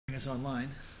us online.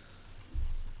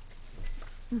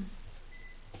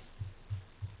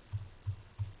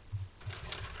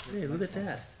 Hey, look at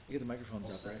that. You get the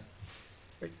microphones up, right?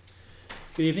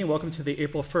 Good evening. Welcome to the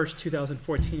April 1st,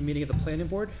 2014 meeting of the Planning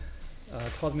Board.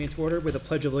 Call the meeting to order with a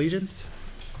Pledge of Allegiance.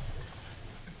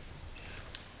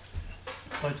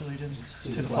 Pledge allegiance to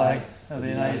the flag of the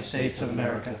United States of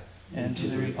America and to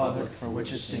the republic for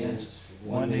which it stands,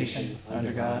 one nation,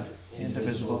 under God,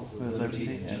 indivisible, with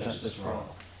liberty and justice for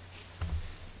all.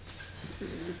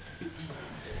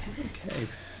 Okay.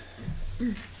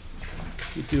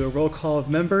 We do a roll call of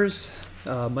members.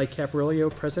 Mike Caparillo,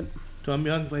 present. Tom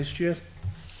Young, Vice Chair.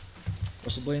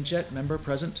 Russell Blanchett, member,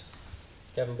 present.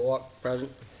 Kevin Bullock,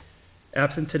 present.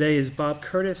 Absent today is Bob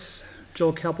Curtis,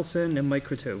 Joel Kapelson, and Mike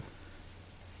Croteau.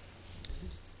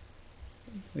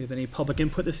 We have any public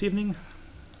input this evening?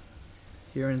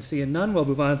 Hearing and seeing none, we'll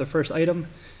move on to the first item,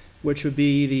 which would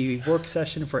be the work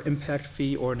session for impact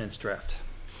fee ordinance draft.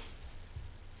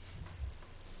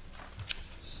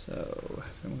 So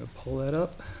I'm going to pull that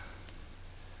up.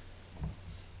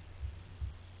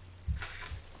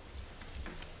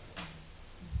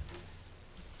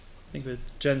 I think with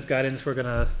Jen's guidance, we're going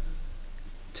to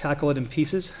tackle it in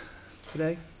pieces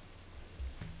today.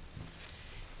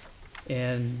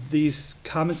 And these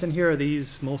comments in here, are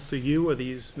these mostly you? Are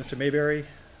these Mr. Mayberry?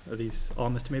 Are these all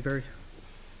Mr. Mayberry?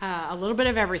 A little bit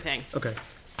of everything. Okay.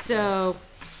 So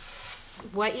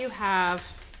what you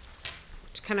have,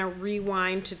 to kind of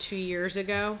rewind to 2 years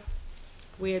ago,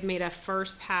 we had made a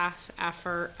first pass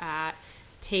effort at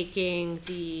taking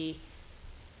the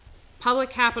public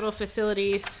capital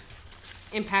facilities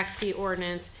impact fee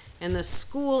ordinance and the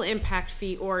school impact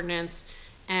fee ordinance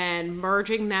and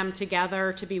merging them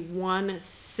together to be one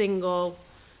single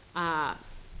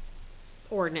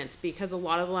ordinance, because a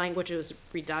lot of the language was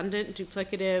redundant,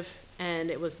 duplicative, and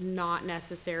it was not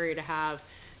necessary to have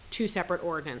two separate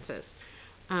ordinances.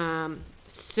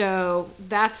 So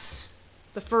that's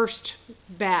the first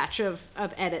batch of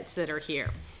edits that are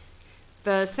here.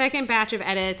 The second batch of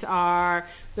edits are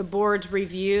the board's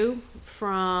review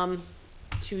from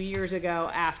 2 years ago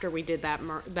after we did that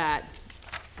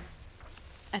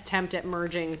attempt at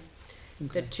merging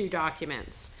the two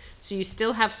documents. So you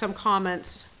still have some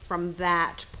comments from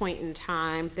that point in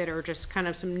time that are just kind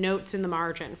of some notes in the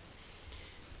margin.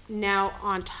 Now,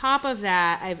 on top of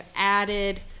that, I've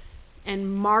added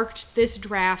and marked this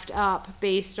draft up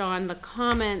based on the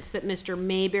comments that Mr.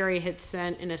 Mayberry had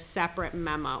sent in a separate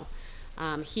memo.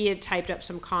 He had typed up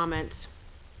some comments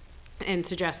and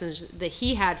suggestions that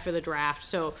he had for the draft.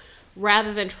 So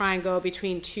rather than try and go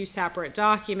between two separate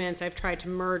documents, I've tried to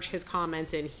merge his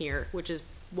comments in here, which is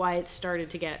why it started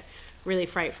to get really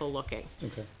frightful looking.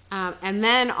 Okay. And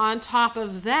then on top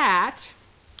of that,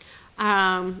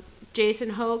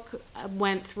 Jason Hoke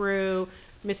went through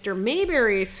Mr.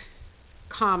 Mayberry's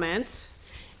comments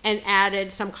and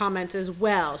added some comments as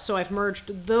well. So I've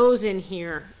merged those in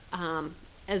here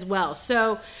as well.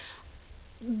 So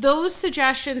those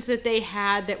suggestions that they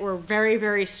had that were very,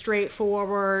 very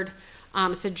straightforward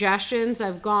suggestions,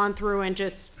 I've gone through and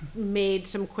just made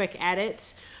some quick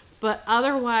edits. But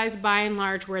otherwise, by and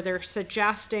large, where they're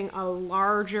suggesting a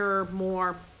larger,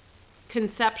 more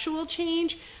conceptual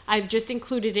change, I've just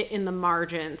included it in the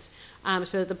margins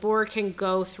so that the board can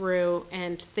go through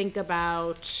and think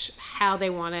about how they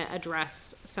want to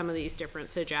address some of these different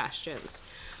suggestions.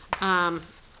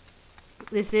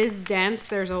 This is dense,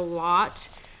 there's a lot,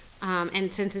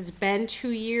 and since it's been 2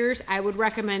 years, I would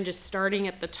recommend just starting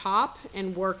at the top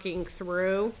and working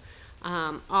through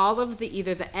all of the,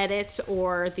 either the edits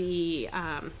or the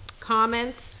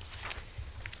comments.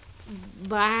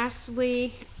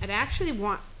 Lastly, I'd actually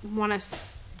want to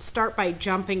start by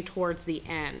jumping towards the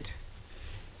end.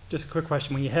 Just a quick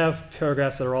question. When you have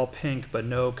paragraphs that are all pink but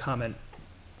no comment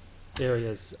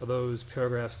areas, are those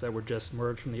paragraphs that were just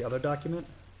merged from the other document?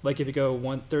 Like if you go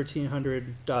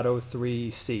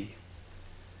 1300.03C,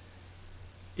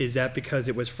 is that because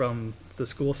it was from the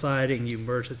school side and you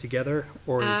merged it together,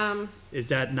 or is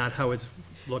that not how it's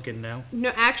looking now?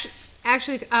 No,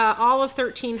 actually, all of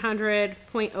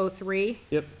 1300.03.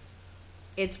 Yep.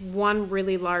 It's one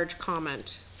really large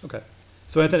comment. Okay.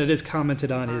 So anything that is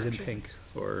commented on is in pink,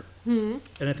 or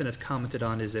anything that's commented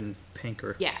on is in pink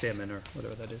or Yes. salmon or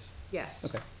whatever that is. Yes.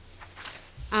 Okay.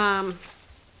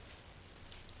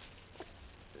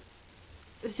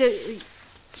 So,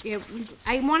 you know,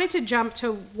 I wanted to jump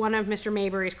to one of Mr.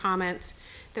 Mayberry's comments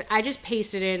that I just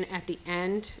pasted in at the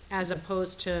end as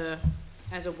opposed to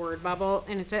as a word bubble,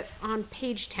 and it's on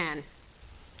page 10.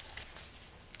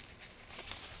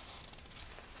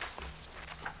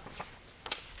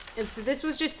 And so this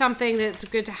was just something that's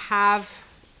good to have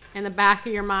in the back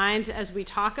of your mind as we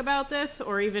talk about this,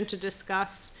 or even to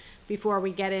discuss before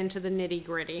we get into the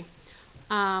nitty-gritty.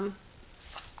 And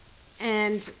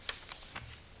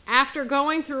after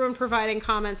going through and providing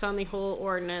comments on the whole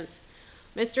ordinance,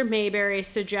 Mr. Mayberry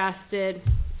suggested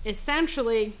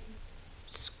essentially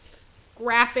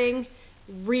scrapping,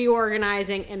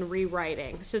 reorganizing, and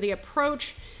rewriting. So the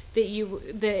approach that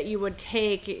you would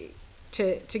take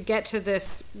to get to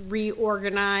this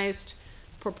reorganized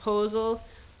proposal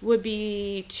would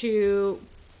be to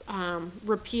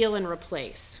repeal and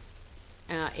replace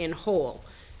in whole.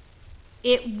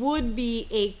 It would be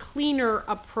a cleaner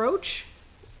approach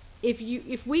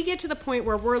if we get to the point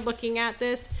where we're looking at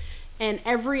this and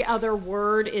every other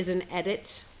word is an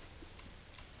edit.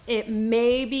 It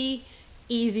may be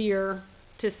easier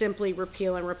to simply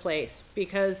repeal and replace,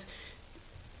 because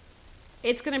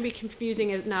it's going to be confusing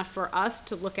enough for us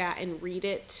to look at and read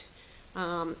it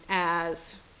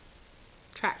as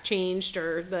track changed,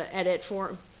 or the edit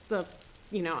form, the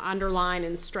underline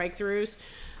and strike throughs.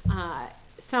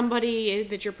 Somebody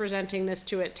that you're presenting this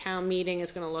to at town meeting is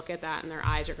going to look at that and their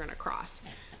eyes are going to cross.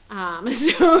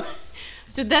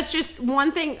 So that's just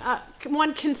one thing,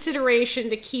 one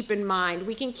consideration to keep in mind.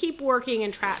 We can keep working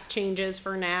and track changes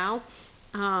for now,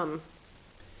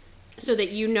 so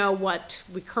that you know what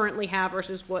we currently have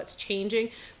versus what's changing.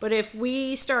 But if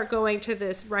we start going to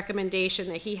this recommendation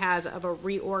that he has of a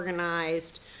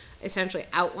reorganized, essentially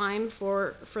outline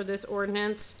for this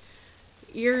ordinance,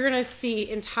 you're going to see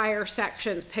entire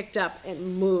sections picked up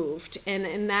and moved. And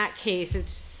in that case,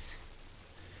 it's...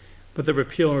 But the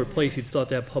repeal and replace, you'd still have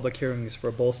to have public hearings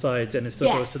for both sides, and it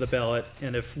still goes to the Yes. ballot.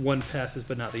 And if one passes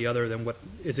but not the other, then what,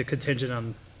 is it contingent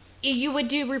on, You would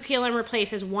do repeal and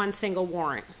replace as one single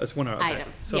warrant. that's one, okay. Item,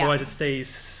 So yeah. otherwise it stays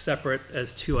separate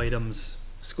as two items,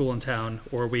 school and town,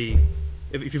 or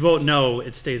if you vote no,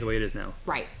 it stays the way it is now.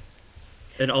 Right.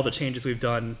 And all the changes we've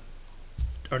done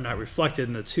are not reflected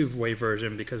in the two-way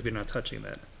version because we're not touching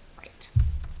that. Right.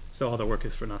 So all the work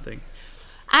is for nothing.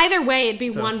 Either way, it'd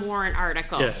be So- one warrant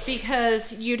article. Yeah.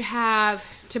 Because you'd have,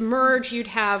 to merge, you'd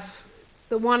have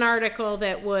the one article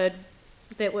that would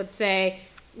say,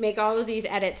 make all of these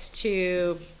edits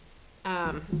to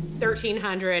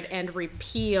 1300 and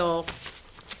repeal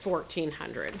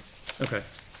 1400. Okay.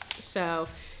 So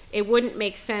it wouldn't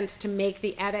make sense to make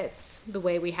the edits the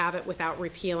way we have it without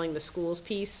repealing the schools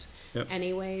piece Yep.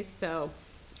 anyways. So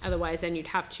otherwise, then you'd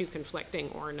have two conflicting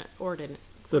ordinance.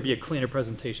 So it'd be a cleaner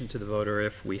presentation to the voter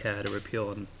if we had a repeal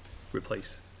and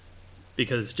replace.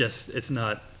 Because it's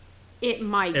not It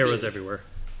might be. errors everywhere.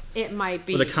 It might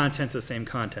be. But the content's the same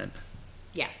content.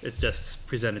 Yes. It's just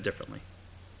presented differently.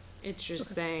 It's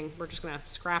just saying, we're just gonna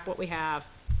scrap what we have,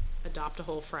 adopt a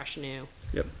whole fresh new.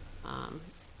 Yep.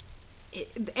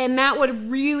 And that would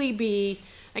really be,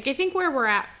 like, I think where we're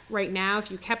at right now, if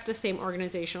you kept the same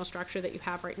organizational structure that you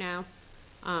have right now,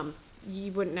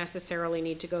 you wouldn't necessarily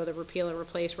need to go the repeal and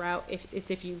replace route.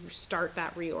 If you start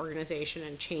that reorganization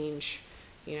and change,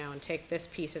 and take this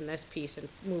piece and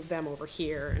move them over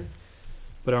here. And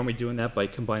But aren't we doing that by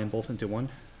combining both into one?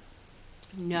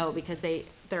 no, because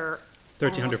they're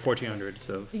 1300, almost- 1400,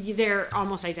 so. They're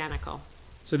almost identical.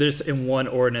 So they're just in one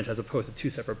ordinance as opposed to two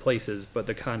separate places, but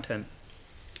the content,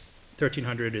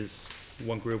 1300 is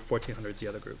one group, 1400 is the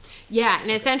other group. Yeah, and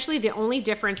essentially the only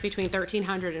difference between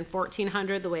 1300 and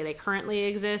 1400, the way they currently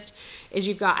exist, is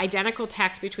you've got identical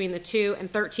text between the two, and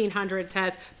 1300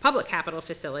 says public capital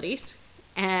facilities,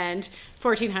 and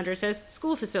 1400 says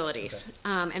school facilities.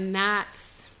 And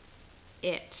that's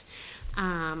it.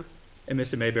 And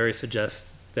Mr. Mayberry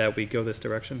suggests that we go this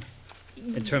direction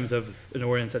in terms of an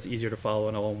ordinance that's easier to follow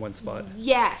and all in one spot.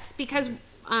 Yes, because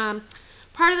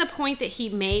part of the point that he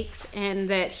makes and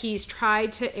that he's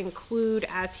tried to include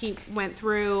as he went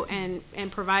through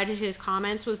and provided his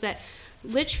comments was that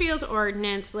Litchfield's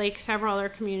ordinance, like several other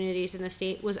communities in the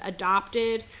state, was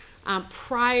adopted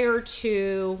prior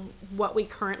to what we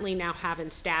currently now have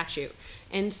in statute.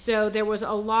 And so there was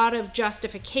a lot of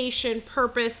justification,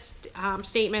 purpose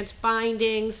statements,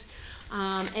 findings,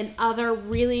 and other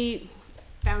really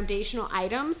foundational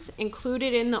items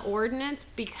included in the ordinance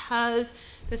because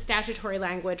the statutory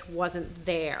language wasn't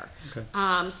there.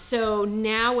 Okay. So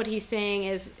now what he's saying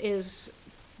is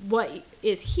what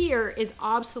is here is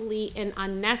obsolete and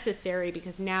unnecessary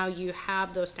because now you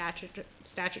have those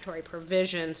statutory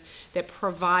provisions that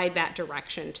provide that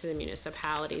direction to the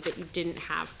municipality that you didn't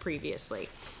have previously.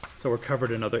 So we're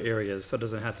covered in other areas, so it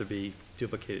doesn't have to be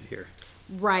duplicated here.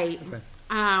 Right. Okay.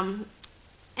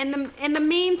 And the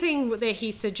main thing that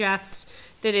he suggests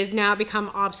that has now become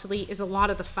obsolete is a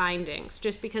lot of the findings,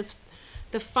 just because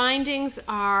The findings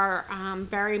are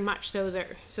very much so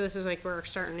there. So this is like we're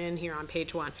starting in here on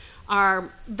page 1. Are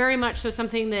very much so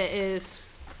something that is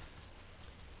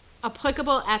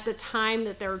applicable at the time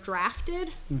that they're drafted,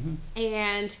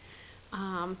 and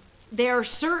they are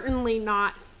certainly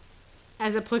not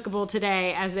as applicable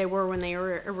today as they were when they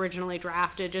were originally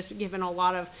drafted, just given a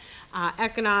lot of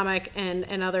economic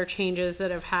and other changes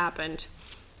that have happened.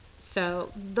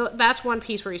 So that's one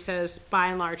piece where he says, by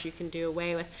and large, you can do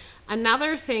away with.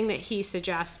 Another thing that he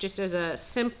suggests, just as a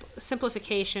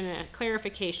simplification and a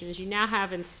clarification, is you now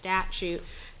have in statute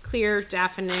clear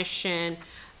definition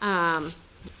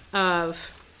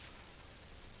of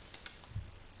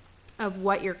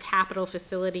what your capital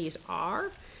facilities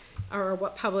are, or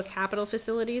what public capital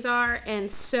facilities are.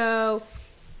 And so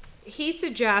he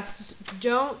suggests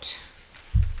don't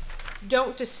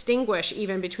distinguish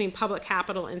even between public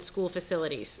capital and school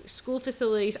facilities. School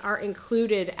facilities are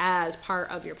included as part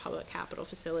of your public capital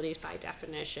facilities by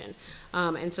definition.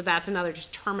 And so that's another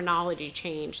just terminology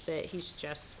change that he's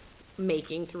just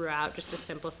making throughout, just to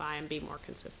simplify and be more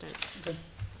consistent. Okay.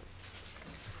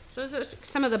 So those are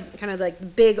some of the kind of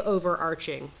like big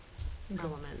overarching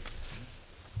elements.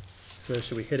 So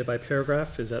should we hit it by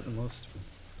paragraph? Is that the most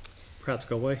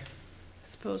practical way? I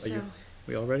suppose Are so.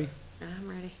 we all ready? I'm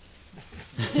ready.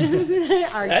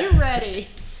 Are you ready?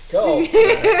 Go.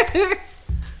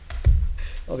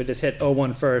 Well, we just hit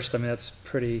 01 first. I mean, that's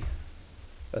pretty,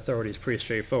 authority is pretty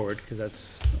straightforward because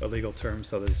that's a legal term,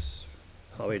 so there's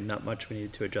probably not much we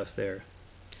need to adjust there,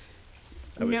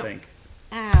 I would No. think.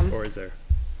 Or is there?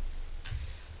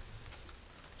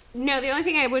 No, the only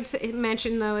thing I would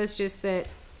mention though is just that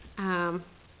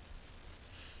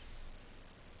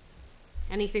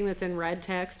anything that's in red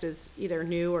text is either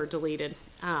new or deleted.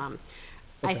 I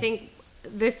Okay. think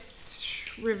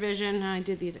this revision, I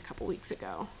did these a couple weeks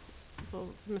ago, so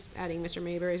I'm just adding Mr.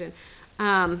 Mayberry's in.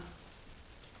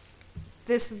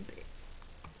 This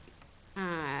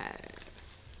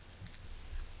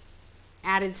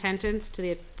added sentence to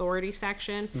the authority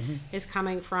section is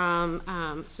coming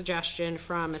from suggestion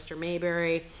from Mr.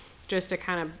 Mayberry, just to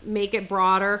kind of make it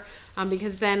broader,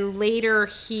 because then later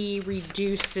he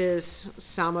reduces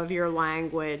some of your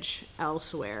language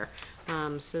elsewhere.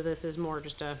 So this is more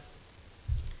just a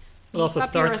It also beef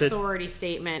up your starts it authority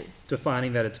statement.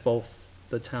 defining that it's both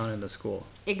the town and the school.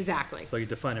 Exactly. So you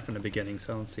define it from the beginning,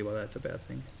 so I don't see why that's a bad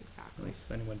thing, Exactly. unless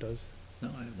anyone does. No,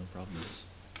 I have no problem with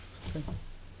this.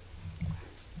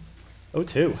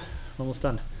 02, almost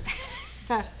done.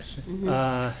 They're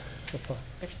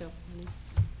so funny.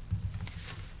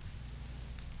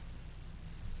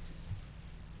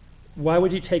 Why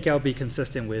would you take out be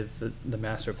consistent with the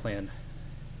master plan?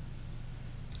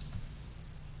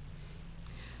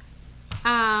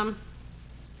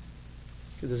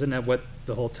 Because isn't that what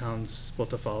the whole town's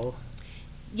supposed to follow?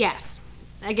 Yes.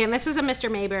 Again, this was a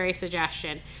Mr. Mayberry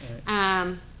suggestion.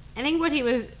 I think what he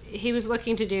was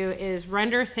looking to do is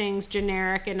render things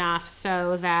generic enough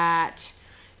so that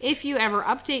if you ever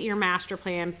update your master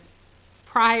plan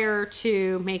prior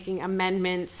to making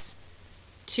amendments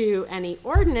to any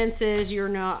ordinances, you're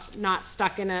not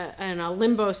stuck in a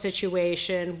limbo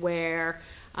situation where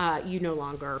you no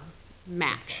longer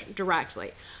match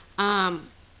directly.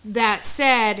 That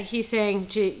said, he's saying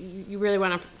you really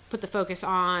want to put the focus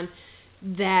on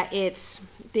that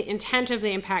it's the intent of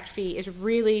the impact fee is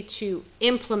really to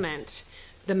implement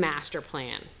the master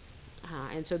plan.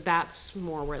 And so that's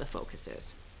more where the focus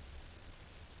is.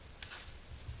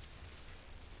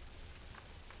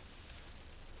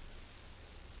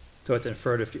 So it's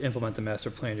inferred if you implement the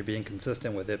master plan, you're being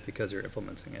consistent with it because you're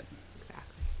implementing it. Exactly.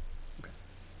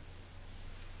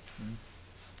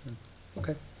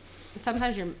 Okay.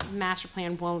 Sometimes your master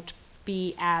plan won't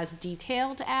be as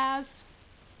detailed as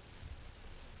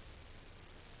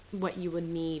what you would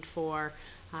need for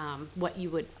what you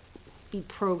would be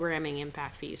programming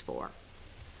impact fees for.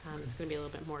 It's going to be a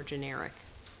little bit more generic.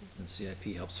 And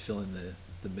CIP helps fill in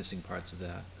the missing parts of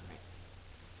that.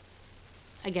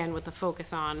 Again, with the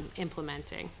focus on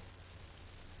implementing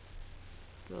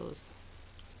those.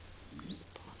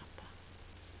 Just pulling up the-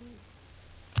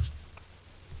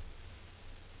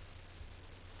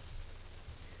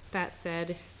 That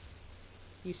said,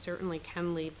 you certainly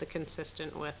can leave the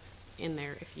consistent with in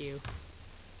there if you.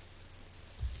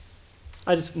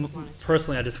 I just, Wanted to.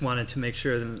 personally, I just wanted to make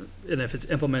sure, that- and if it's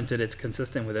implemented, it's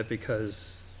consistent with it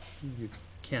because you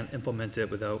can't implement it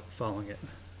without following it.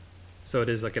 So it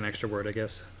is like an extra word, I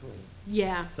guess.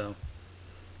 Yeah. So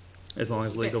as long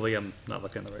as legally I'm not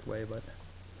looking the right way, but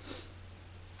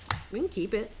We can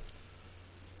keep it.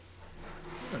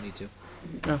 Don't need to.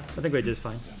 no, I think we did just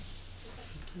fine.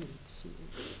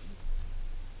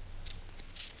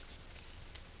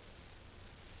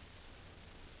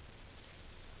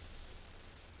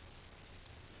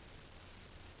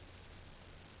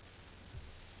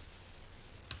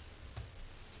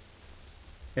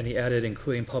 And he added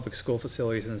including public school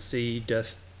facilities in C,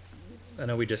 I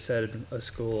know we just said a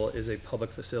school is a public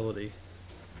facility.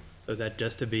 So is that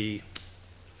just to be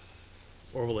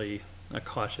overly, not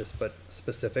cautious, but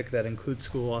specific, that includes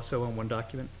school also in one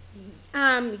document?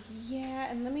 Yeah,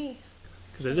 and let me,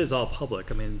 Because it is all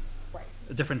public, I mean, right.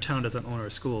 a different town doesn't own our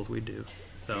schools, we do,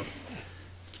 so.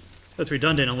 That's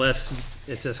redundant unless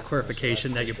it's just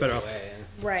clarification that you're better off,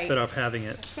 Right. better off having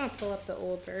it. I just want to pull up the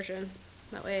old version.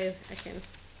 That way I can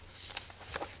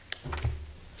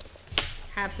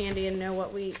have handy and know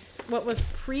what was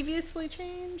previously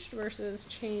changed versus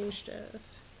changed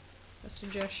as a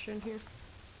suggestion here.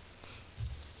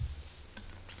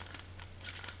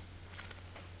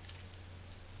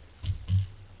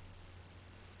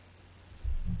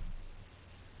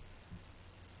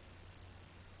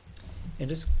 And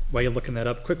just while you're looking that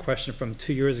up, quick question from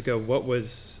 2 years ago, what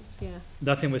was, Yeah.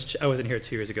 nothing was, I wasn't here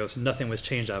 2 years ago, so nothing was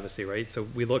changed, obviously, right? So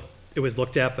it was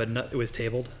looked at, but it was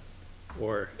tabled,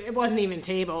 or, It wasn't even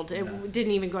tabled. It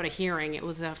didn't even go to hearing. It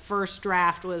was a first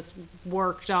draft was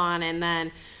worked on, and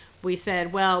then we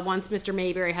said, well, once Mr.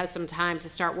 Mayberry has some time to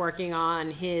start working on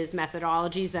his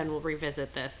methodologies, then we'll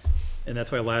revisit this. and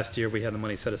that's why last year we had the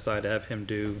money set aside to have him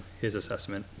do his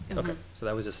assessment. Mhm. Okay, so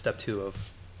that was just step 2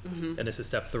 of, and this is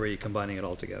step 3, combining it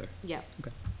all together. Yep.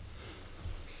 Okay.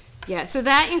 Yeah, so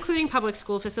that including public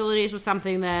school facilities was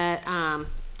something that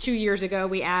 2 years ago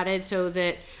we added so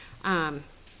that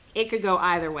it could go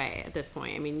either way at this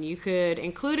point. I mean, you could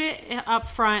include it up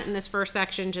front in this first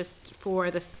section just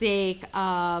for the sake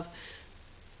of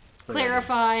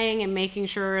clarifying and making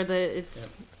sure that it's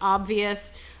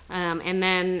obvious. And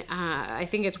then I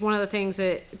think it's one of the things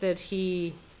that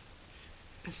he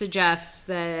suggests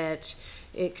that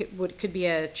it could be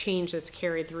a change that's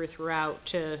carried throughout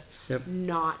to Yep.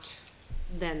 not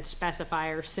then specify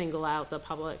or single out the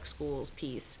public schools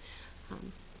piece.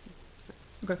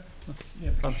 Okay. Yeah,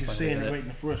 I'm because you're fine saying with it it. right in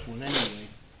the first one anyway.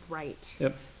 Right.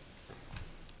 Yep.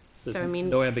 So There's I mean,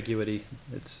 no ambiguity,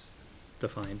 it's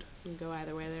defined. you can go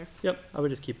either way there. Yep, I would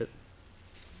just keep it.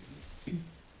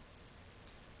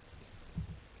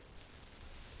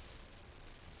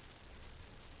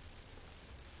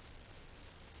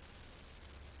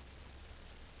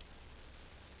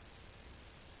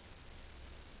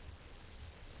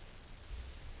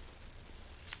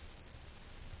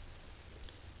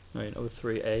 All right,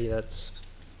 03A, that's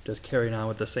just carrying on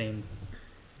with the same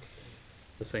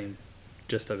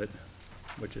gist of it,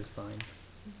 which is fine.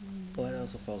 Well, that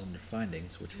also falls under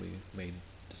findings, which we may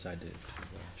decide to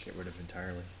get rid of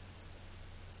entirely.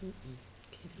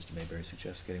 Mr. Mayberry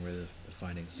suggests getting rid of the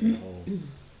findings of the whole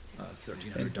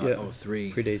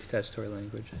 1300.03. Predates statutory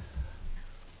language.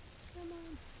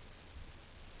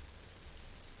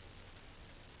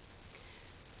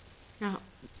 Now,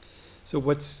 So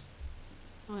what's,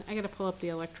 I gotta pull up the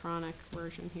electronic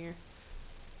version here.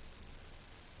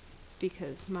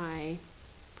 Because my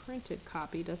printed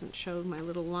copy doesn't show my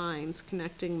little lines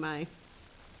connecting my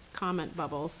comment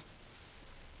bubbles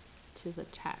to the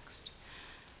text.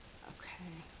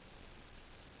 Okay.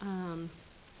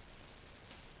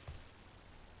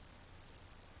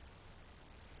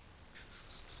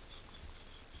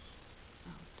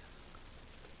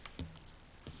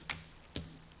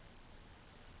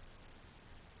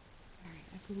 All right,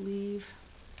 I believe.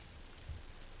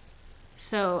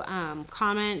 So,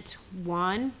 comment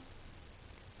 1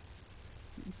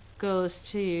 goes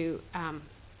to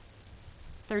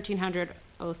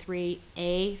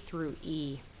 1303A through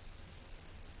E.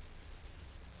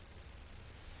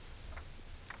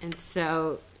 And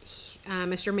so,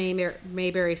 Mr.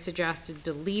 Mayberry suggested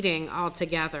deleting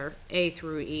altogether A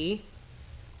through E.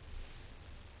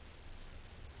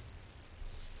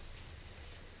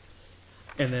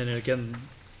 and then again,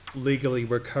 legally,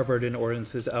 we're covered in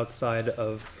ordinances outside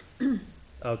of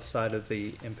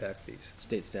the impact fees.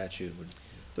 State statute would.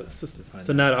 define So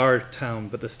that. not our town,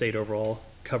 but the state overall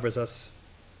covers us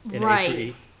in A through Right.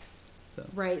 E. So,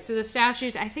 Right, so the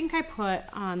statutes, I think I put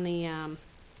on the, did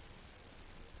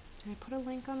I put a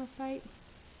link on the site?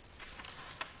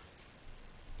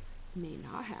 May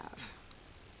not have.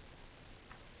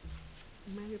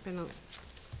 Might have been a.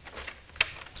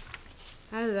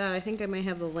 Out of that, I think I may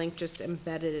have the link just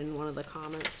embedded in one of the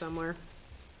comments somewhere.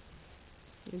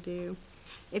 I do.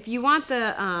 If you want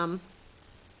the,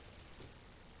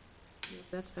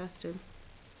 that's vested.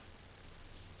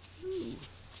 Ooh.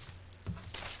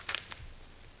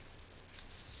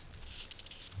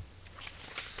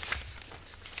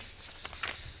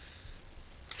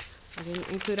 I didn't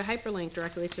include a hyperlink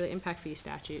directly to the impact fee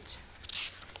statutes.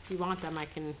 If you want them, I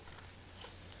can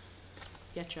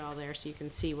get you all there so you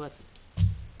can see what.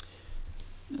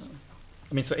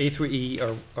 I mean, so A through E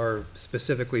are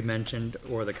specifically mentioned,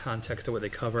 or the context of what they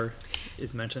cover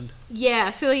is mentioned? Yeah,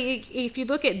 so if you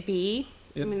look at B,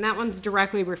 I Yep. mean, that one's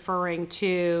directly referring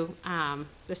to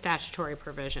the statutory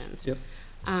provisions. Yep.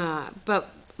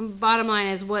 But bottom line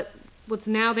is what's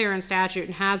now there in statute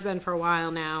and has been for a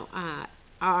while now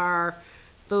are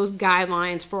those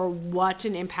guidelines for what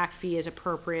an impact fee is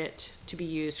appropriate to be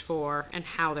used for and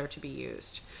how they're to be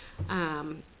used.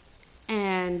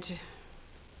 And,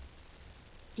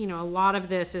 you know, a lot of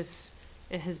this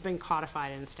it has been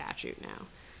codified in statute now.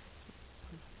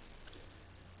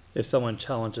 If someone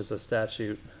challenges the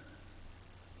statute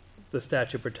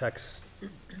protects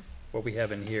what we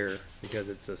have in here because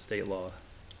it's a state law.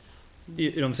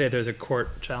 You know what I'm saying? There's a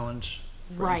court challenge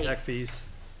for Right. impact fees.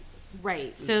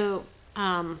 Right, so,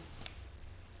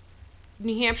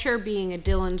 New Hampshire being a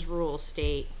Dillon's rule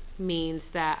state means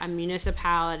that a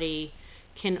municipality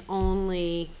can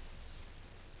only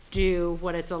do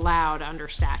what it's allowed under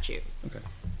statute. Okay.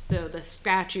 So the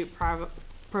statute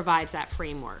provides that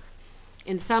framework.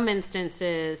 In some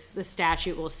instances, the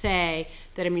statute will say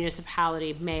that a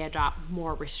municipality may adopt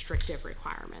more restrictive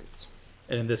requirements.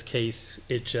 And in this case,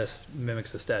 it just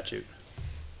mimics the statute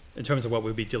in terms of what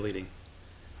we'd be deleting.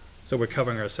 So we're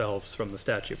covering ourselves from the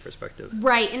statute perspective.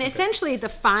 Right, and essentially the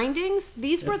findings,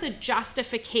 these were the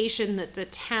justification that the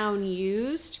town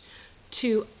used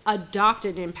to adopt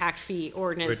an impact fee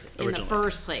ordinance in the Originally.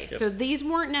 first place. Yep. So these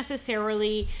weren't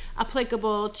necessarily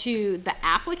applicable to the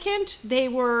applicant. They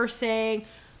were saying,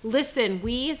 listen,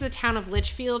 we as the town of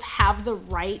Litchfield have the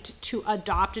right to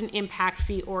adopt an impact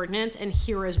fee ordinance, and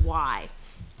here is why.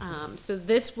 So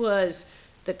this was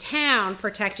the town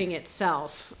protecting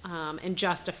itself and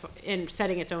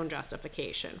setting its own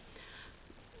justification.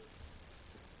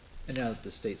 And now that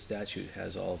the state statute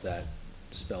has all of that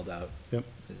spelled out, Yep.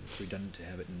 it's redundant to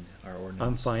have it in our I'm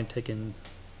ordinance. fine taking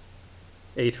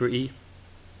A through E.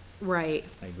 Right.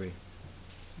 I agree.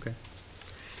 Okay.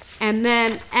 And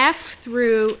then F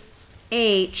through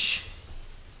H,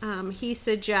 he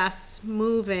suggests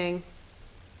moving.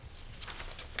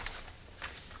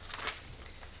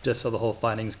 Just so the whole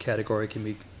findings category can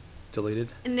be deleted.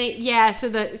 And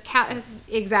so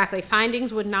exactly,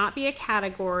 findings would not be a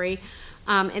category.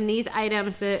 And these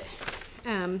items that,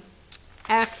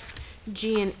 F,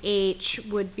 G, and H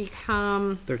would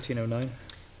become 1309.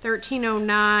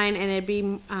 1309, and it'd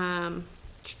be,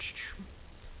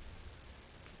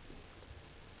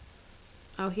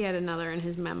 oh, he had another in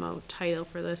his memo title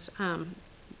for this,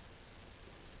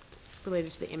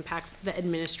 related to the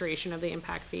administration of the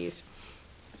impact fees,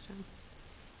 so.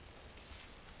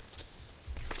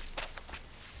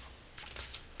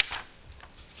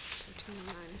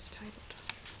 Is titled.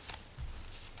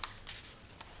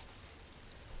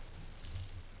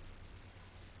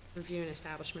 Review and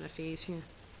establishment of fees here.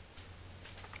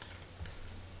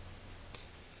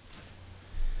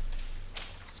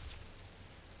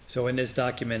 So in this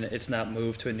document, it's not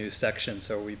moved to a new section,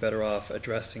 so are we better off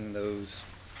addressing those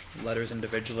letters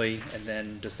individually and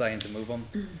then deciding to move them?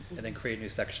 And then create a new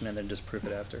section and then just prove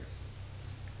it after?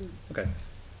 Okay,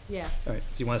 Yeah. all right,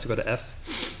 so you want us to go to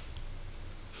F?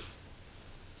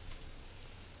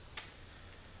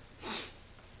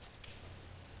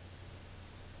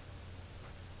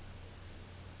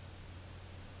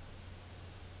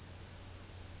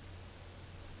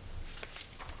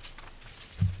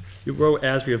 You wrote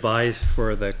as revised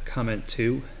for the comment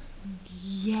 2,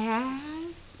 Yes.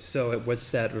 so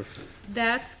what's that?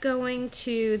 That's going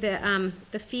to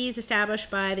the fees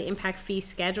established by the impact fee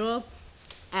schedule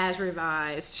as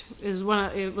revised.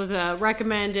 It was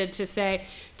recommended to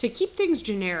keep things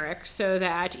generic so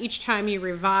that each time you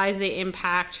revise the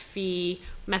impact fee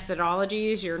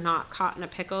methodologies, you're not caught in a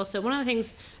pickle. So one of the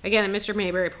things, again, that Mr.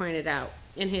 Mayberry pointed out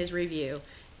in his review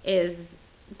is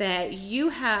that you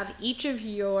have each of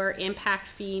your impact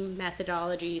fee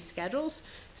methodology schedules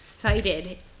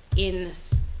cited in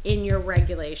your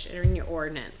regulation or in your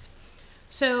ordinance.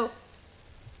 So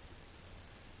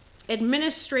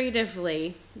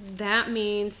administratively, that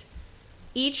means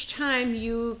each time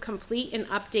you complete and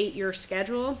update your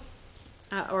schedule,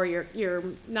 or your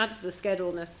not the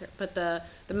schedule necessarily, but the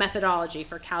methodology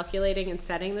for calculating and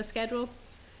setting the schedule,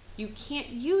 you can't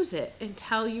use it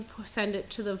until you send it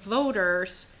to the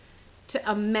voters to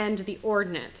amend the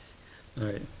ordinance. All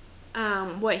right,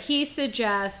 What he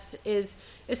suggests is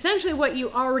essentially what you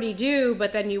already do,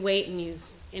 but then you wait and you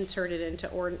insert it into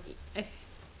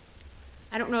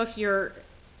I don't know if you're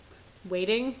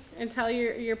waiting until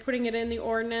you're putting it in the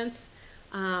ordinance,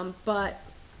 but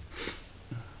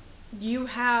you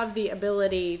have the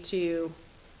ability to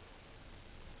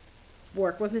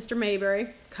work with Mr. Mayberry,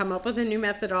 come up with a new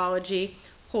methodology,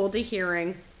 hold a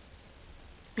hearing,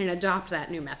 and adopt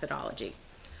that new methodology.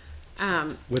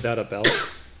 Without a ballot,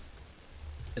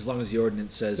 As long as the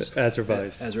ordinance says. as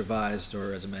revised. As revised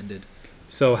or as amended.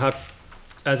 So how,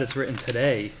 as it's written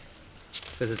today,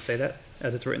 does it say that,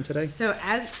 as it's written today? So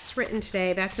as it's written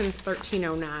today, that's in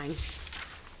 1309.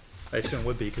 I assume it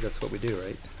would be, because that's what we do,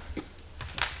 right?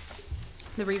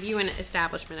 The review and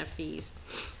establishment of fees.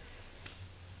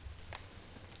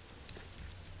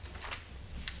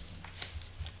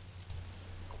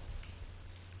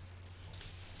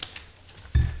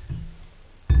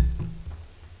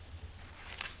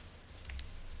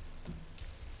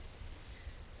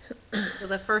 So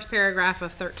the first paragraph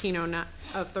of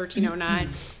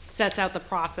 1309 sets out the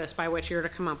process by which you're to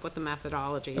come up with the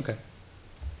methodologies. Okay.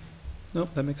 Nope,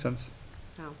 that makes sense.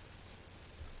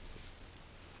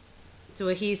 So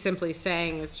what he's simply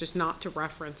saying is just not to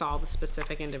reference all the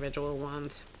specific individual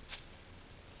ones.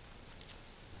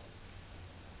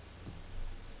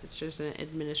 So it's just an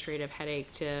administrative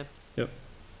headache to Yep.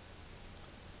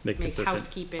 Make make consistent.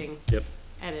 housekeeping Yep.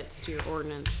 edits to your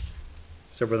ordinance.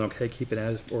 So we're okay keeping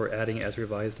as, or adding as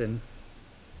revised in?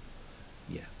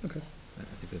 Yeah, Okay. I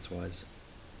think that's wise.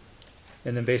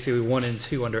 And then basically 1 and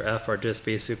 2 under F are just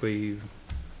basically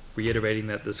reiterating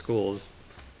that the schools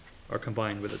are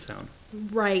combined with the town.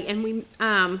 Right, and we,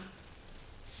 I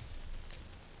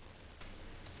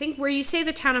think where you say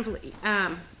the town of,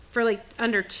 for like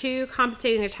under 2,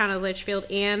 compensating the town of Litchfield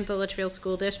and the Litchfield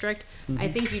School District, I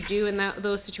think you do in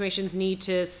those situations need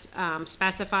to,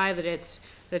 specify that it's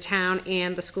the town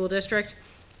and the school district.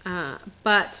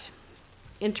 But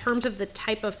in terms of the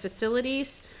type of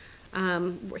facilities,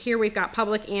 here we've got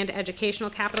public and educational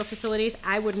capital facilities.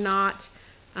 I would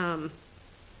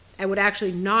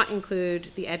actually not include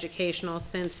the educational,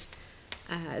 since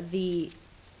the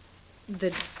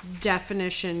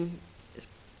definition is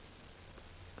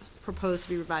proposed to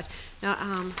be revised. Now,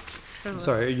 I'm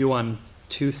sorry, are you on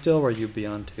 2 still, or are you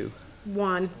beyond 2?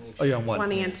 1, Oh, you're on 1.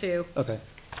 1 and 2. Okay.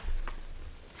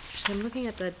 So I'm looking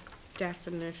at the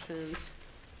definitions.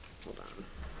 Hold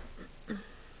on.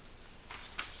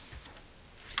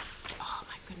 Oh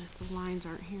my goodness, the lines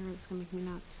aren't here. It's gonna make me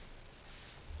nuts.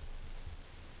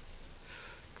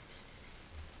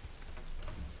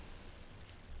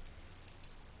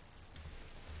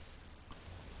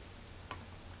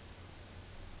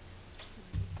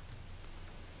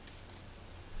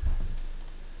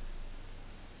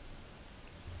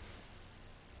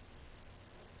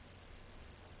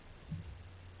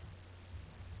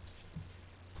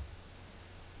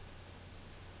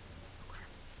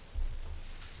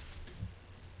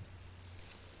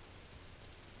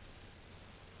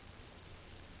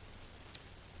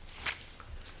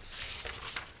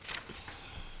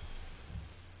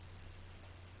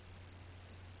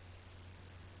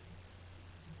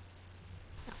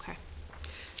 Okay.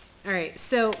 All right,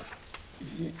 so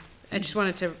I just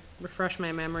wanted to refresh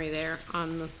my memory there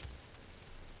on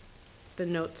the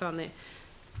notes on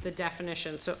the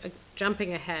definition. So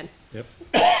jumping ahead, Yep.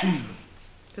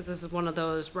 because this is one of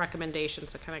those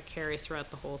recommendations that kind of carries throughout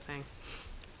the whole thing.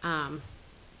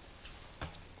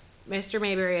 Mr.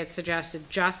 Mayberry had suggested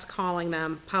just calling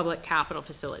them public capital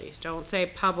facilities. Don't say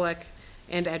public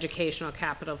and educational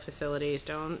capital facilities.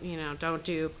 Don't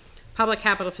do public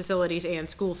capital facilities and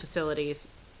school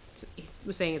facilities. He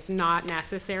was saying it's not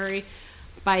necessary.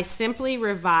 By simply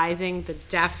revising the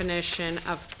definition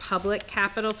of public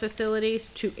capital facilities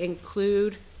to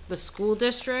include the school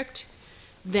district,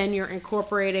 then you're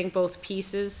incorporating both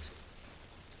pieces.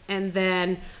 And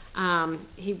then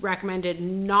he recommended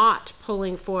not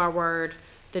pulling forward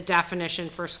the definition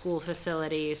for school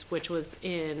facilities, which was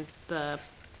in the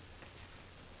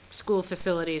school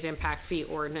facilities impact fee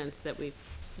ordinance that we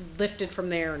lifted from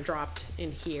there and dropped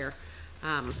in here.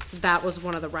 So that was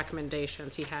one of the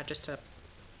recommendations he had, just to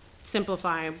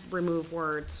simplify, remove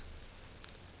words.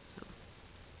 So.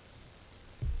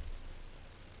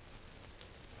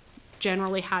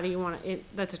 Generally, how do you want to,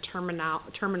 that's a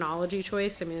terminology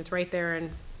choice. I mean, it's right there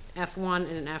in F1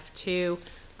 and in F2.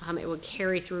 It would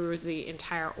carry through the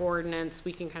entire ordinance.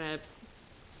 We can kind of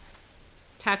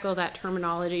tackle that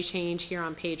terminology change here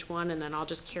on page 1, and then I'll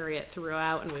just carry it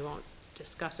throughout, and we won't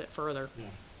discuss it further. Yeah.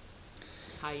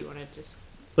 How you want to just.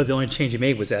 But the only change you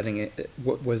made was adding it,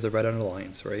 what was the red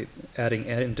underlines, right? Adding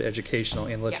into educational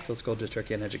and Litchfield School District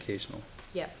and educational.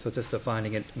 Yeah. So it's just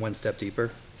defining it one step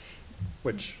deeper,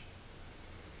 which,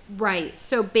 Right.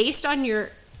 So based on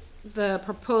the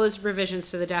proposed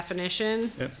revisions to the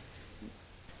definition, yeah,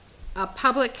 a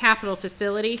public capital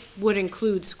facility would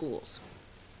include schools.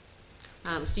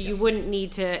 So you wouldn't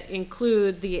need to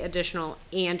include the additional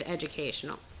and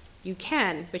educational. You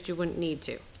can, but you wouldn't need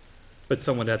to. But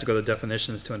someone would have to go to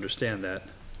definitions to understand that,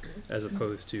 as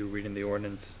opposed to reading the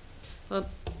ordinance. Well,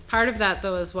 part of that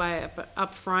though is why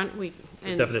up front,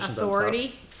 and definition's on top.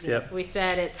 authority, Yep, we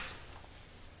said it's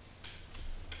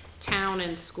town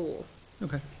and school.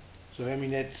 okay. So, I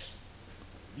mean, that's,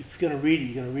 if you're gonna read it,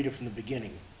 you're gonna read it from the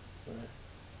beginning.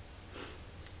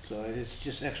 So it's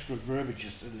just extra verbiage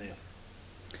just in there.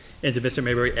 And did Mr.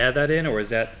 Mayberry add that in, or is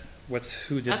that,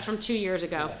 who did? That's from 2 years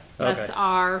ago. Okay. That's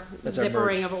our That's our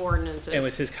merge. zippering of ordinances. And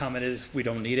was his comment is, we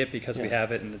don't need it because we Yeah.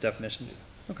 have it in the definitions?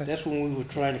 Okay. That's when we were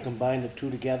trying to combine the two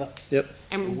together, Yep,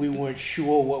 and And, we weren't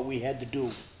sure what we had to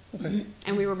do.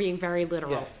 and we were being very Yeah,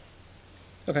 literal.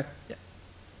 okay. Yeah.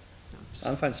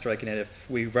 I'm fine striking it if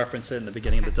we reference it in the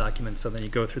beginning of the document, so then you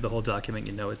go through the whole document,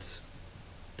 you know it's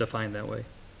defined that way.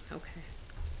 Okay.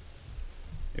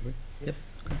 Agree? Yep.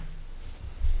 Okay.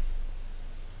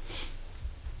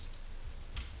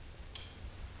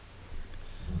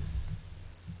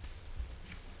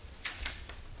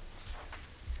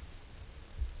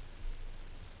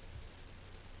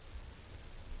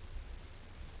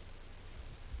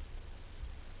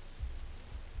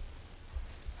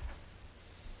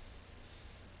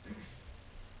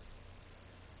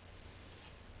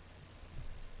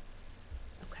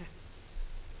 Okay.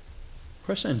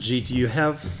 Question on G, do you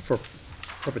have for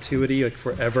perpetuity, like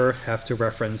forever, have to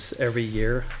reference every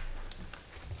year?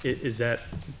 Is that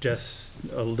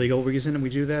just a legal reason we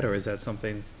do that, or is that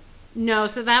something? No,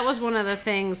 so that was one of the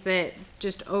things that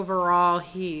just overall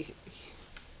he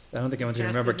I don't think anyone's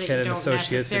gonna suggested remember that Ken you and don't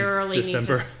Associates in necessarily need to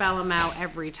December. spell them out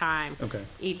every time, Okay,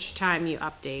 each time you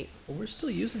update. Well, we're still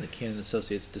using the Cannon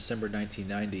Associates December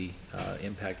 1990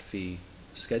 impact fee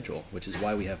schedule, which is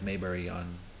why we have Mayberry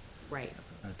on Right.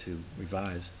 to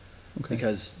revise. okay.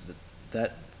 Because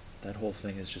that whole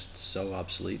thing is just so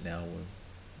obsolete now.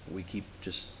 We keep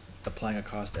just applying a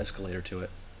cost escalator to it.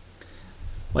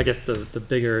 Well, I guess the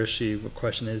bigger issue,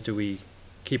 question is, do we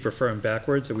keep referring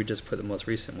backwards, or we just put the most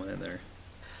recent one in there?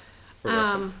 For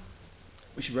reference?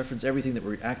 We should reference everything that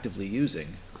we're actively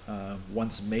using.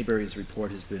 Once Mayberry's report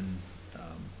has been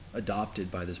adopted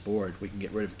by this board, we can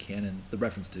get rid of Cannon, the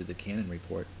reference to the Cannon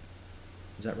report.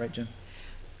 Is that right, Jim?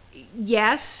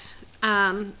 Yes,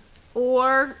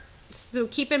 so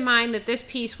keep in mind that this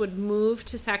piece would move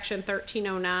to section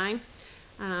 1309.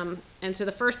 And so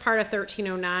the first part of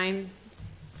 1309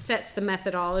 sets the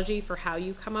methodology for how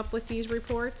you come up with these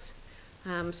reports.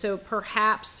 So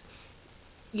perhaps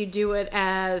you do it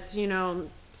as,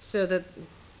 so that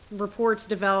reports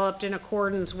developed in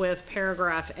accordance with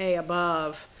paragraph A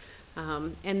above,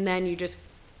 and then you just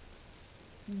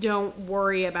don't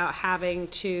worry about having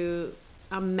to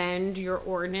amend your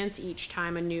ordinance each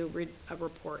time a new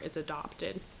report is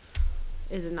adopted,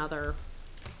 is another.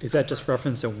 Is that just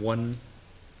referenced in one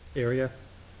area?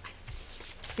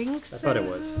 Think so. I thought it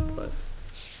was, but,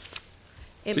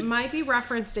 It So- might be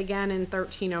referenced again in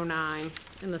 1309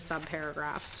 in the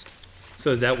subparagraphs.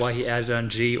 so is that why he added on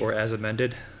G or as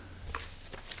amended?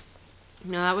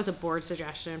 No, that was a board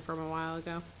suggestion from a while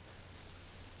ago.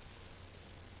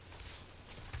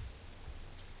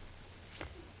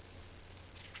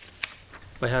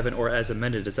 By having or as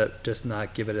amended, does that just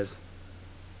not give it as?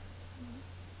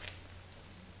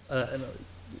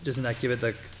 Does it not give it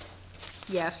the,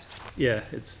 Yes, yeah,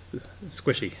 it's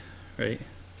squishy, right?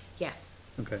 yes.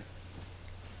 Okay.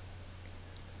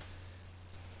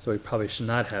 So we probably should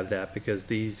not have that because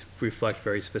these reflect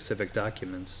very specific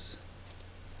documents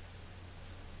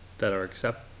that are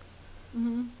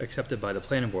accepted by the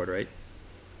planning board, right?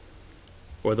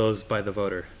 Or those by the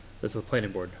voter, that's the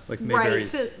planning board, like Right,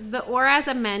 Mayberry's. so the or as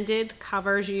amended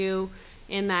covers you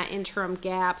in that interim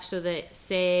gap so that,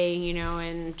 say,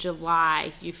 in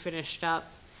July, you finished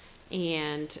up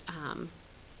and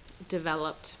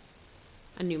developed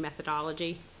a new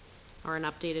methodology or an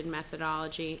updated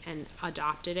methodology and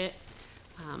adopted it.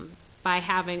 By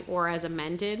having or as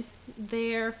amended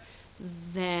there,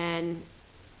 then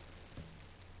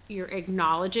you're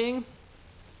acknowledging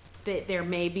that there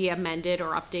may be amended or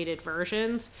updated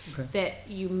versions Okay. that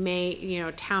you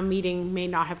may, town meeting may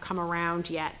not have come around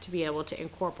yet to be able to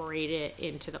incorporate it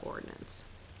into the ordinance.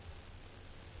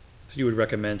 So you would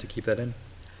recommend to keep that in?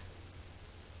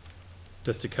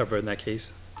 Just to cover in that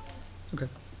case? Okay.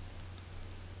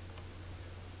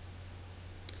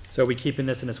 So are we keeping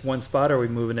this in this one spot, or are we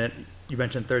moving it, you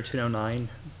mentioned 1309?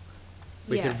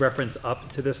 We could Yes. reference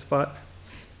up to this spot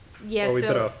Yeah, Or we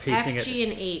better so off pasting F, it- G,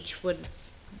 and H would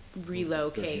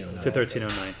relocate. 1309. to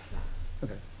 1309?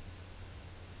 Okay.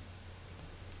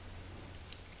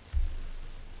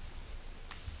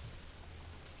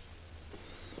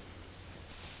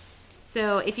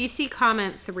 So if you see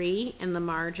comment 3 in the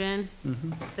margin,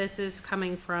 Mm-hmm. this is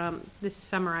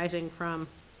summarizing from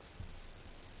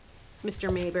Mr.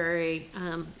 Mayberry,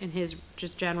 in his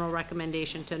just general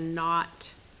recommendation to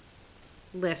not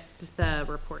list the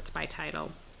reports by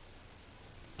title.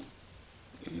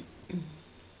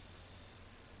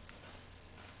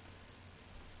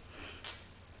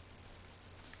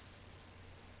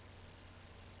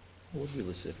 What would we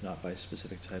list if not by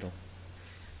specific title?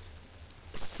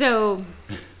 So,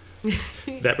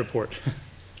 That report.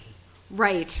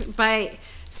 right,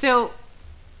 so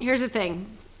here's the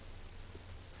thing.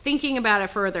 Thinking about it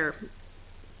further,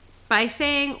 by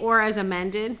saying or as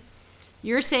amended,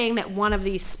 you're saying that one of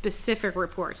these specific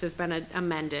reports has been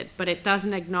amended, but it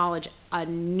doesn't acknowledge a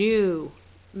new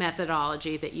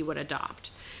methodology that you would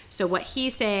adopt. So what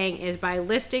he's saying is by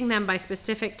listing them by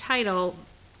specific title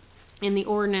in the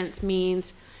ordinance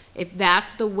means if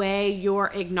that's the way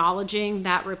you're acknowledging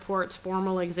that report's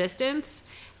formal existence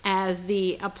as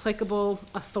the applicable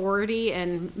authority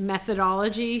and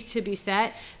methodology to be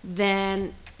set,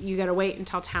 then you gotta wait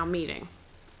until town meeting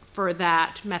for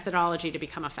that methodology to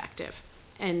become effective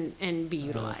and be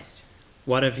utilized.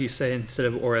 What if you say instead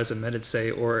of or as amended,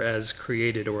 say or as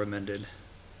created or amended?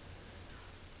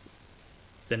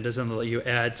 Then doesn't it let you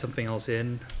add something else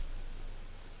in?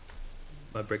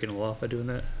 Am I breaking the law by doing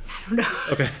that? I don't know.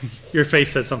 Okay, your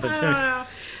face said something I to don't me. know.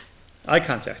 Eye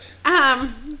contact.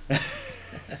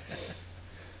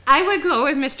 I would go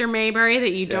with Mr. Mayberry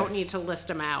that you don't Yeah. need to list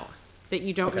them out, that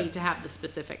you don't Okay. need to have the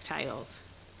specific titles.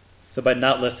 So by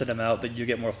not listing them out, that you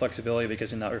get more flexibility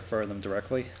because you're not referring them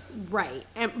directly? Right,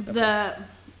 and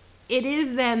it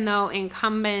is then though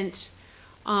incumbent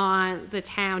on the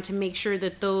town to make sure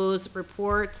that those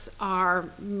reports are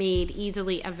made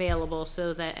easily available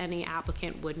so that any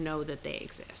applicant would know that they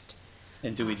exist.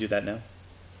 And do we do that now?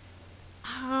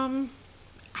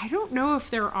 I don't know if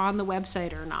they're on the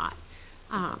website or not.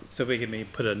 So we can maybe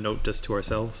put a note just to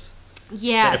ourselves? That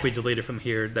Yes. if we delete it from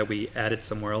here, that we add it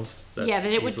somewhere else? That's Yeah,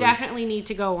 that it would easily- definitely need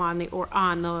to go on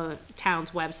the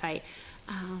town's website.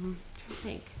 Trying to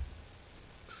think.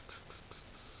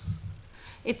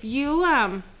 If you,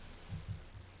 I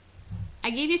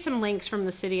gave you some links from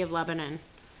the city of Lebanon.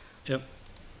 Yep.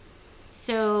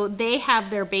 So they have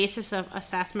their basis of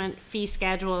assessment, fee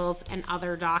schedules, and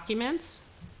other documents,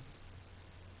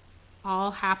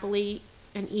 all happily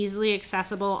and easily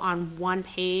accessible on one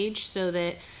page, so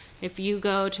that if you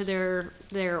go to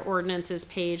their ordinances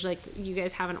page, like you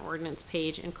guys have an ordinance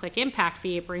page, and click impact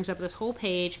fee, it brings up this whole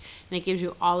page, and it gives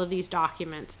you all of these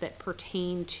documents that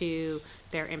pertain to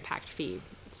their impact fee.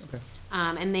 Okay.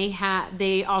 And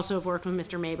they also have worked with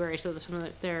Mr. Mayberry, so that some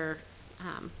of their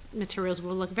materials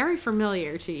will look very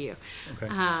familiar to you.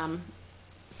 Okay.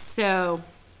 So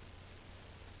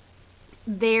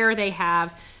there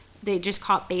they just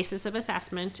call it basis of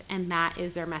assessment, and that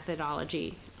is their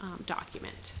methodology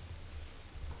document.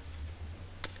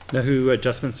 Now, who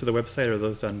adjustments to the website are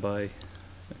those done by?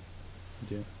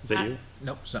 Is that you?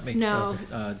 Nope, it's not me. No.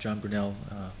 John Brunel,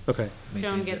 Okay. Joan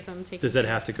maintains gets it. them taken. Does that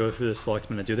care have to go through the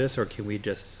selectmen to do this, or can we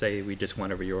just say we just want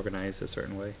to reorganize a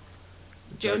certain way?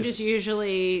 of. Joan just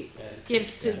usually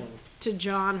gives to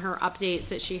John her updates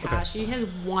that she has. She has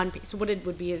one piece. So what it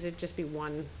would be is it'd just be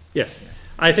one Yeah,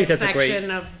 I think that's a great. section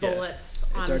of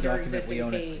bullets on It's our your document, we existing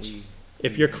own it. page.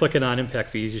 If you're clicking on impact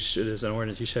fees, you should, as an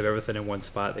ordinance, you should have everything in one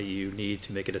spot that you need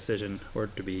to make a decision or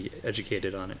to be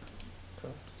educated on it.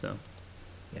 So,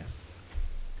 Yeah.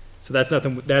 so that's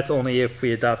nothing, that's only if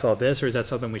we adopt all this, or is that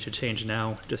something we should change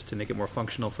now, just to make it more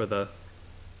functional for the,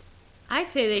 I'd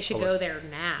say they should Public. go there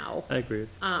now. I agree.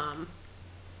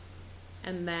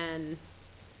 And then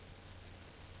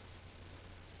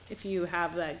if you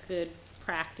have that good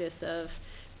practice of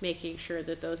making sure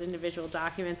that those individual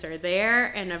documents are there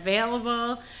and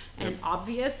available and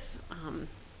obvious,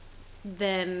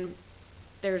 then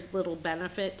there's little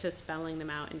benefit to spelling them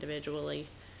out individually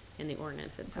in the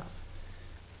ordinance itself.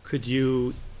 Could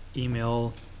you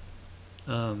email,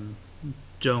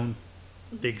 Joan,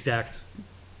 the exact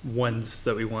ones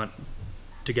that we want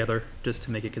together, just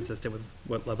to make it consistent with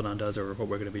what Lebanon does or what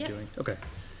we're gonna be Yep. doing? Okay.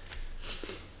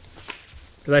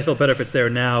 Cause I feel better if it's there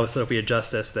now, so if we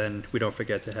adjust this, then we don't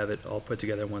forget to have it all put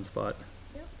together in one spot.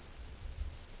 Yep.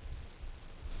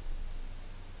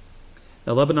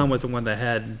 Now Lebanon was the one that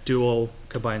had dual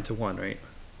combined to one, right?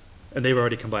 And they were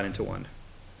already combined into one.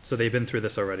 So they've been through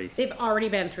this already, They've already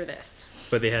been through this.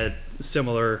 but they had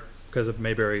similar, because of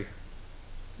Mayberry,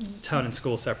 town and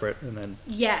school separate, and then,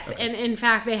 Yes, Okay. and in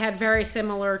fact, they had very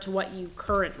similar to what you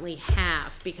currently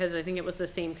have, because I think it was the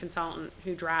same consultant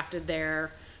who drafted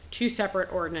their two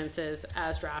separate ordinances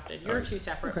as drafted your two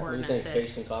separate What do you think, ordinances.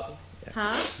 paste and copy? Yeah,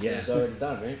 Huh? Yeah. It's already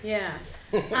done, right? Yeah.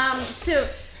 So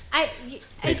I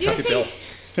Please do copy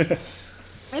think. Bill.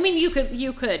 I mean, you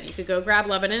could go grab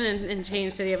Lebanon and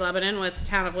change City of Lebanon with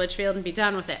Town of Litchfield and be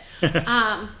done with it.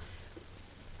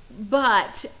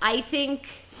 But I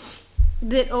think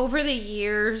that over the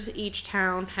years, each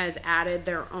town has added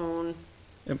their own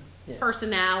Yep.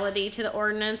 personality to the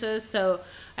ordinances. So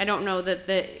I don't know that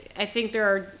I think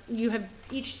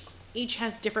each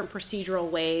has different procedural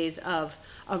ways of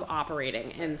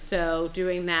operating, and so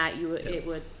doing that, it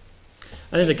would.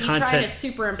 I think the You'd be trying to content,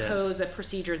 superimpose a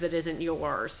procedure that isn't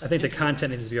yours. I think the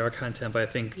content needs to be our content, but I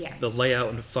think Yes. the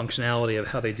layout and functionality of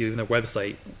how they do their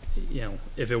website, you know,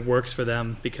 if it works for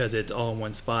them because it's all in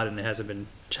one spot and it hasn't been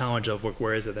challenged of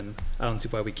where is it, then I don't see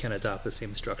why we can't adopt the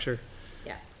same structure.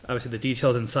 Yeah. Obviously, the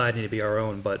details inside need to be our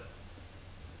own, but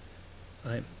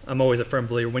I'm always a firm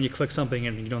believer, when you click something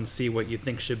and you don't see what you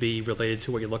think should be related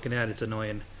to what you're looking at, it's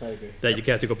annoying. I agree. That you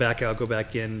have to go back out, go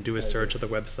back in, do a I search of the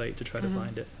website to try to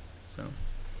find it, so.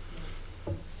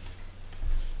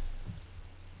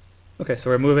 Okay, so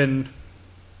we're moving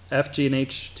F, G, and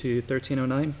H to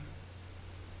 1309?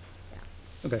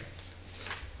 Okay.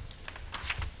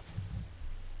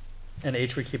 And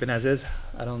H we're keeping as is?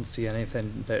 I don't see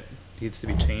anything that needs to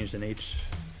be changed in H.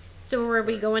 So are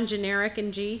we going generic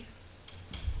in G?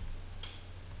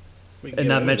 And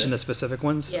not mention the specific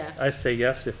ones? Yeah. I say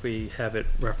yes if we have it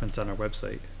referenced on our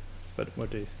website, but what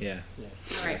do you? Yeah.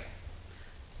 All right.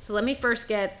 So let me first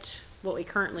get what we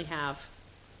currently have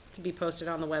to be posted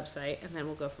on the website, and then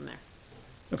we'll go from there.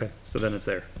 Okay, so then it's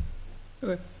there.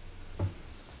 Okay.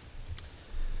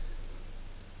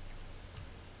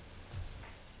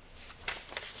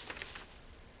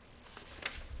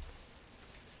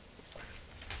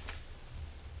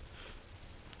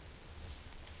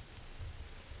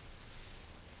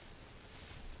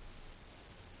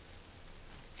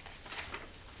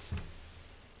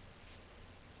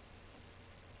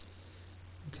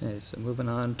 Okay, so moving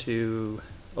on to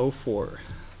 04.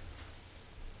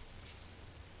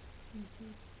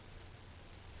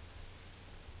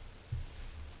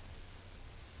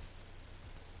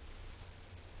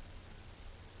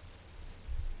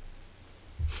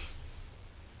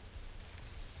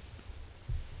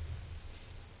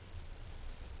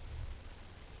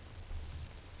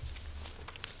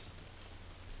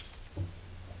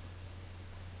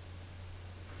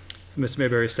 Mr.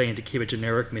 Mayberry is saying to keep it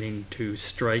generic, meaning to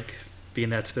strike being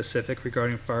that specific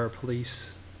regarding fire,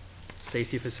 police,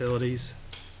 safety facilities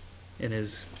in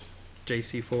his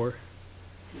JC4.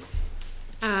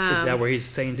 Is that where he's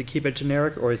saying to keep it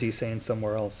generic, or is he saying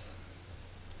somewhere else?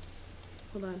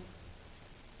 Hold on.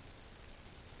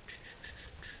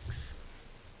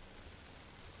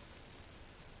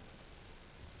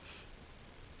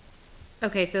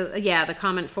 Okay, so yeah, the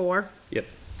comment 4. Yep.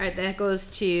 All right, that goes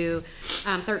to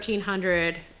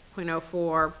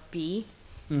 1300.04B.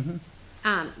 Mm-hmm.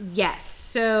 Yes,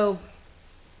 so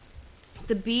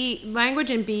the B, language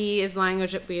in B is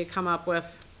language that we had come up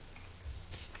with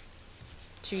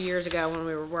 2 years ago when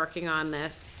we were working on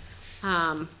this.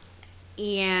 And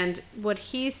what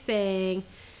he's saying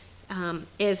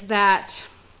is that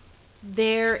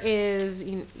there is,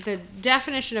 the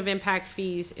definition of impact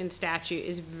fees in statute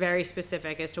is very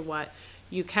specific as to what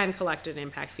you can collect an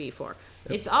impact fee for.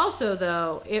 Yep. It's also,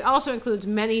 though, it also includes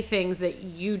many things that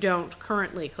you don't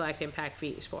currently collect impact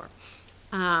fees for.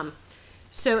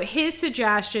 So his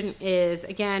suggestion is,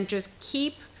 again, just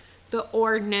keep the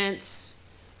ordinance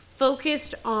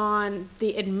focused on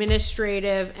the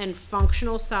administrative and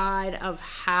functional side of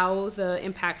how the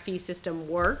impact fee system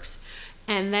works,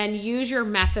 and then use your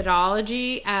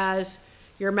methodology as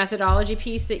your methodology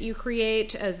piece that you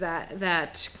create as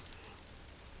that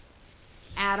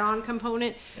add-on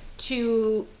component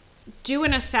to do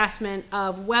an assessment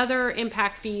of whether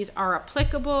impact fees are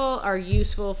applicable, are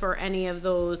useful for any of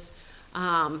those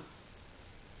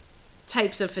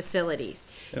types of facilities.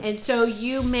 Yep. And so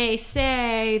you may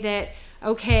say that,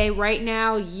 okay, right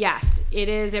now, yes, it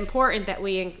is important that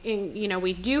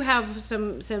we do have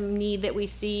some need that we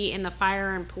see in the fire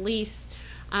and police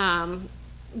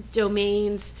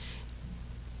domains,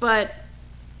 but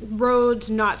roads,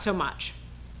 not so much.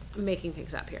 I'm making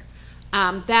things up here.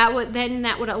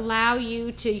 That would allow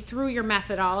you to, through your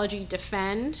methodology,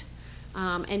 defend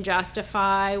and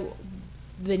justify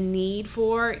the need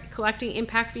for collecting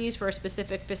impact fees for a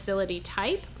specific facility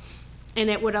type, and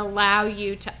it would allow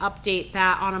you to update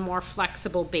that on a more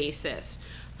flexible basis.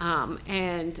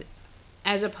 And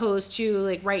as opposed to,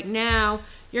 like, right now,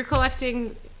 you're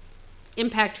collecting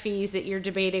impact fees that you're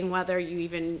debating whether you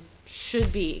even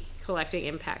should be collecting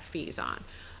impact fees on.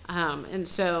 And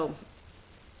so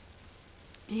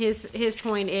his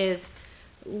point is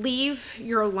leave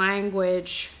your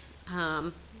language,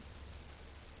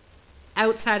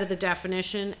 outside of the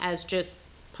definition as just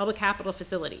public capital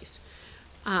facilities.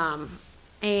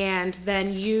 And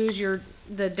then use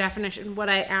the definition. What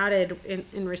I added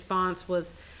in response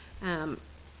was,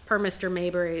 per Mr.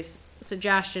 Mayberry's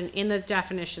suggestion, in the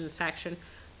definition section,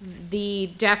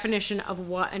 the definition of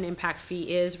what an impact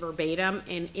fee is verbatim,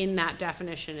 and in that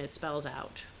definition, it spells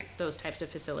out those types of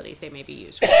facilities they may be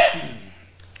used for.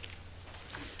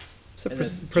 So And then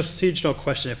procedural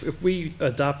question, if we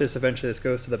adopt this, eventually this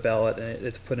goes to the ballot and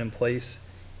it's put in place,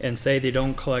 and say they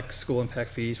don't collect school impact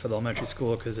fees for the elementary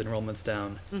school because enrollment's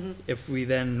down. If we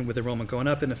then, with enrollment going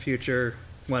up in the future,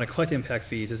 want to collect impact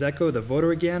fees, does that go to the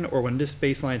voter again, or when this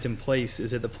baseline's in place,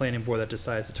 is it the planning board that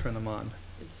decides to turn them on?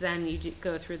 It's then you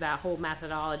go through that whole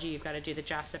methodology, you've got to do the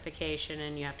justification,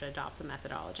 and you have to adopt the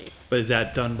methodology. But is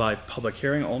that done by public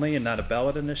hearing only and not a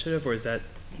ballot initiative, or is that?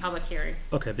 Public hearing.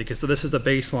 Okay, because so this is the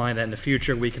baseline that in the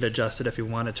future we could adjust it if we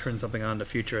want to turn something on in the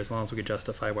future, as long as we can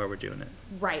justify why we're doing it.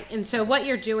 Right, and so what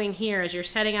you're doing here is you're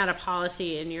setting out a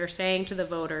policy and you're saying to the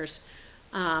voters,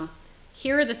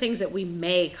 here are the things that we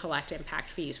may collect impact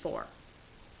fees for.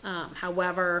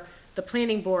 However, the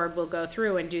planning board will go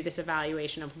through and do this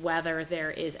evaluation of whether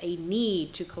there is a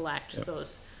need to collect Yep.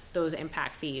 those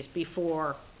impact fees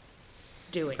before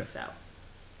doing Okay. so.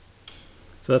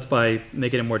 So that's by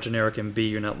making it more generic, and B,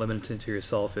 you're not limited to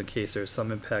yourself in case there's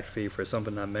some impact fee for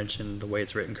something not mentioned the way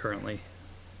it's written currently,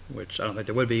 which I don't think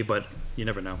there would be, but you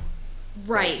never know.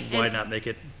 So Right. why and- not make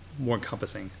it more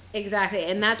encompassing? Exactly,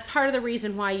 and that's part of the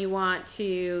reason why you want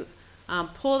to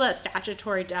pull that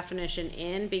statutory definition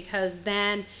in, because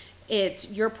then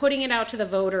you're putting it out to the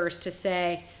voters to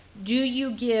say, do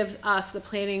you give us, the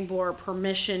planning board,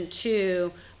 permission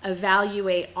to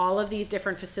evaluate all of these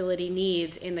different facility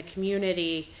needs in the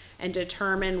community and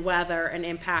determine whether an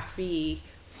impact fee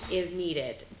is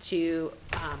needed to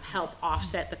help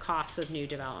offset the costs of new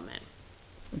development?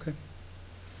 Okay.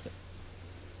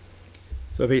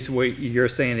 So basically what you're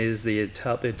saying is the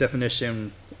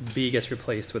definition B gets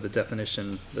replaced with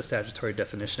the statutory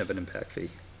definition of an impact fee.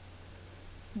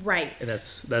 Right. And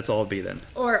that's all B then.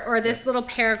 Or this little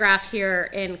paragraph here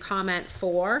in comment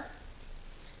 4.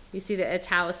 You see the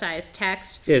italicized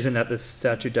text? Yeah, isn't that the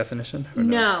statute definition? Or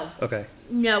No. Okay,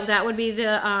 No, that would be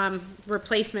the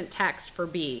replacement text for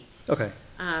B. okay,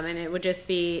 And it would just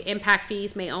be, impact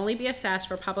fees may only be assessed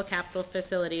for public capital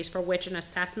facilities for which an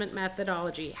assessment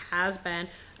methodology has been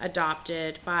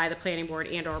adopted by the planning board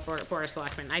and/or board of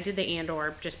selectmen. I did the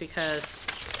and/or just because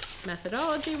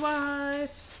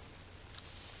methodology-wise,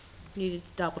 needed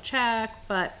to double check,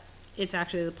 but it's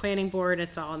actually the planning board,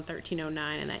 it's all in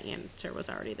 1309, and that answer was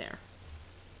already there.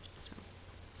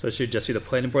 so it should just be the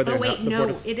planning board there, Oh, not wait, the no, board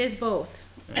of? it is both.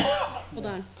 Hold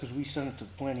on. Because we sent it to the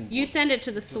planning board. You send it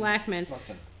to the selectmen.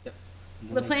 Fucking- Yep. and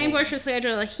then The they planning vote. board should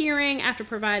schedule a hearing after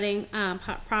providing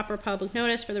proper public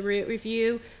notice for the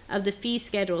review of the fee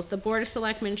schedules. The Board of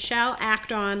Selectmen shall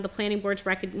act on the planning board's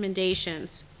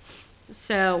recommendations.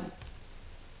 So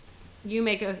you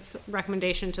make a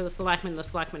recommendation to the selectmen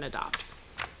adopt.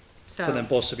 So then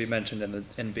both should be mentioned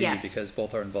in B Yes. because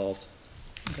both are involved.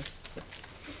 Okay.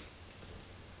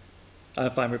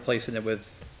 If I'm replacing it with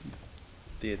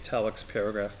the italics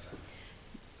paragraph.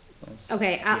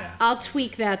 Okay, Yeah. I'll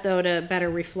tweak that though to better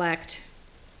reflect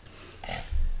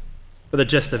But the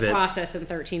gist of it, process in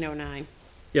 1309.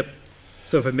 yep.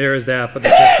 So if it mirrors that, but the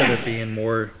gist of it being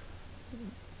more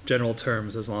general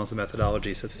terms as long as the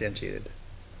methodology is substantiated.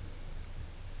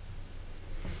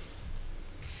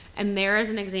 And there is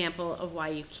an example of why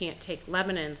you can't take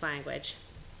Lebanon's language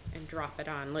and drop it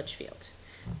on Litchfield.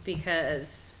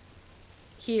 Because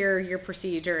here, your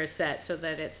procedure is set so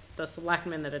that it's the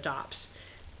selectman that adopts.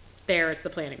 There, it's the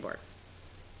planning board.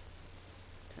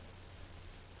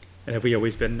 And have we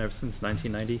always been there since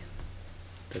 1990?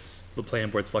 That's the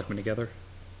planning board selectmen together?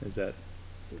 Is that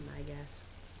Be my guess.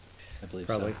 I believe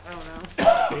probably? so.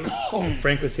 I don't know.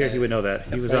 Frank was here, he would know that.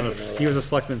 He was Frank would know he was a that.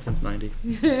 selectman since 90.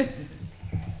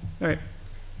 All right.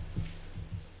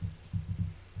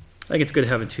 I think it's good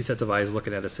having two sets of eyes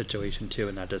looking at a situation too,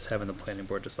 and not just having the planning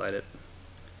board decide it.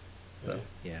 So,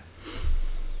 Yeah.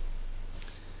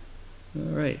 all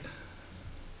right.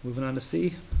 Moving on to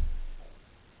C.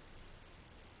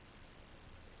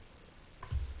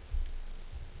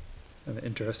 An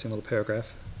interesting little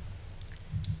paragraph.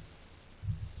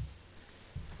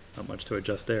 Not much to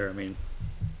adjust there. I mean,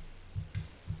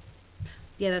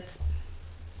 Yeah, that's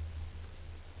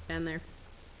been there.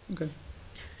 okay.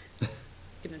 You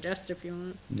can adjust if you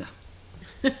want. No.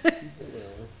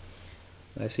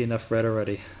 I see enough red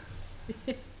already.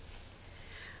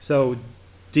 So,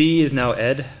 D is now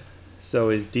ed, so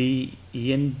is D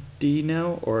E and D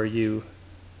now, or are you?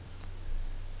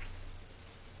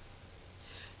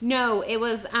 No, it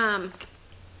was,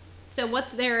 so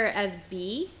what's there as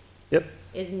B Yep.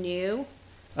 is new.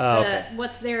 Okay.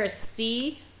 What's there as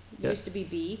C Yep. used to be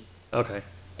B. Okay.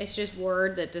 It's just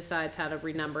Word that decides how to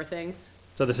renumber things.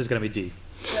 So this is gonna be D.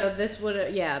 So this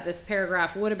would, yeah, this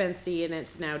paragraph would have been C and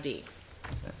it's now D.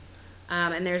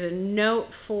 And there's a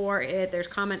note for it, there's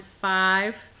comment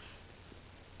 5,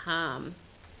 on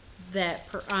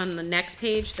the next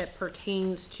page that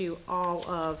pertains to all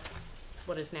of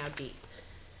what is now D.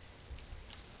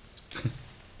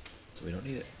 So we don't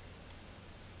need it.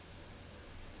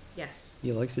 Yes,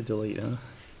 He likes to delete, huh?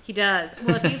 he does.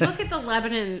 Well, if you look at the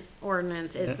Lebanon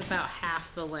ordinance, it's about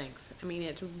half the length. I mean,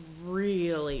 it's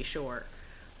really short.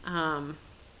 The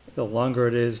longer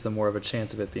it is, the more of a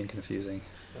chance of it being confusing.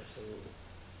 Absolutely.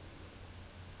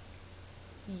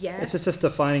 Yes. It's just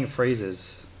defining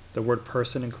phrases. The word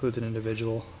person includes an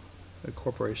individual, a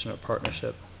corporation, or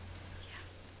partnership.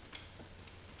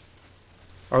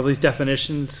 Are these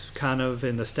definitions kind of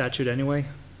in the statute anyway?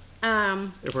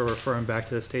 If we're referring back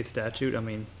to the state statute, I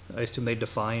mean, I assume they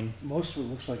define. Most of it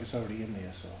looks like it's already in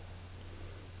there, so.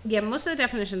 Yeah, most of the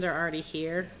definitions are already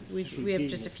here. We Just have repeating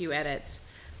just a it. few edits.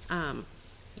 So-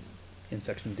 In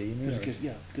section D, you mean, Because or- it goes,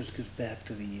 yeah, because it goes back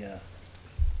to the,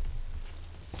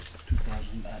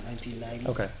 2000, 1990.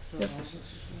 Okay. So Yep.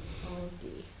 all of D,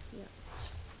 yeah.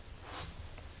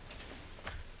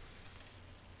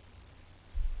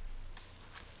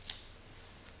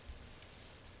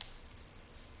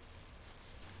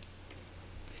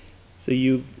 So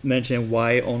you mentioned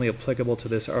why only applicable to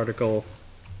this article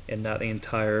and not the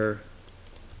entire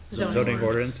Zoning zoning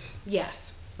ordinance. ordinance?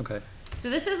 Yes. Okay. So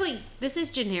this is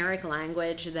generic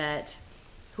language that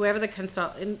whoever the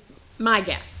consultant, my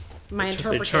guess, my They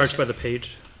interpretation. charge by the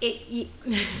page?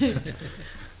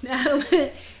 No,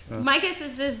 my guess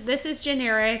is this is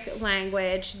generic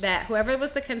language that whoever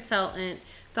was the consultant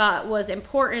thought was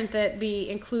important that be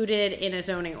included in a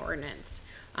zoning ordinance,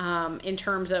 in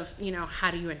terms of,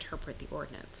 how do you interpret the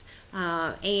ordinance?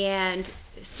 And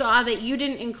saw that you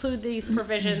didn't include these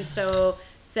provisions, so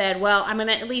said, well, I'm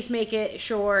gonna at least make it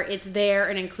sure it's there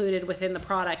and included within the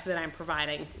product that I'm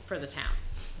providing for the town.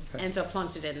 Okay. And so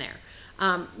plunked it in there.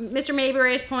 Mr.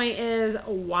 Mayberry's point is,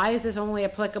 why is this only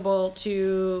applicable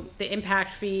to the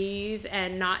impact fees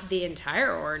and not the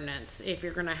entire ordinance if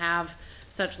you're gonna have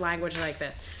such language like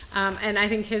this? And I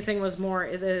think his thing was more,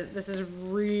 this is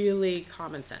really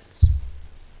common sense.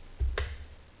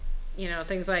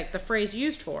 Things like the phrase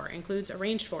used for includes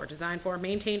arranged for, designed for,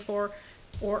 maintained for,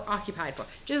 or occupied for.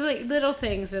 Just like little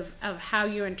things of how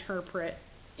you interpret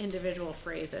individual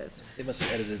phrases. They must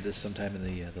have edited this sometime in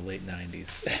the late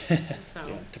 90s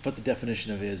So, to put the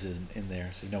definition of is in there,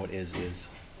 so you know what is. Is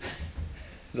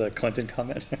that a Clinton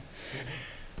comment?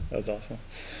 That was awesome.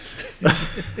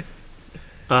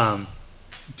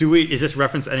 Is this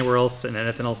referenced anywhere else and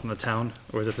anything else in the town,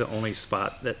 or is this the only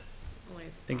spot that,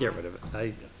 and get rid of it?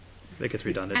 I think it's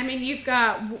redundant. I mean, you've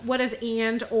got, what does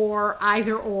and or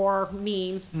either or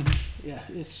mean? Yeah,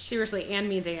 it's, Seriously, and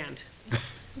means and.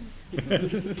 If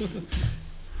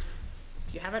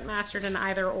you haven't mastered an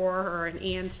either or an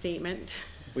and statement,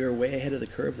 We were way ahead of the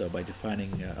curve, though, by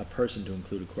defining a person to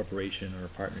include a corporation or a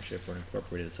partnership or an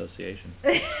incorporated association.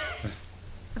 is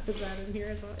that in here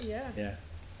as well? Yeah. Yeah.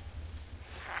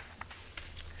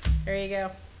 There you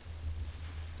go.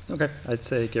 Okay, I'd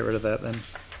say get rid of that then.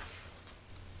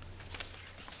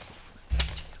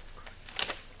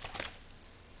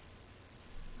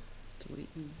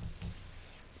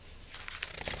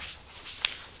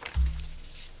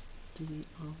 Delete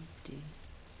all of D.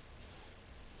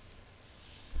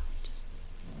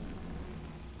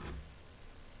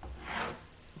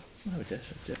 We don't have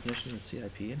a definition of the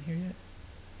CIP in here yet?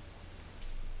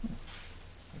 Oh,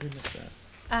 I did miss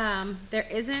that. There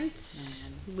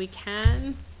isn't. We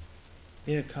can.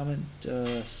 Yeah, comment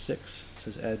 6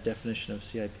 says add definition of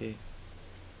CIP.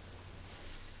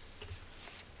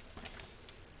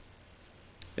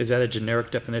 Is that a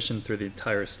generic definition through the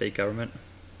entire state government?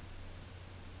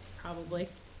 Probably.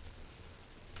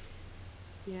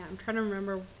 Yeah, I'm trying to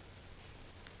remember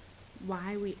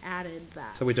why we added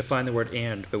that. So we defined the word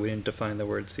and, but we didn't define the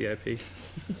word CIP,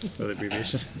 or the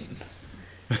abbreviation.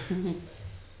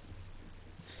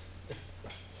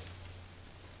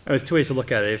 There's two ways to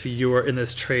look at it. If you were in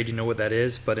this trade, you know what that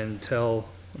is, but until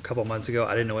a couple months ago,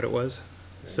 I didn't know what it was.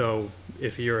 So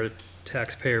if you're a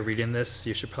taxpayer reading this,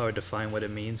 you should probably define what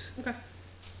it means. Okay.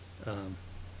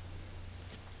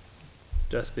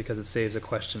 Just because it saves a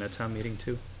question at town meeting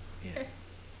too. Yeah. Okay.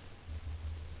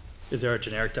 Is there a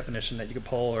generic definition that you could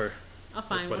pull, or? I'll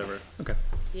find one. whatever. Okay.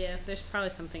 Yeah, there's probably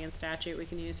something in statute we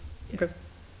can use. Okay.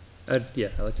 Yeah,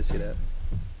 I'd like to see that.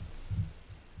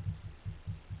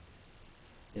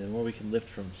 Yeah, the more we can lift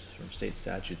from state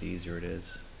statute, the easier it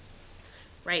is.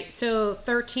 Right, so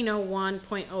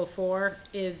 1301.04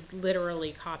 is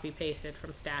literally copy pasted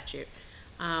from statute.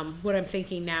 What I'm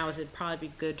thinking now is it'd probably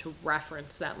be good to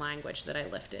reference that language that I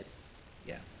lifted.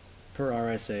 Yeah. Per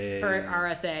RSA. Per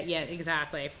RSA, yeah,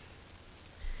 exactly.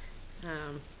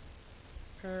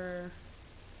 Per.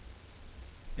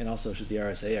 And also, should the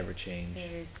RSA ever change?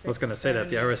 I was gonna say that if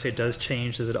the RSA does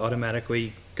change, does it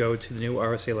automatically go to the new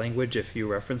RSA language if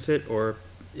you reference it, or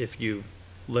if you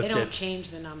They lift don't it? change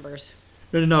the numbers.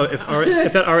 No. If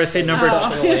that RSA number,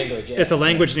 Language, yeah. if the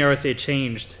language in the RSA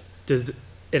changed, does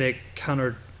it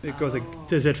counter? It goes like,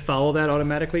 does it follow that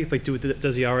automatically? Like, does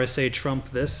the RSA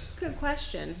trump this? Good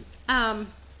question. And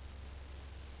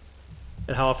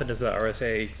how often does the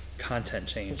RSA content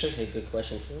It's change? actually a good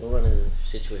question. We're running into a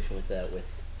situation with that with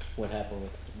what happened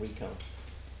with recon.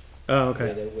 Oh, Where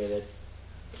okay. where the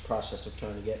process of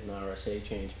trying to get an RSA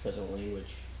change because of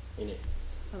language in it.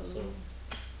 So.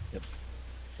 Yep.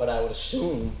 But I would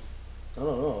assume, I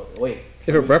don't know, wait. If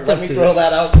it let me references throw it-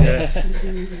 that out there.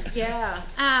 Yeah,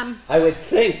 I would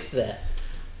think that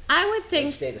I would it would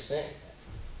think stay the same.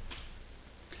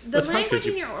 the That's fine, language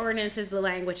could in you- your ordinance is the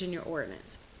language in your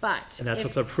ordinance, but. And that's if-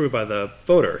 what's approved by the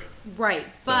voter. Right,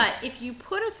 but if you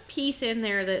put a piece in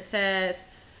there that says,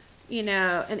 you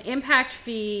know, an impact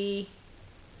fee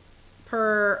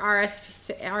per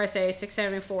RSA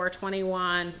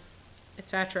 674-21, et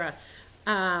cetera,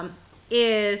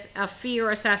 is a fee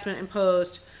or assessment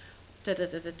imposed,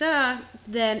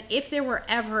 then if there were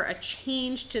ever a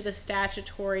change to the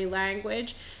statutory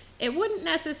language, it wouldn't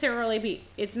necessarily be,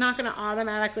 it's not gonna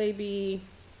automatically be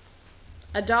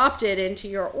adopted into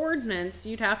your ordinance.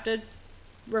 You'd have to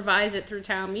revise it through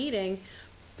town meeting,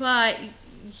 but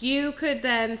you could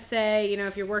then say, you know,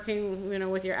 if you're working, you know,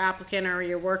 with your applicant or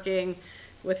you're working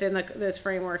within this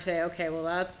framework, say, okay, well,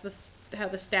 that's how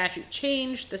the statute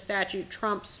changed. The statute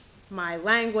trumps my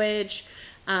language.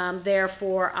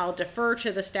 Therefore, I'll defer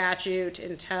to the statute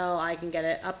until I can get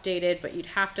it updated, but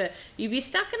you'd be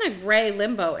stuck in a gray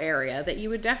limbo area that you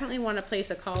would definitely want to place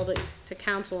a call to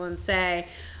council and say,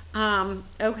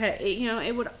 okay, you know,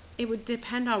 it would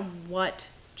depend on what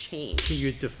changed. Can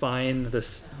you define the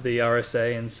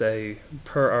RSA and say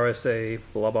per RSA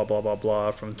blah blah blah blah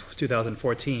blah from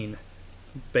 2014,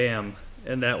 bam,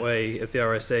 and that way if the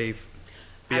RSA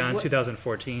beyond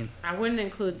 2014, I wouldn't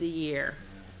include the year.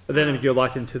 but then you're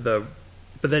locked into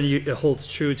it holds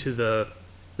true to the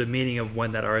meaning of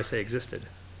when that RSA existed.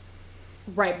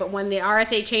 Right, but when the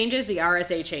RSA changes, the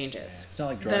RSA changes. It's not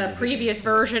like drawing The divisions. previous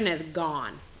version is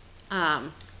gone.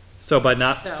 So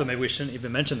So- so maybe we shouldn't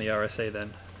even mention the RSA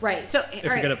then, Right, so, if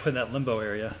you're gonna put in that limbo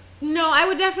area. no, I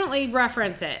would definitely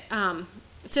reference it.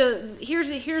 So here's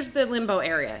the limbo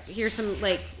area. Here's some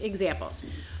like examples.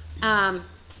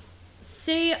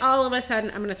 Say all of a sudden,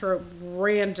 I'm gonna throw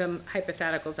random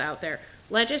hypotheticals out there.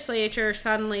 Legislature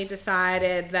suddenly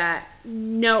decided that,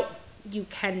 no, you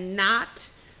cannot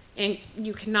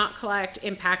collect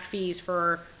impact fees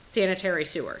for sanitary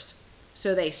sewers.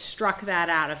 So they struck that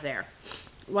out of there.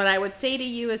 What I would say to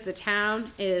you as the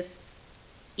town is,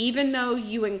 even though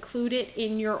you include it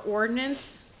in your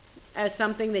ordinance as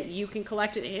something that you can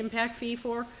collect an impact fee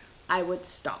for, I would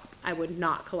stop. I would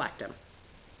not collect them.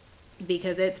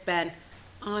 Because it's been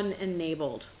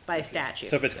unenabled by statute.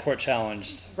 So if it's court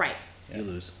challenged, Right, You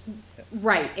lose.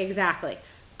 right, exactly.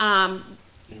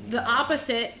 The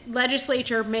opposite,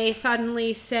 legislature may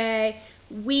suddenly say,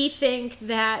 we think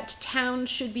that towns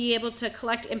should be able to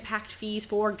collect impact fees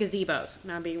for gazebos.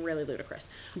 Now I'm being really ludicrous.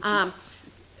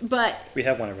 But we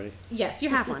have one already. yes, you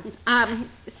have one.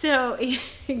 So,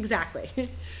 exactly.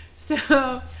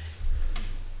 So,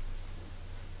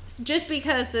 just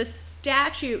because the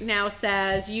statute now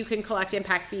says you can collect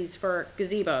impact fees for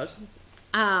gazebos,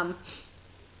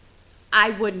 I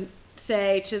wouldn't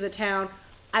say to the town,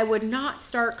 I would not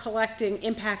start collecting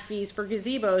impact fees for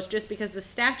gazebos just because the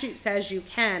statute says you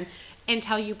can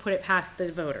until you put it past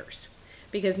the voters.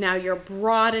 Because now you're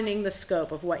broadening the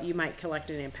scope of what you might collect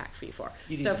an impact fee for.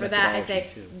 You need So for that, I'd say,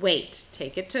 methodology, too. wait,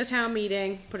 take it to a town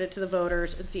meeting, put it to the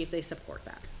voters, and see if they support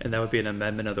that. And that would be an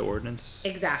amendment of the ordinance?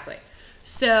 Exactly.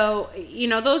 So, you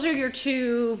know, those are your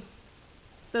two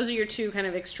kind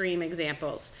of extreme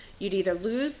examples. You'd either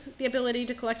lose the ability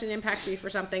to collect an impact fee for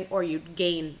something, or you'd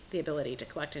gain the ability to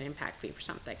collect an impact fee for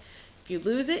something. If you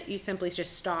lose it, you simply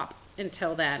just stop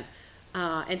until then,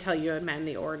 until you amend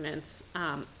the ordinance.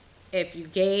 If you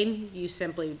gain, you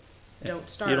simply don't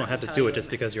start. You don't have to until do you it just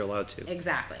amend. because you're allowed to.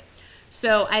 Exactly.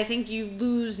 So I think you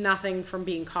lose nothing from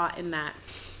being caught in that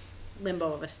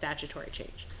limbo of a statutory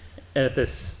change. And if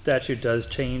this statute does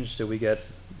change, do we get,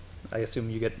 I assume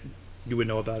you would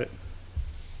know about it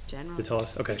Generally. to tell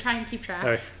us? Okay. We try and keep track. All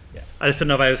right. Yeah. I just didn't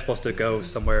know if I was supposed to go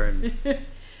somewhere and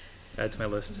add to my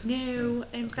list. No,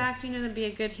 in fact, that'd be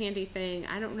a good handy thing.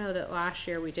 I don't know that last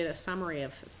year we did a summary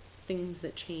of things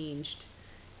that changed.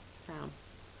 So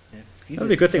If you That would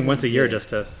be a did- good thing someone once a year did. just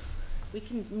to,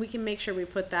 we can make sure we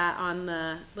put that on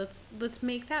the, let's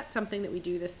make that something that we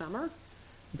do this summer.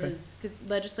 Okay. Is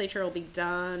legislature will be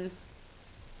done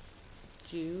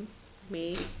June,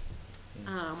 May.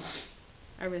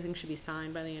 Everything should be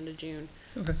signed by the end of June.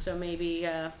 okay. So maybe,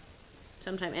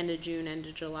 sometime end of June, end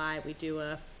of July, we do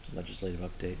a Legislative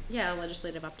update.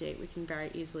 legislative update. We can very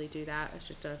easily do that. It's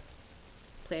just a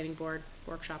planning board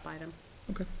workshop item.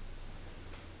 Okay.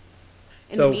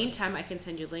 In So- the meantime, I can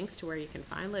send you links to where you can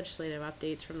find legislative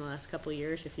updates from the last couple of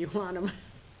years if you want them.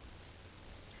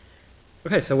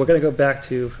 Okay, so we're gonna go back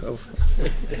to,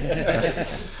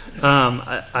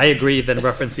 I agree, then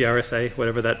reference the RSA,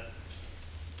 whatever that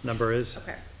number is,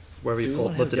 Okay. wherever Do you we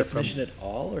pulled, want to have a lifted it from. definition at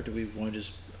all, or do we want to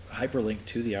just hyperlink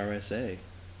to the RSA?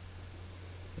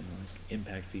 You know, like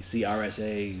impact fee, see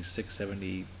RSA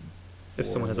 670. If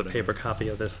someone has a paper copy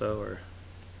of this though, or,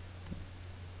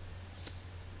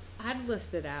 I'd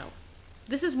list it out.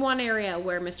 This is one area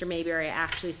where Mr. Mayberry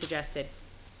actually suggested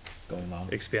Going along.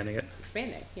 expanding it.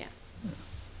 expanding, yeah.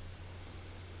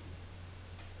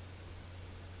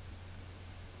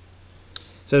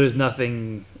 So there's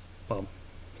nothing, well,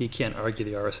 he can't argue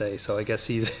the RSA, so I guess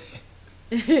he's,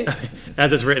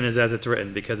 as it's written is as it's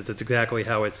written, because it's exactly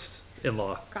how it's in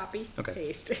law. Copy, Okay.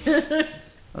 paste.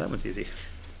 Well, that one's easy.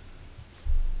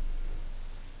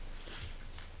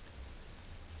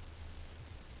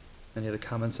 Any other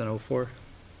comments on 04?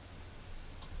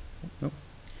 Nope.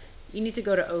 You need to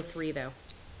go to 03 though.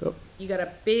 Oh, You got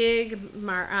a big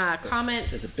comment.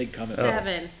 There's a big comment.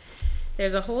 7.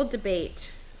 There's a whole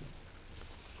debate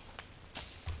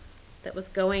that was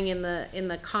going in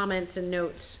the comments and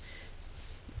notes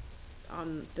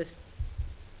on this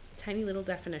tiny little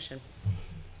definition.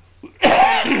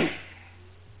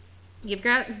 You've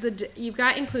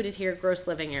got included here gross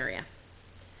living area,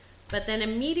 but then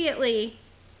immediately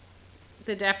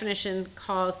the definition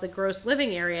calls the gross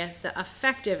living area the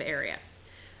effective area.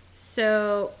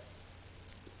 So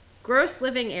gross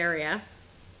living area,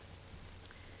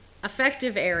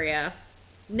 effective area,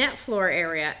 net floor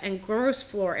area, and gross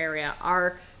floor area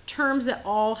are terms that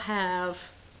all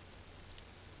have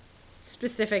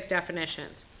specific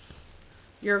definitions.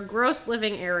 Your gross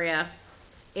living area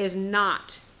is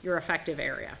not your effective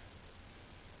area.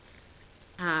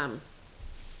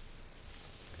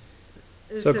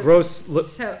 So gross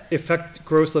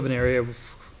living area,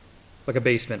 like a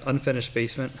basement, unfinished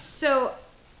basement. So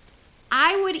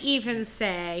I would even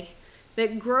say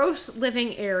that gross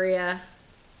living area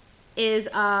is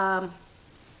a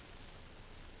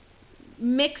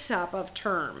mix-up of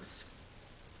terms.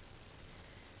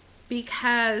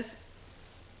 Because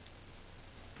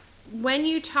when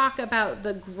you talk about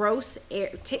the gross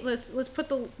let's put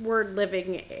the word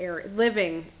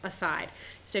living aside.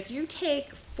 So if you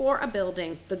take for a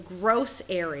building the gross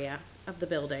area of the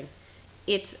building,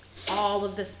 it's all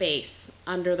of the space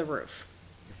under the roof.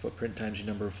 Your footprint times your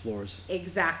number of floors.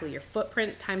 Exactly, your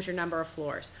footprint times your number of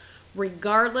floors,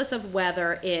 regardless of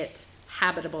whether it's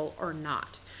habitable or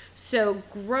not. So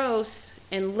gross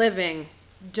and living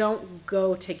don't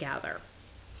go together.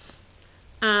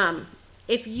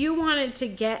 If you wanted to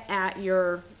get at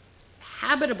your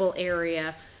habitable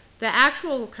area, the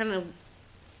actual kind of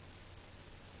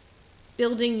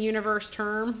building universe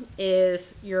term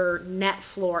is your net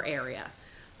floor area.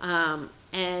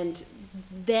 And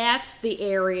that's the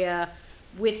area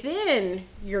within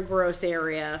your gross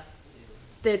area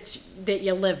that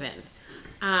you live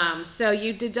in. So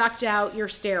you deduct out your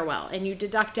stairwell, and you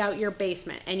deduct out your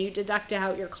basement, and you deduct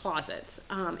out your closets.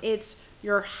 It's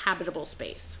your habitable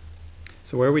space.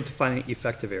 So where are we defining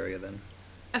effective area then?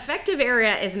 Effective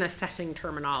area is an assessing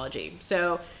terminology.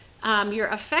 So your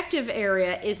effective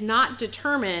area is not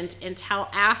determined until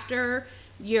after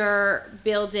your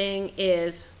building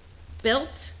is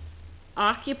built,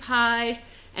 occupied,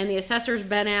 and the assessor's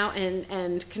been out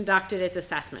and conducted its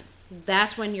assessment.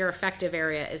 That's when your effective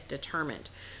area is determined.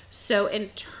 So in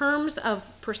terms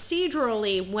of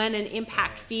procedurally when an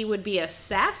impact fee would be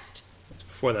assessed, It's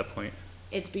before that point.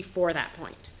 it's before that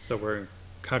point. So we're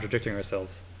contradicting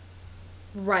ourselves.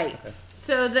 Right. Okay.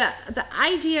 So the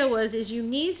idea is you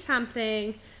need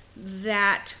something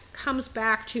that comes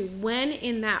back to when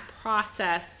in that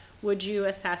process would you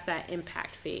assess that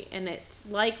impact fee? And it's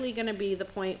likely gonna be the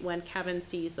point when Kevin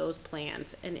sees those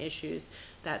plans and issues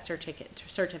that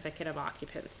certificate of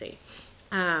occupancy.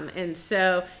 And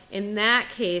so in that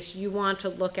case, you want to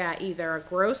look at either a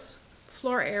gross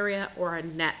floor area or a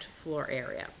net floor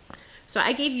area. So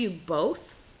I gave you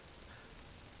both.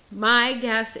 My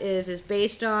guess is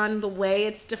based on the way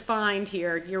it's defined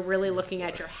here, you're really looking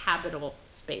at your habitable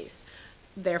space.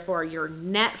 Therefore, your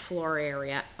net floor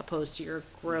area opposed to your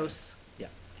gross I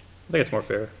think it's more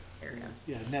fair. area.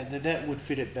 Yeah, the net would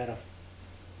fit it better.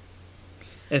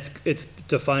 It's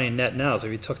defining net now, so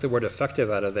if you took the word effective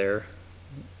out of there,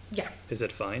 Yeah. is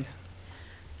it fine?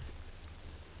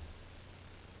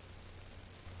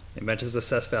 It mentions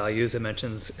assessed values, it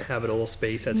mentions habitable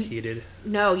space that's heated.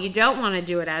 No, you don't want to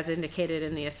do it as indicated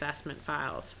in the assessment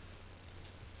files.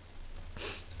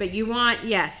 But you want,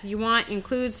 yes, you want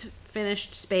includes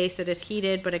finished space that is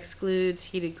heated but excludes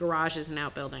heated garages and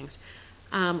outbuildings.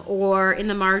 Or in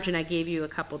the margin, I gave you a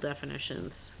couple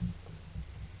definitions.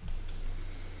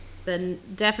 The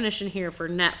definition here for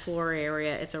net floor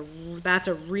area, that's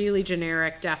a really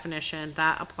generic definition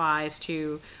that applies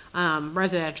to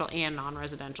residential and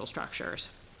non-residential structures.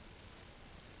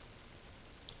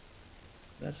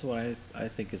 That's what I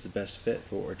think is the best fit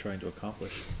for what we're trying to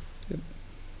accomplish.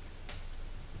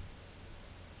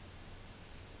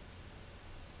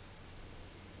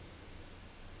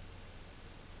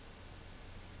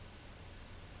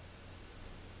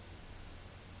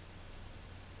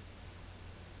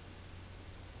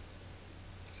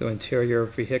 So interior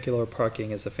vehicular parking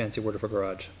is a fancy word for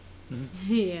garage.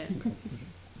 Yeah.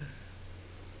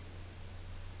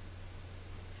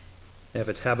 If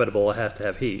it's habitable, it has to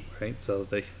have heat, right? So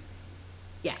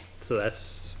Yeah. so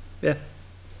that's, yeah.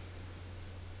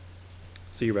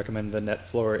 So you recommend the net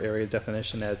floor area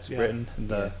definition as Yeah. written in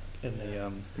the,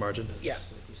 margin? Yeah. Like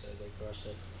you said, like Russ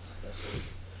said, that's it.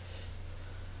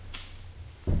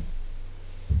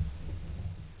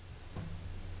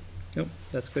 Yep,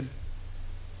 that's good.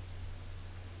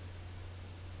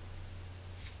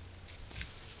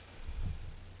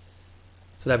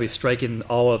 So that'd be striking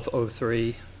all of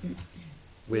O3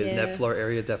 with Yeah. net floor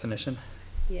area definition?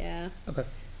 Yeah. Okay.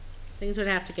 Things would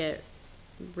have to get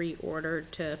reordered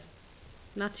to,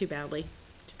 not too badly,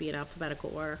 to be in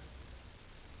alphabetical order.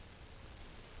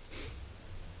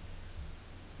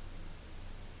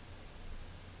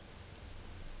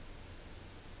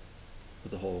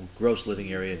 But the whole gross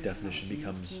living area definition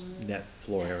becomes net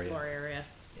floor area. Floor area.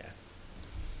 Yeah.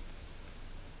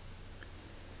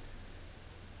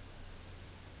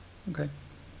 Okay.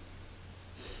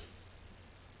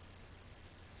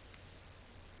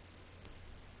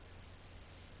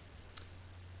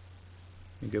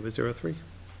 You good with 03?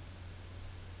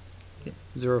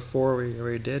 Yep. 04 we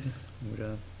already did.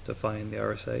 We'd define the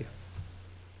RSA.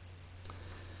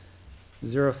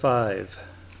 05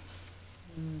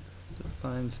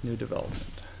 defines new development.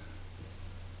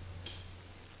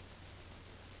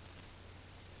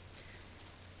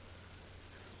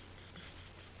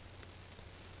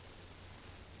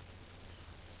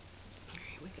 All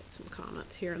right, we got some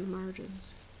comments here in the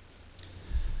margins.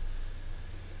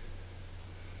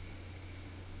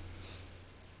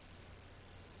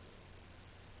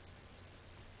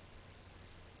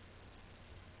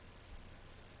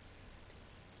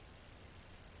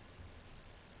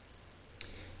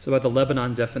 So about the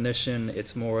Lebanon definition,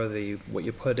 it's more what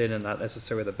you put in and not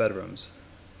necessarily the bedrooms.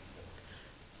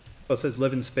 Well, it says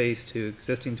living space to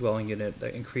existing dwelling unit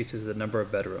that increases the number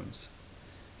of bedrooms.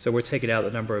 So we're taking out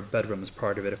the number of bedrooms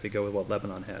part of it if we go with what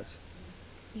Lebanon has.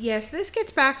 Yes, this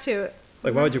gets back to.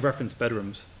 Like, why would you reference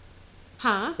bedrooms?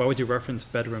 Huh? Why would you reference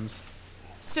bedrooms?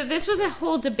 So this was a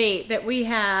whole debate that we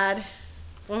had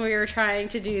when we were trying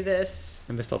to do this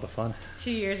I missed all the fun.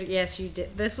 2 years ago. Yes, you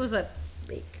did. This was an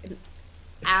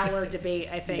hour debate,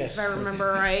 I think, Yes. if I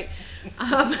remember right,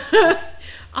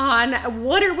 on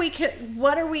what are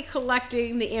we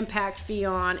collecting the impact fee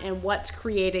on, and what's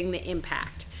creating the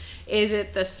impact. Is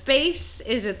it the space?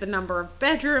 Is it the number of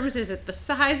bedrooms? Is it the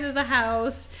size of the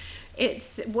house?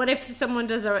 It's what if someone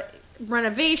does a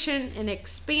renovation and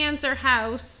expands their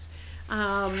house?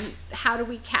 How do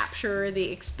we capture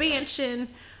the expansion?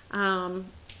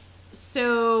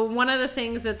 So one of the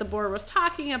things that the board was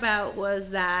talking about was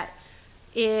that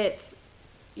it's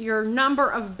your number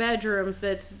of bedrooms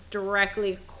that's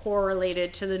directly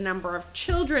correlated to the number of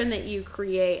children that you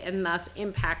create and thus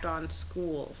impact on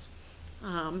schools.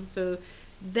 So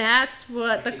that's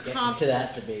what the I could get comp. into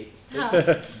that debate.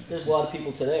 There's a lot of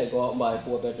people today that go out and buy a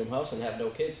 4-bedroom house and have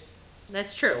no kids.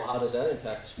 That's true. So how does that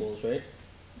impact schools, right?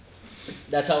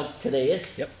 That's how today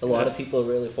is. Yep. A lot of people are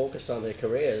really focused on their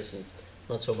careers and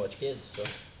not so much kids, so.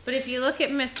 But if you look at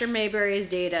Mr. Mayberry's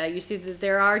data, you see that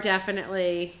there are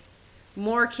definitely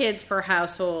more kids per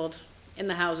household in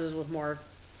the houses with more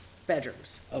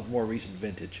bedrooms. Of more recent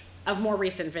vintage. Of more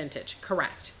recent vintage,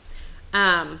 correct.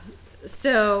 But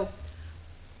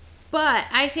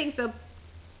I think the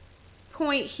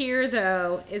point here,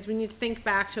 though, is we need to think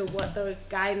back to what the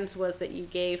guidance was that you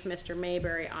gave Mr.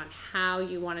 Mayberry on how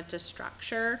you wanted to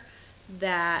structure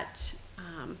that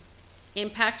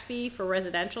impact fee for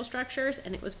residential structures,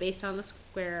 and it was based on the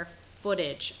square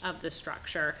footage of the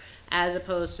structure as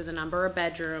opposed to the number of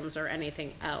bedrooms or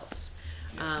anything else.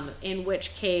 In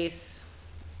which case,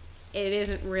 it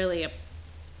isn't really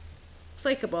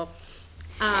applicable.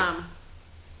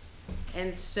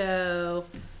 And so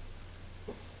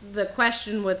the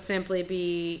question would simply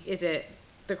be, is it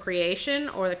the creation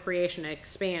or the creation and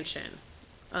expansion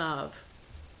of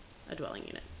a dwelling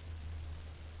unit?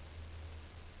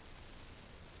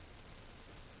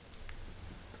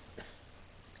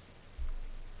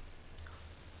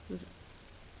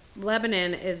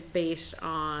 Lebanon is based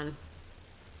on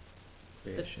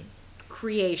Creation.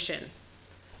 creation,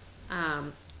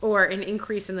 or an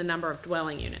increase in the number of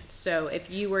dwelling units. So if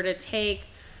you were to take,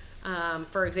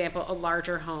 for example, a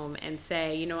larger home and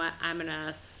say, you know what, I'm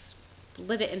gonna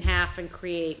split it in half and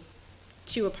create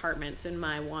 2 apartments in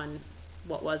my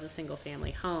what was a single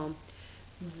family home,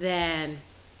 then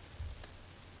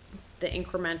the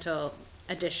incremental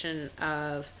addition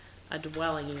of a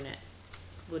dwelling unit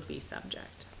would be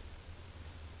subject.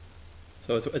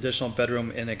 So it's additional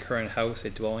bedroom in a current house, a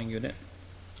dwelling unit?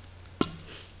 So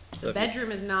The if you-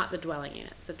 bedroom is not the dwelling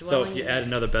unit. The So dwelling if you unit add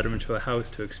another is- bedroom to a house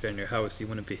to expand your house, you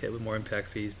wouldn't be hit with more impact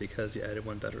fees because you added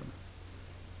 1 bedroom.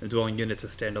 The dwelling unit's a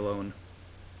standalone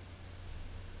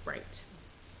Right,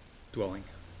 dwelling.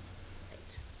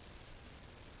 right.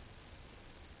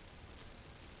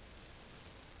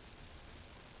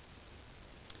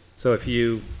 So if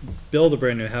you build a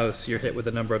brand new house, you're hit with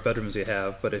the number of bedrooms you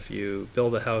have, but if you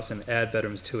build a house and add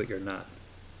bedrooms to it, you're not.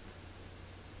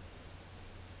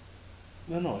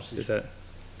 No, it's Is the, that,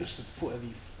 it's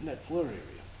the net floor area,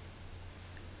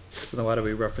 so then why do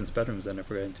we reference bedrooms then if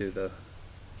we're going to do the,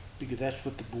 because that's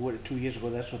what the board, 2 years ago,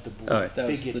 that's what the Oh, board right. That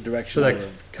was the figured. direction. so that of- This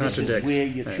is contradicts. where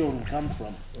your Right. children come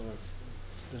from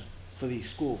for the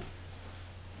school.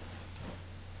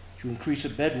 If you increase a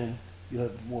bedroom, you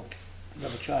have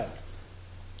another child.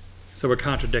 So we're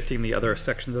contradicting the other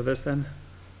sections of this then?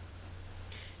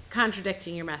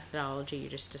 Contradicting your methodology you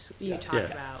Yeah. talked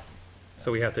Yeah. about.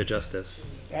 So we have to adjust this.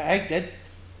 The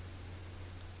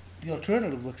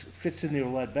alternative fits in there a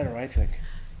lot better, I think.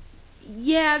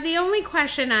 Yeah, the only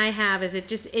question I have is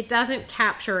it doesn't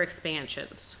capture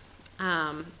expansions.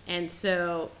 And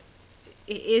so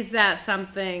is that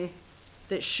something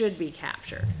that should be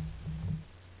captured?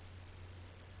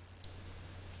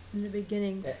 In the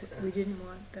beginning, we didn't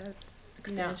want that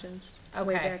expansions,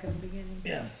 way Okay. back in the beginning.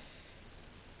 Yeah.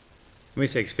 When we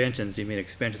say expansions, do you mean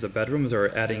expansions of bedrooms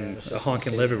or adding a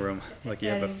honking living room? Like you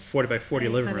have a Adding- 40 by 40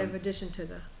 Any living kind of room? addition to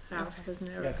the house,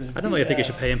 wasn't Yeah, there? 'cause I don't really think you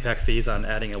the, should pay impact fees on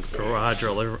adding a garage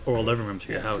or a living room to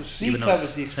your Yeah, 'cause house, C even though covers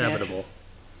it's the expansion. habitable.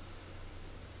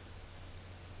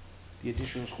 The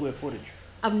additional square footage.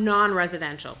 Of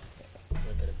non-residential. I got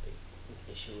a big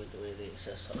issue with the way they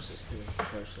assess houses to me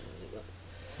personally, but,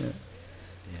 Yeah.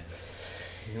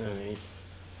 you know what I mean?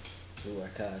 You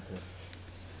work hard to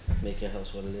make your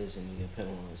house what it is and you get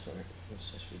penalized for it. It's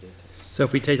just ridiculous. So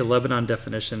if we take the Lebanon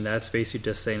definition, that's basically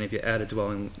just saying if you add a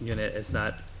dwelling unit, it's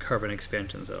not covering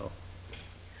expansions at all.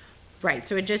 Right,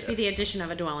 so it'd just be the addition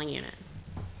of a dwelling unit.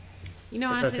 You know,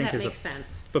 Which I honestly, think that is a- makes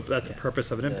sense. But that's the Yeah.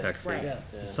 purpose of an Yeah. impact fee. Right. Yeah.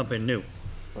 Yeah, It's something new.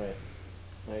 right.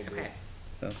 I agree. Okay.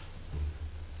 So.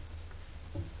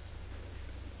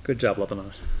 Good job,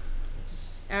 Lebanon.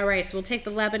 All right, so we'll take the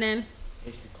Lebanon.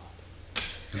 Hasty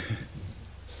copy.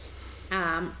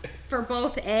 For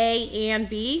both A and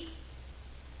B.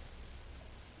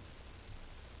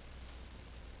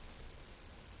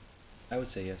 I would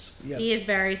say yes. Yeah. B is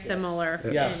very similar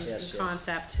Yeah. in Yes, yes.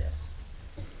 concept. Yes.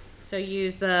 So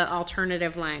use the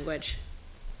alternative language.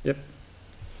 Yep.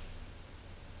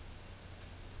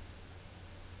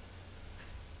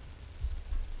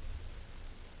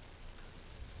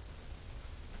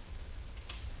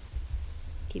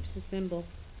 Keeps it simple.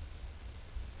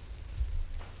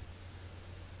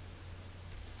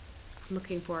 I'm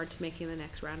looking forward to making the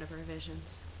next round of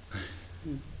revisions.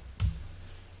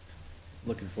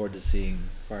 Looking forward to seeing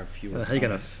far fewer. How you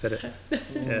gonna comments. fit it?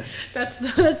 Yeah. That's the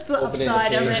Opening the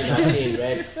upside of page and not it. seeing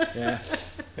red, Yeah.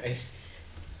 right?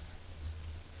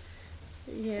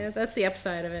 Yeah, that's the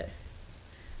upside of it.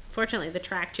 Fortunately, the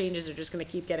track changes are just gonna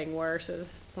keep getting worse at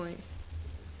this point.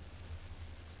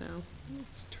 So,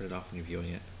 Just turn it off when you're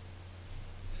viewing it.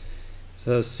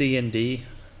 So C and D,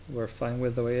 we're fine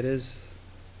with the way it is.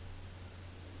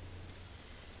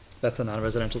 That's the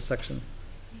non-residential section.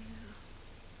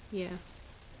 Yeah.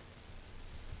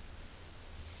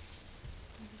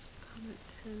 Comment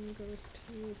 10 goes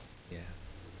to. Yeah.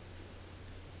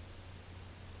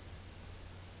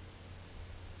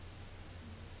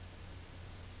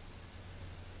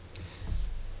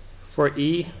 For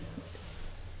E,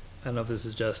 I don't know if this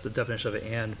is just the definition of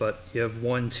and, but you have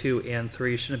 1, 2, and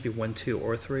 3. Shouldn't it be 1, 2,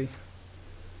 or 3?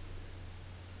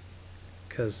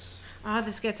 Because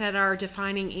This gets at our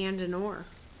defining and or.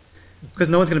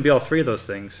 no one's going to be all three of those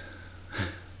things.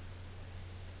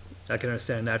 I can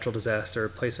understand natural disaster,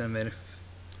 placement.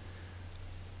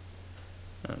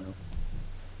 I don't know.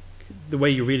 The way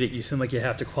you read it, you seem like you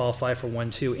have to qualify for 1,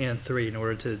 2, and 3 in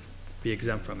order to be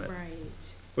exempt from it. Right.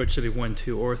 Which should be 1,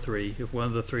 2, or 3. If one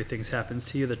of the three things happens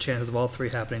to you, the chances of all three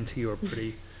happening to you are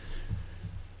pretty.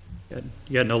 You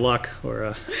got no luck,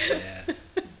 or Yeah,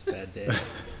 it's a bad day.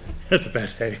 that's a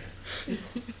bad day.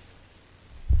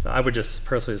 So I would just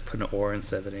personally just put an or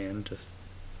instead of an and. Just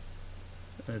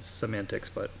it's semantics,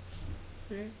 but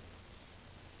Right.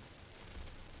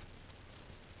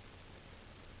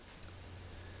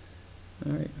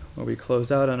 all right. Are we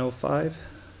closed out on 05?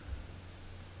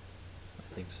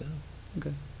 I think so.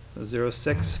 Okay. So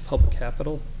 06, public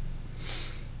capital.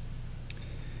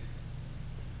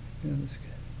 Yeah, that's good.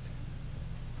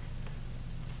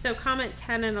 So comment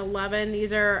 10 and 11,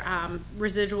 these are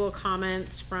residual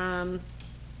comments from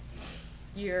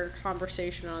your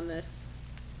conversation on this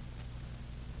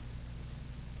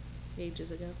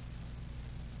ages ago.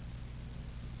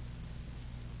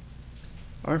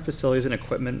 Aren't facilities and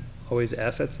equipment always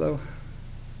assets, though?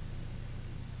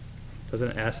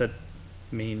 Doesn't asset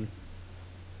mean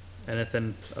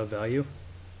anything of value?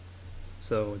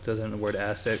 So doesn't the word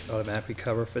asset automatically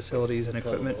cover facilities and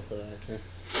Cover equipment? both of that, yeah.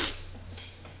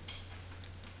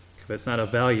 If it's not a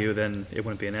value, then it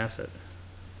wouldn't be an asset.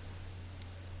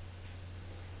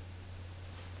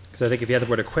 Because I think if you have the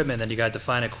word equipment, then you gotta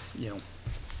define it, Yeah.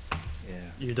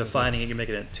 you're defining it, you're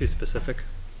making it too specific.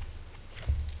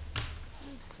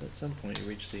 At some point, you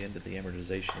reach the end of the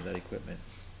amortization of that equipment,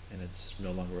 and it's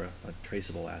no longer a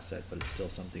traceable asset, but it's still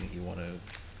something that you want to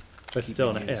But keep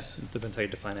still, in yeah, use. it depends how you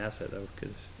define asset, though,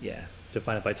 because Yeah,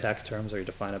 define it by tax terms or you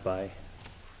define it by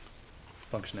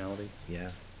functionality. yeah.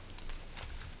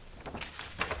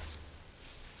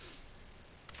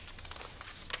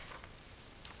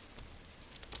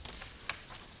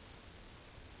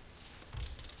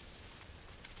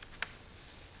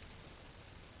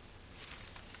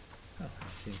 Oh, I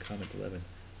see in comment 11,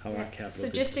 how our capital. So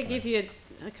just to give you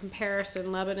a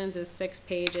comparison, Lebanon's is 6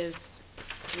 pages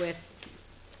with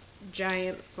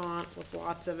giant font with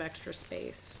lots of extra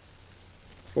space.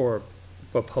 For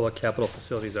what public capital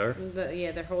facilities are.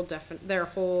 Yeah, their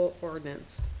whole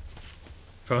ordinance.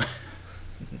 From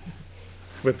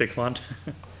with big font.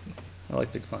 I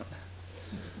like big font.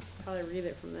 Probably read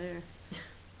it from there.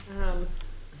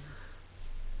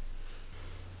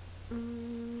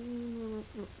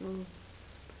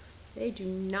 They do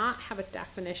not have a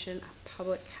definition of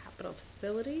public capital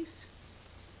facilities.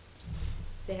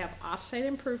 They have off-site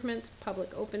improvements,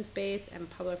 public open space, and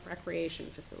public recreation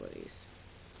facilities.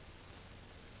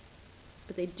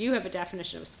 But they do have a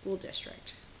definition of a school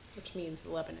district, which means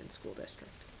the Lebanon School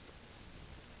District.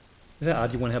 Is that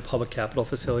odd? You want to have public capital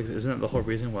facilities? Isn't that the whole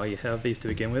reason why you have these to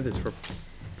begin with? Is for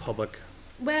public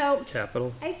Well,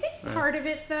 capital? I think part of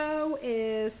it, though,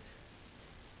 is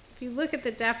if you look at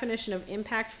the definition of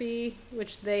impact fee,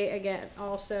 which they, again,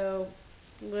 also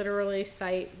literally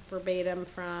cite verbatim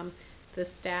from the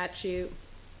statute.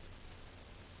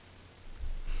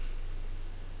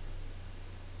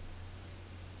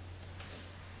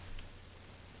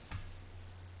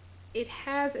 It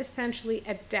has essentially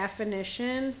a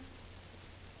definition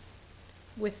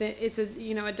within, it's a,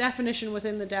 a definition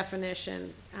within the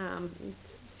definition.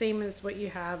 Same as what you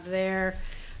have there.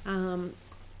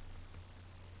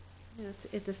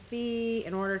 It's a fee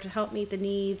in order to help meet the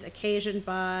needs occasioned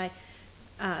by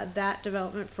that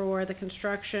development for the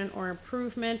construction or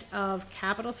improvement of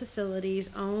capital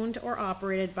facilities owned or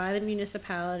operated by the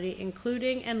municipality,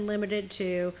 including and limited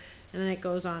to, and then it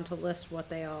goes on to list what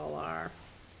they all are.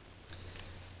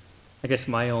 I guess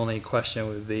my only question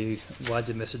would be, why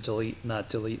did Mr. not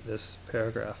delete this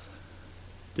paragraph?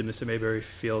 Did Mr. Mayberry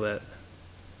feel that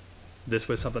this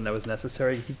was something that was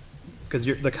necessary? Because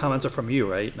the comments are from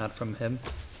you, right? Not from him?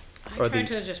 I Or tried these-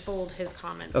 to just fold his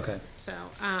comments. Okay. So,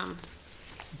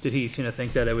 Did he seem to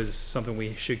think that it was something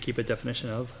we should keep a definition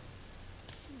of?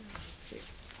 let's see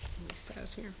what he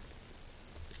says here.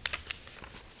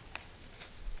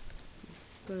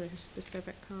 go to his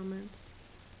specific comments.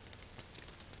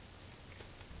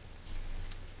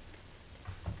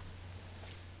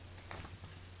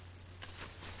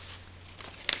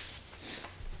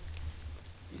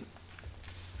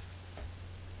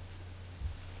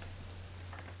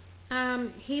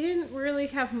 He didn't really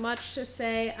have much to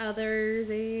say other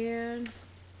than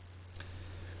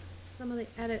some of the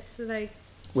edits that I.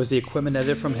 Was the equipment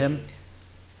edit from him?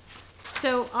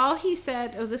 So all he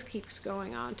said, oh, this keeps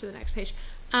going on to the next page.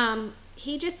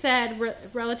 He just said,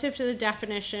 relative to the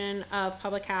definition of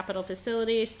public capital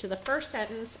facilities, to the first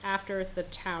sentence after the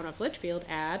town of Litchfield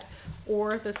add,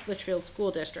 or the Litchfield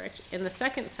School District. In the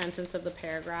second sentence of the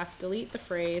paragraph, delete the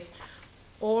phrase,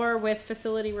 or with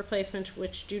facility replacement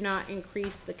which do not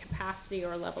increase the capacity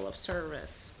or level of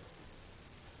service.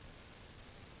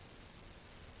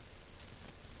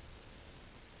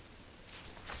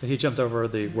 So he jumped over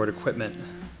the word equipment.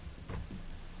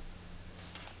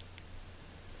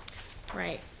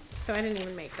 Right, so I didn't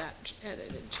even make that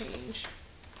edited change.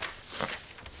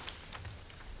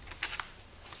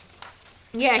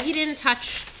 Yeah, he didn't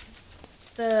touch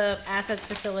the assets,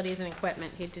 facilities, and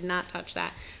equipment. He did not touch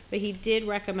that. But he did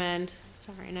recommend,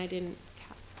 sorry, and I didn't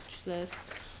catch this.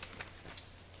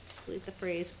 Delete the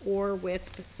phrase, or with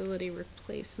facility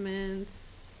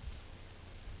replacements,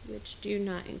 which do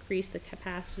not increase the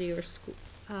capacity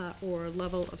or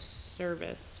level of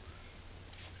service.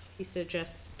 He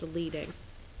suggests deleting.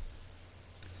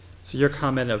 So your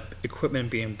comment of equipment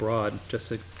being broad, just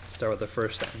to start with the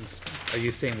first sentence, are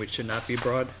you saying we should not be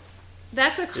broad?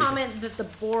 That's a comment that the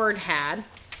board had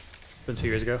From 2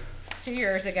 years ago? 2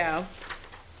 years ago.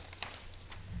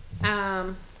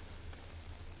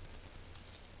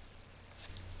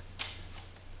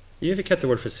 Even if you kept the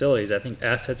word facilities, I think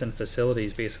assets and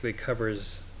facilities basically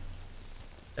covers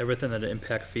everything that an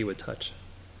impact fee would touch.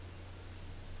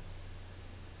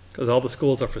 Because all the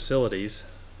schools are facilities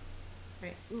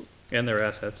Right, ooh, and their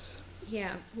assets.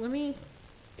 yeah, let me,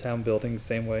 Town buildings,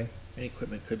 same way. Any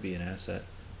equipment could be an asset.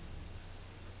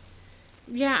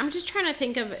 yeah, I'm just trying to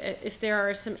think of if there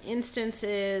are some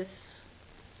instances,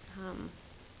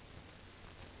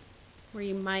 where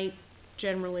you might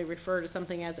generally refer to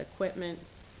something as equipment.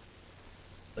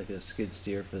 Like a skid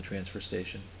steer for the transfer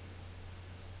station.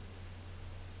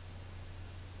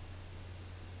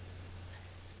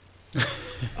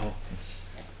 Oh, it's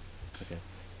like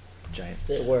a giant,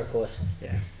 The workhorse.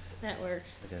 yeah, That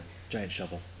works. like a giant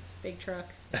shovel. Big truck.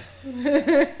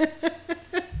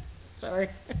 Sorry.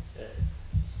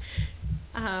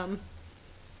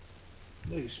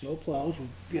 Maybe snow plows would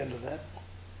be under that.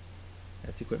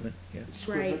 That's equipment, yeah.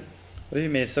 Right. What if you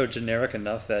made it so generic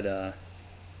enough that,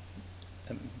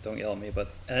 and don't yell at me, but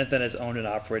anything that's owned and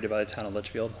operated by the town of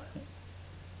Litchfield?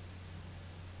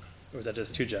 Or is that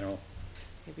just too general?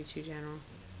 Maybe too general.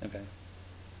 Okay.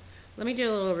 Let me do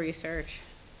a little research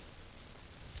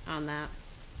on that.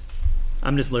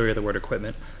 I'm just leery of the word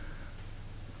equipment.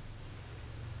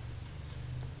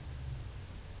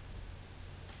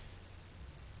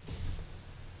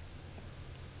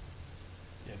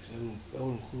 Yeah, 'cause that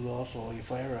would include also all your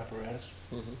fire apparatus.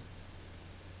 Mm-hmm.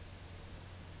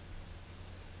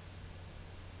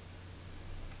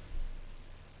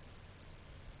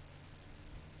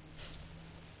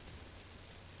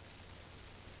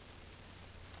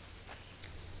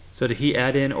 So did he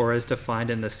add in or as defined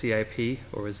in the CIP,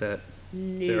 or was that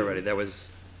there No. already? That was,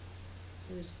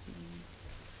 There's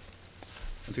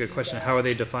that's a good question. How are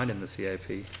they defined in the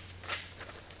CIP?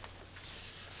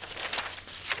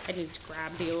 I need to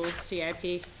grab the old CIP,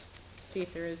 to see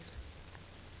if there is.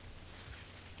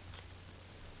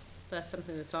 That's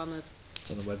something that's on the, It's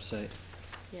on the website.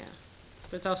 yeah,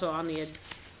 but it's also on the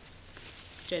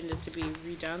agenda to be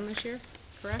redone this year,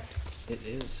 correct? It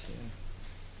is, yeah.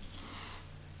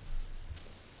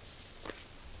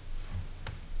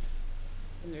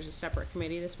 And there's a separate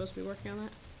committee that's supposed to be working on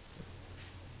that?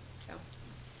 So, I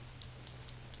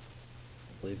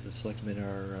believe the selectmen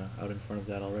are out in front of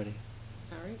that already.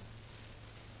 all right.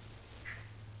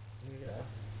 Yeah.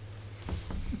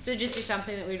 So just be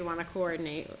something that we'd wanna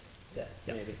coordinate. Yeah,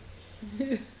 Yep.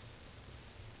 maybe.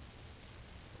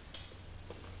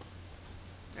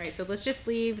 All right, so let's just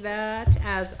leave that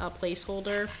as a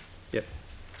placeholder Yep.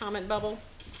 comment bubble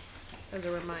as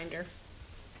a reminder.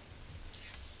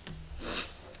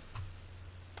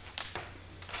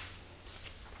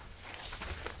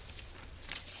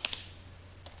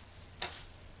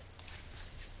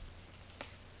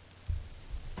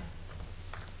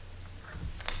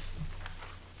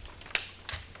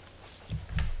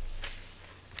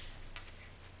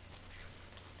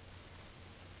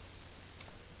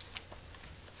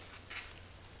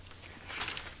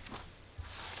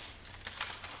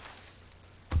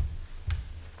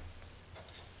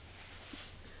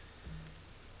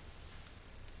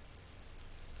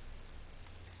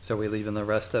 So we leaving the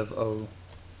rest of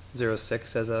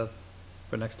 006 as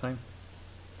for next time?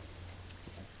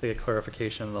 To get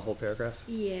clarification on the whole paragraph?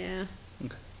 Yeah.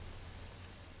 Okay.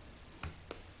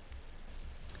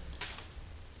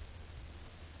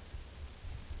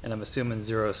 And I'm assuming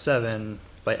 07,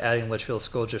 by adding Litchfield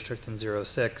School District in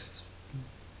 06,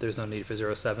 there's no need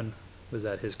for 07? Was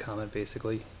that his comment,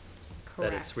 basically?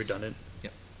 Correct. That it's redundant?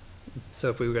 Yep. So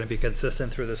if we were gonna be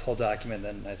consistent through this whole document,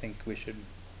 then I think we should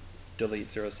delete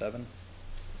 07?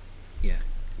 Yeah.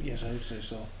 Yes, I would say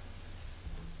so.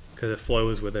 Because it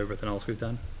flows with everything else we've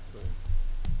done?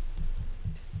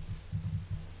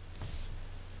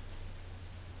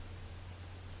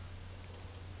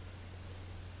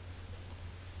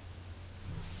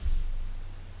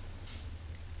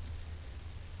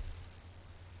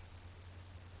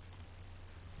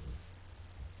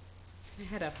 I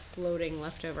had a floating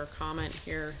leftover comment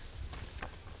here.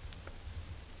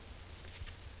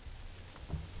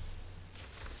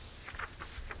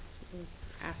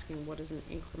 Asking what is an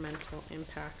incremental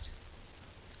impact?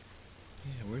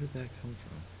 Yeah, where did that come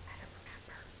from? I don't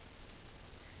remember.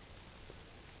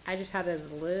 I just had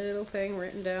this little thing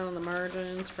written down on the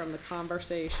margins from the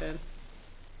conversation.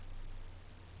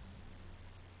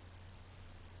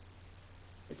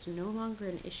 It's no longer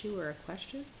an issue or a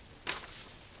question?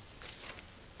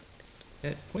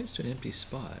 It points to an empty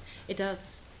spot. It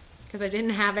does, because I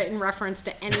didn't have it in reference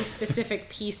to any specific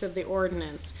piece of the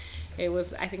ordinance. It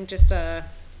was, I think, just a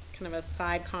kind of a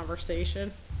side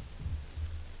conversation.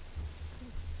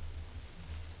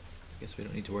 Guess we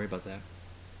don't need to worry about that.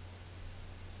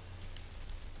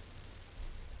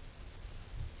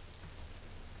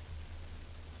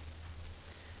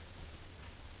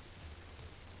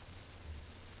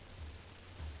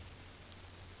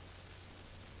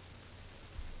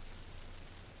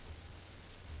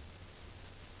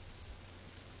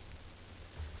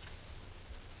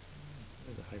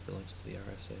 The hyperlinks to the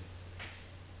RSA.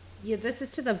 Yeah, this is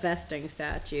to the vesting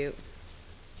statute.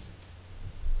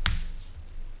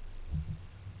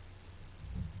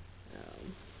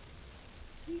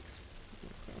 Thanks. I'm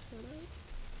gonna cross that out.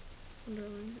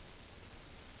 Underline it.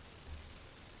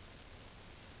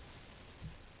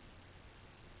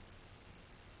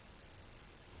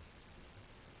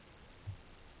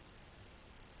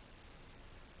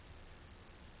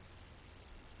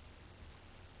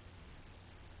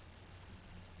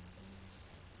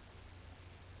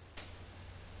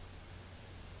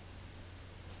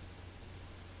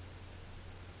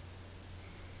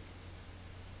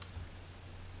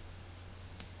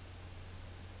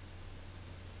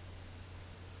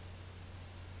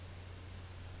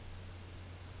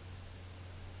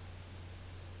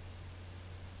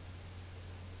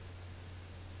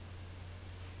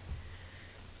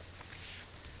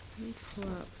 Let me pull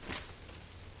up.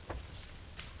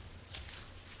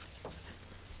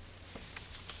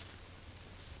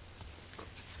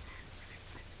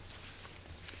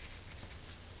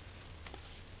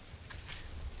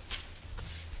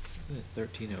 Look at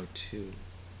 1302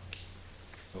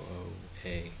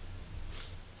 00A.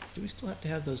 Do we still have to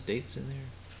have those dates in there?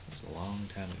 That was a long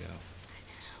time ago.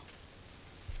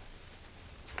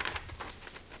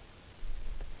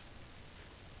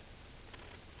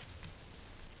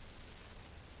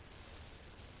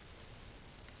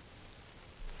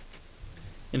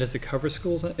 And does it cover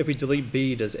schools? If we delete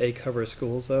B, does A cover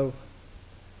schools though?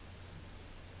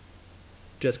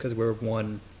 Just because we're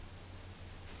one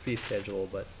fee schedule,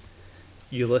 but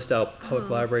you list out public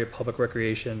library, public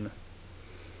recreation,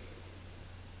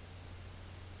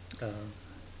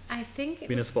 I think it was,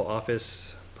 municipal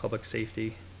office, public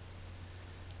safety.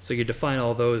 So you define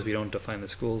all those, but you don't define the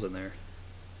schools in there.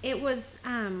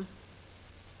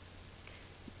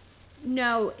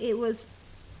 No, it was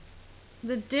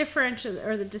the differential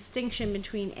or the distinction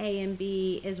between A and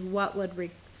B is what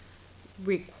would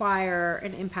require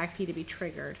an impact fee to be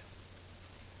triggered.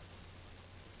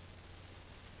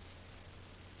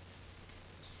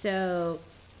 So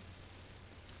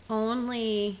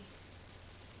only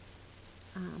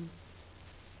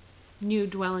new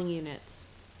dwelling units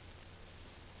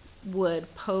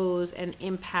would pose an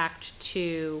impact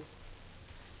to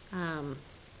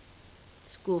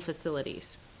school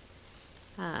facilities.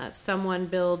 Someone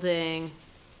building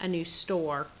a new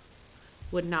store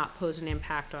would not pose an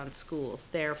impact on schools,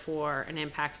 therefore an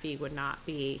impact fee would not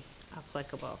be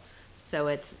applicable. So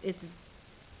it's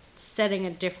setting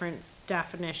a different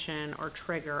definition or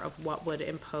trigger of what would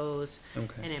impose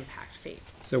Okay. an impact fee.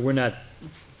 So we're not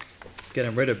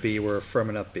getting rid of B, we're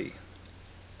firming up B.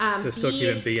 So still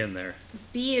keeping B in there.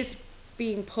 B is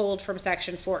being pulled from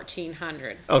section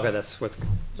 1400. Okay, that's what's,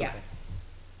 Yeah. okay.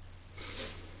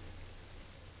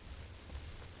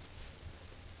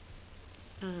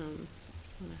 Um,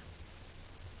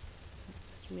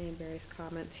 Mr. Mayberry's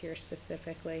comments here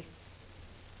specifically.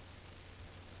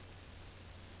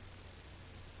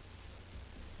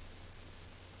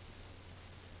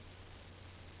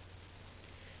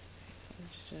 That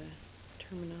was just a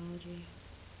terminology.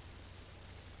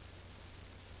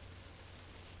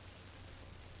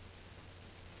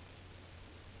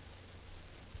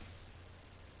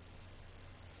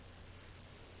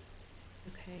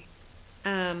 Okay.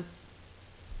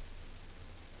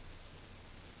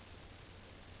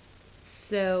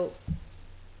 So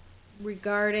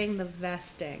regarding the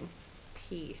vesting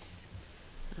piece,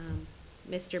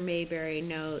 Mr. Mayberry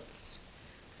notes,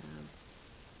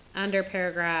 under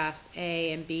paragraphs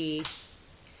A and B,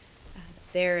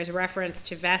 there is reference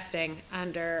to vesting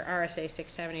under RSA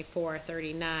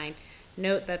 674-39.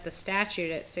 Note that the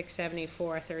statute at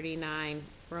 674-39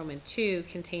 Roman 2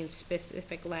 contains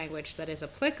specific language that is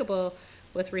applicable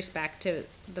with respect to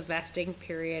the vesting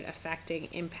period affecting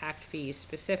impact fees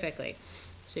specifically.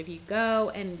 So if you go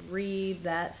and read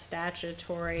that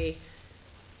statutory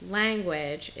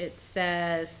language, it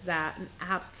says that an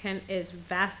applicant is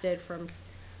vested from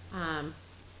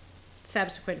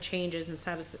subsequent changes in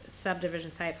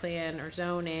subdivision site plan or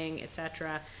zoning,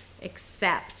 etc.,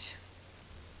 except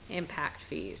impact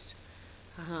fees.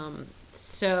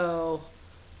 So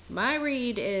my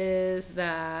read is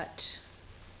that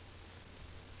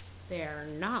they are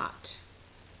not,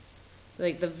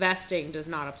 like, the vesting does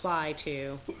not apply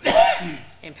to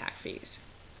impact fees.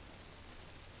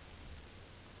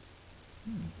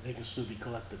 They can still be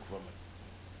collected from it.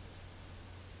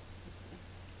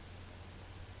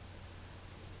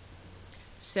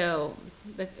 So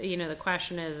the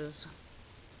question is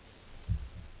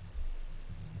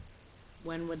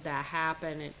when would that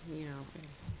happen?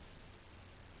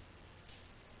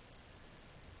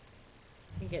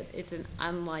 I think it's an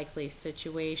unlikely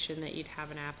situation that you'd have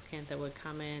an applicant that would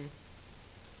come in.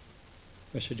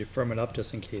 Or should you firm it up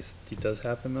just in case it does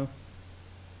happen, though?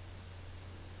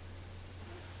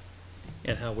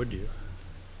 And how would you?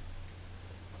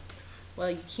 Well,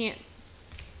 you can't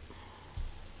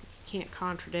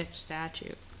contradict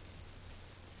statute.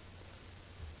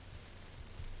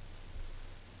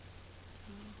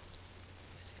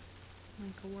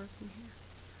 Link will work from here.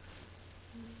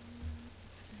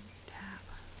 Tab.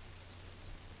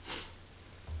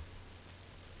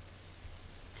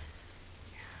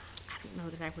 I don't know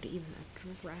that I would even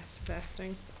address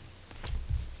vesting.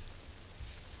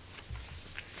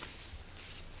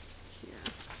 Here.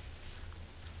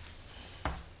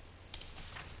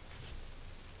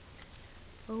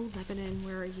 Oh, Lebanon,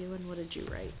 where are you and what did you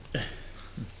write?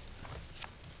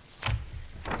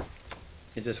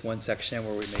 Is this one section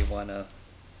where we may want to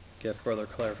get further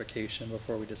clarification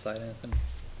before we decide anything?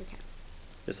 Okay.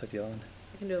 Just like the other one?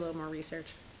 I can do a little more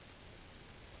research.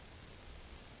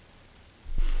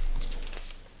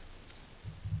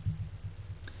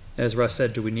 As Russ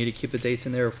said, do we need to keep the dates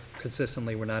in there?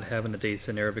 Consistently, we're not having the dates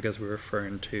in there because we're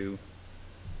referring to,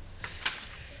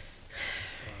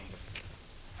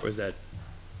 or is that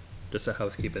just a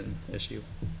housekeeping issue?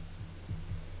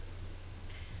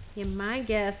 Yeah, my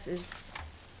guess is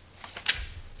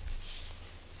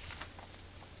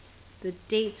the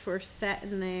dates were set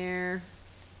in there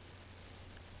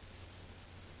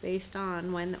based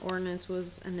on when the ordinance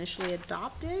was initially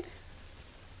adopted.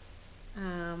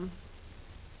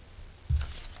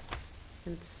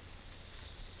 And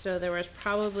so there was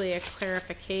probably a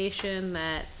clarification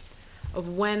that of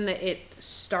when it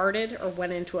started or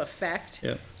went into effect.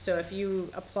 Yep. So if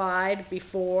you applied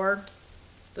before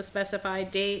the specified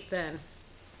date, then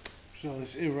So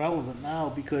it's irrelevant now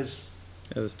because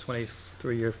It was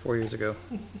 23 or 4 years ago.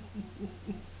 yeah.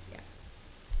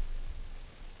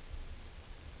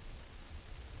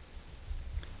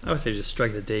 I would say just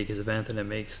strike the date, because if anything, it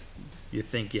makes you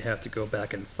think you have to go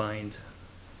back and find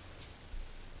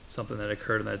something that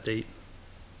occurred on that date,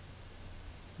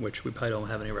 which we probably don't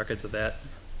have any records of that,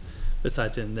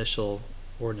 besides the initial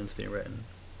ordinance being written.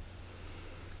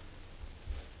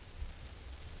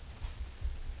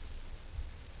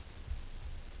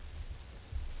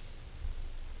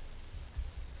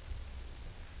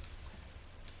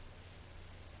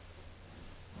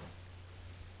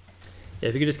 Yeah,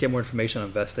 if you could just get more information on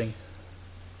vesting.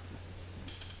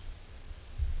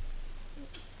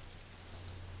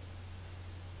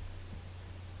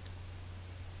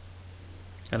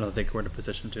 I don't think we're in a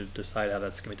position to decide how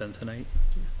that's gonna be done tonight.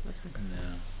 Yeah, that's fine.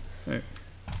 No. Alright.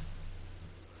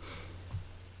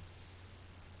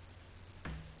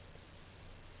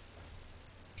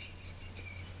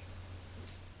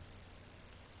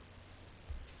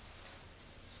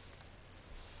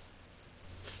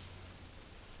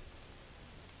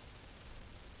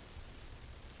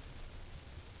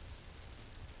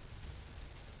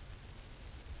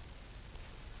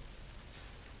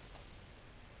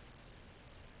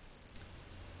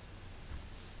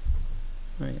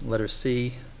 All right, letter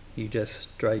C, you just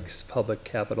strikes public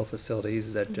capital facilities.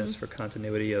 Is that just for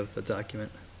continuity of the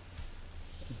document?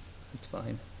 That's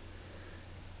fine.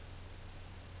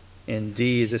 And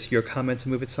D, is this your comment to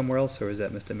move it somewhere else, or is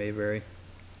that Mr. Mayberry?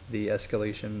 The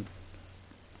escalation,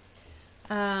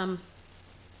 That'd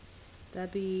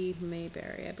be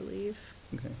Mayberry, I believe.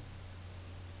 okay.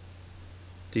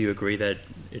 Do you agree that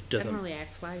it doesn't? Generally, I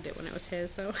flagged it when it was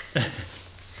his, though,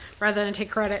 rather than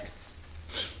take credit.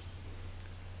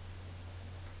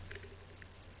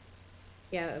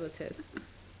 Yeah, that was his.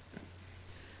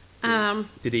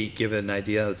 Did he give an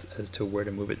idea as to where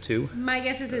to move it to? My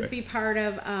guess is it'd Right. be part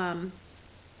of,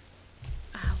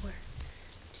 where,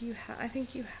 do you have, I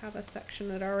think you have a section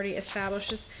that already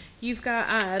establishes, you've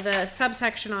got, the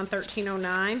subsection on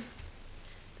 1309.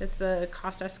 That's the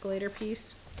cost escalator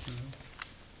piece.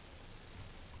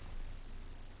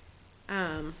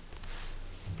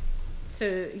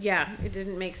 So, yeah, it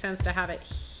didn't make sense to have it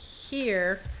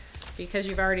here, because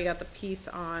you've already got the piece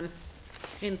on,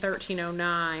 in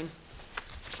 1309,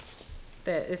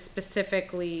 that is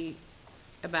specifically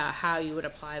about how you would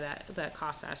apply that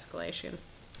cost escalation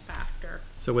factor.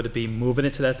 So would it be moving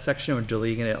it to that section or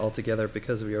deleting it altogether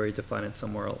because we already defined it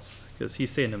somewhere else? Because he's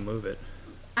saying to move it.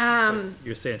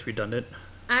 You're saying it's redundant?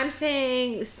 I'm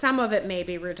saying some of it may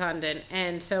be redundant,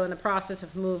 and so in the process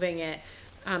of moving it,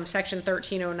 section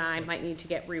 1309 might need to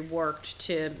get reworked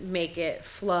to make it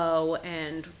flow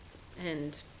and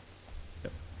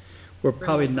We're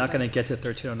probably Remove not that. gonna get to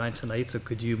 1309 tonight, so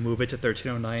could you move it to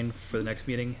 1309 for the next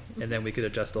meeting? And then we could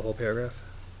adjust the whole paragraph?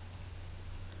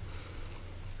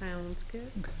 sounds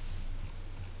good.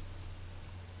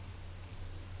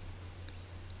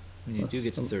 When you do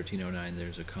get to 1309,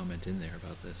 there's a comment in there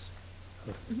about this.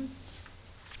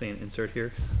 Saying insert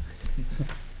here?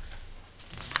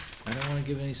 I don't want to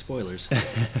give any spoilers.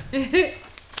 I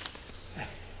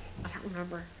don't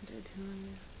remember. Did I tell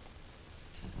you?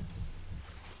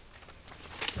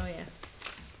 Oh, yeah.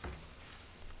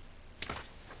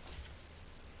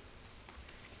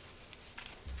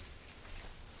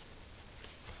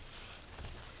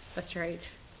 That's right.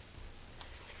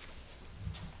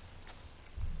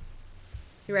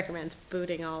 He recommends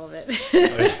booting all of it.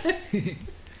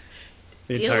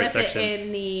 The Deal entire with section. it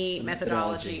in the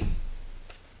methodology.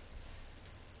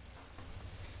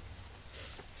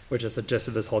 Which is the gist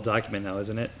of this whole document now,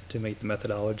 isn't it? To make the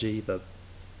methodology, the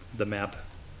map.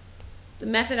 The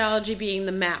methodology being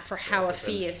the map for how a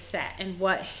fee is set and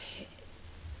what.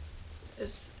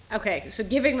 Okay, so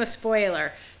giving the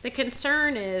spoiler, the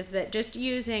concern is that just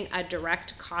using a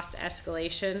direct cost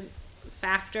escalation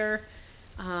factor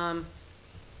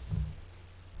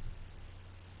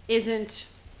isn't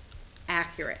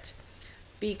accurate,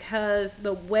 because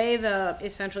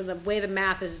essentially the way the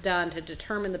math is done to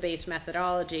determine the base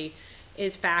methodology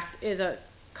is a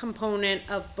component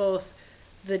of both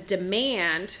the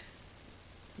demand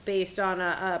based on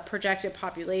a projected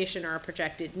population or a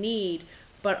projected need,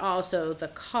 but also the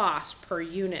cost per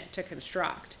unit to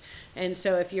construct. And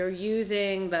so if you're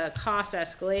using the cost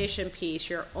escalation piece,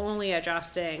 you're only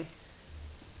adjusting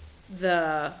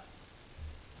the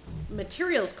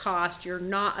materials cost, you're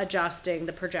not adjusting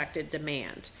the projected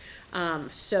demand.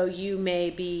 So you may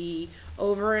be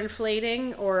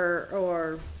overinflating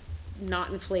or not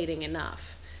inflating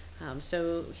enough.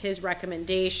 So his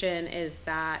recommendation is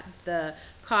that the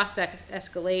cost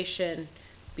escalation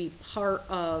be part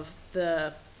of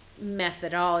the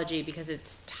methodology because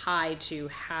it's tied to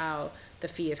how the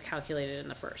fee is calculated in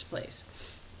the first place.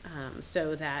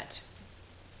 So that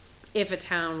if a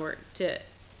town were to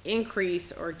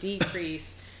increase or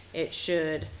decrease, it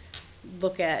should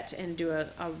look at and do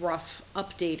a rough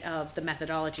update of the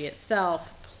methodology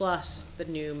itself plus the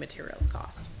new materials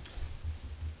cost.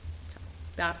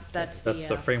 That's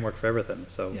the framework for everything,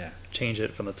 so Yeah. change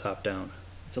it from the top down.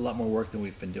 It's a lot more work than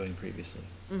we've been doing previously.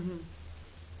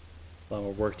 A lot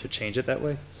more work to change it that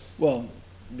way? Well,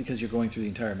 because you're going through the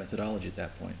entire methodology at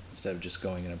that point, instead of just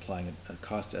going and applying a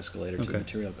cost escalator to Okay. the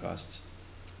material costs.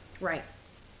 Right.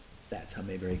 That's how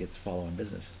Mayberry gets follow-on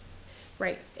business.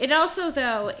 Right. It also,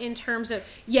 though, in terms of,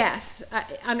 yes,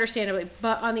 understandably,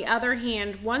 but on the other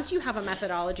hand, once you have a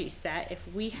methodology set, if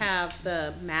we have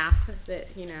the math that,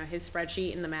 his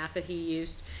spreadsheet and the math that he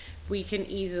used, we can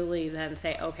easily then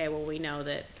say, okay, well, we know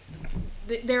that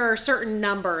there are certain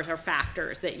numbers or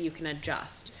factors that you can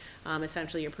adjust.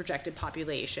 Essentially your projected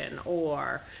population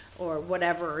or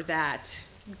whatever that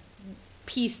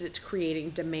piece that's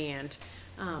creating demand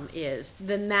is,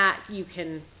 then that you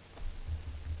can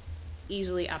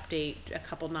easily update a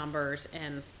couple numbers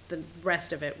and the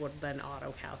rest of it would then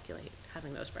auto-calculate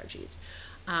having those spreadsheets.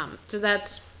 So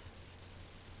it's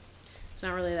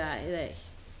not really that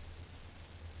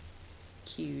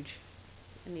huge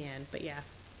in the end, but yeah,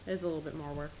 it is a little bit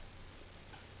more work.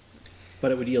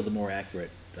 But it would yield a more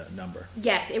accurate number.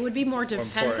 Yes, it would be more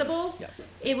important. defensible. Yeah.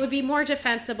 It would be more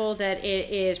defensible that it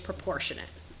is proportionate.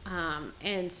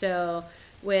 And so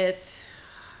with,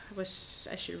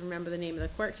 I should remember the name of the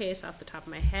court case off the top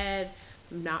of my head.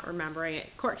 I'm not remembering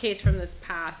it. Court case from this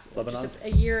past, Lebanon? just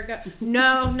a year ago.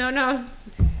 No.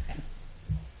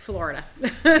 Florida.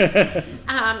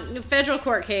 Federal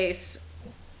court case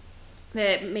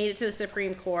that made it to the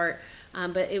Supreme Court,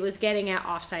 but it was getting at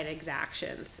offsite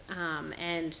exactions.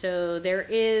 And so there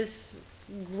is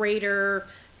greater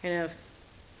kind of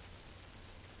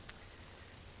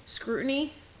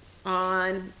scrutiny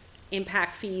on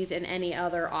impact fees and any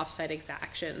other offsite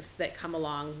exactions that come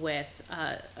along with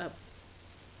a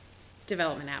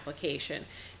development application.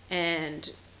 And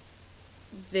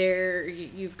there,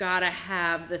 you've got to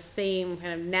have the same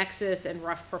kind of nexus and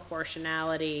rough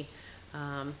proportionality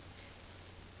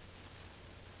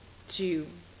to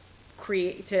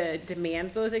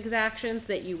demand those exactions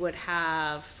that you would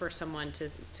have for someone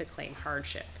to claim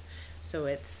hardship.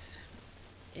 So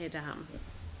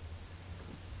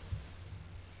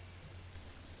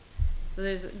so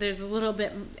there's a little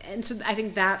bit, and so I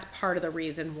think that's part of the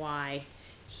reason why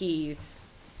he's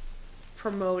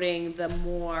promoting the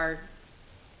more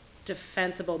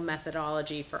defensible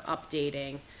methodology for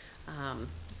updating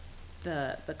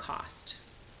the cost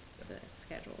of the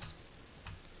schedules.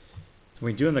 So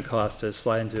when doing the cost to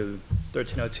slide into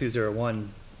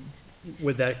 130201,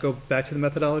 would that go back to the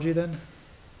methodology then?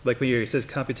 Like when it says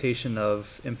computation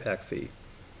of impact fee.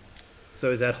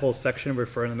 So is that whole section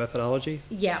referring to methodology?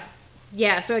 Yeah,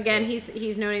 so again,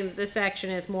 he's noting that this section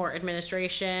is more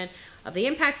administration of the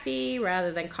impact fee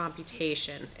rather than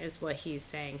computation, is what he's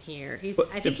saying here.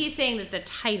 I think he's saying that the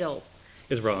title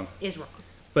Is wrong. is wrong.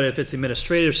 But if it's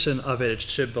administration of it, it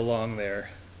should belong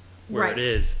there where Right. it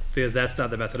is, because that's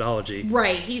not the methodology.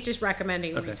 Right, he's just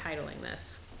recommending Okay. retitling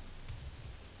this.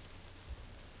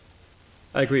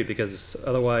 I agree, because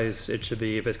otherwise it should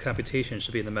be, if it's computation, it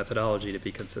should be in the methodology to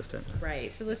be consistent.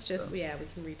 Right, so let's just, So. yeah, we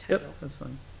can retitle. Yep, that's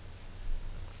fine.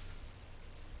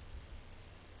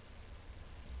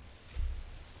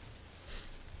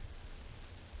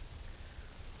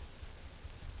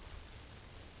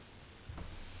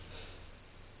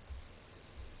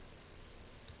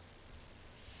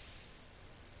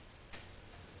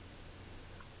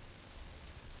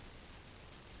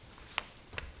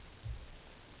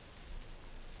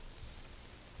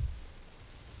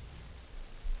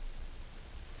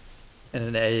 And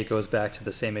in A, it goes back to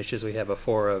the same issues we had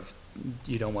before of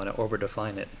you don't want to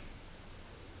over-define it.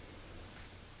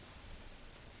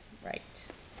 Right.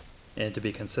 And to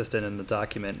be consistent in the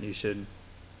document, you should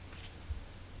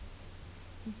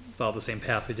follow the same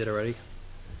path we did already.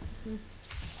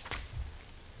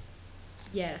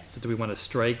 Yes. So do we want to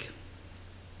strike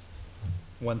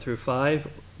 1 through 5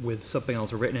 with something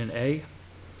else written in A?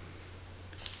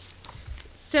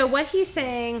 So what he's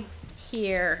saying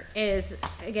here is,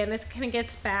 again, this kind of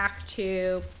gets back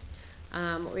to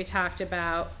what we talked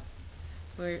about.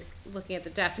 We're looking at the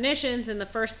definitions in the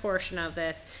first portion of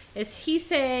this. Is he's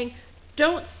saying,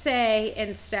 don't say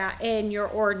in your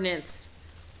ordinance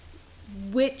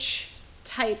which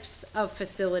types of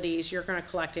facilities you're going to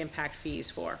collect impact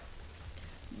fees for.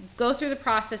 Go through the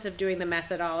process of doing the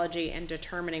methodology and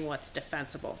determining what's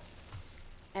defensible,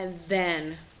 and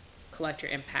then collect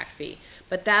your impact fee.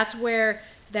 But that's where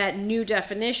that new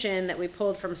definition that we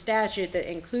pulled from statute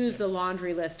that includes the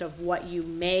laundry list of what you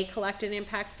may collect an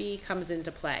impact fee comes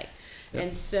into play. Yep.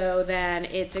 And so then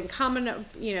it's incumbent,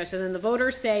 so then the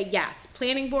voters say, yes,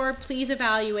 planning board, please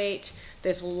evaluate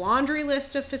this laundry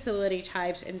list of facility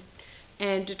types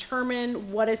and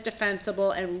determine what is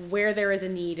defensible and where there is a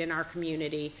need in our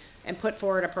community and put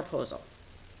forward a proposal.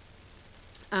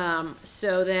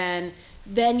 So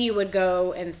then you would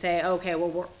go and say, okay, well,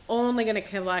 we're only going to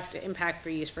collect impact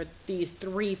fees for these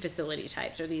 3 facility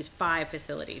types or these 5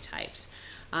 facility types.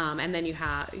 And then you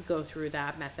go through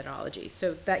that methodology.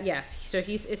 So that, yes, so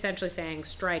he's essentially saying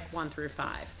strike 1 through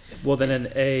 5. Well, then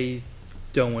in A,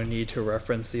 don't we need to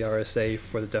reference the RSA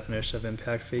for the definition of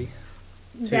impact fee?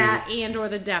 That and or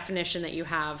the definition that you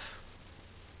have.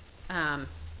 I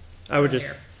would earlier.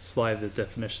 just slide the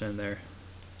definition in there.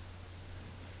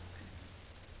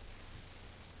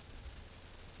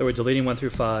 So we're deleting 1 through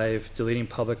 5, deleting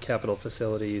public capital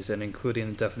facilities, and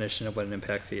including the definition of what an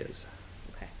impact fee is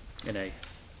Okay. in A.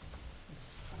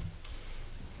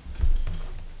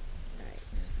 Right.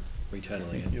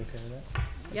 Retitling it. You okay with that?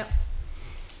 Yep.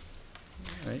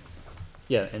 Right?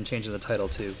 Yeah, and changing the title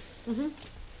to Mm-hmm.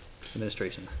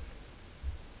 administration.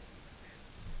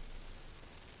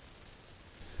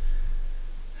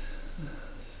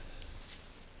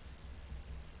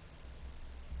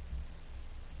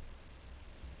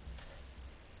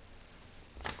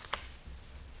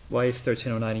 Why is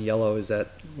 1309 in yellow? Is that,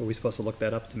 were we supposed to look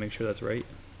that up to make sure that's right?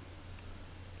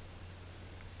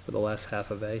 For the last half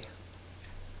of A?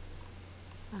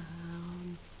 Hold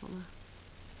on.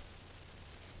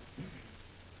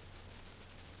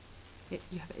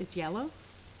 It's yellow?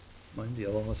 Mine's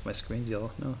yellow unless my screen's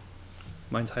yellow. No.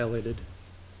 Mine's highlighted.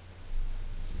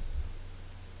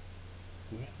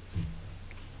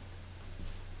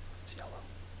 It's yellow.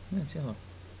 Yeah, it's yellow.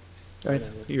 Alright,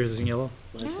 yours is in yellow?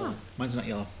 Mine's Yeah. fine. Mine's not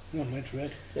yellow. No, mine's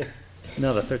red.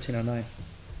 No, the 1309.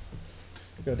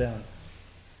 Go down.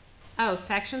 Oh,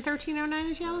 section 1309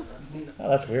 is yellow? Oh,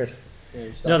 that's weird. Yeah,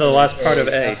 you No, the stop last at part of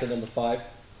A. After number 5,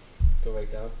 go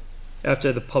right down.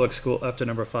 After the public school, after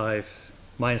number 5,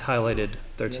 mine's highlighted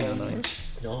 1309.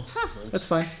 No, That's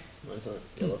fine. mine's not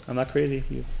yellow. I'm not crazy.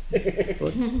 You,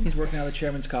 He's working on the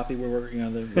chairman's copy, we're working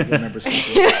on the regular member's copy.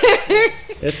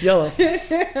 it's yellow.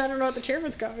 I don't know what the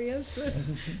chairman's copy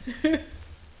is, but.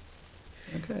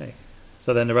 Okay.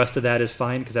 So then the rest of that is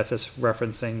fine, because that's just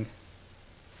referencing,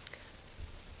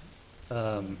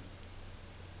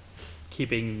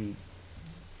 keeping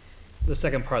the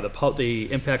second part,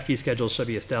 the impact fee schedule shall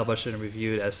be established and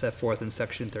reviewed as set forth in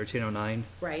section 1309,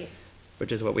 Right.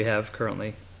 which is what we have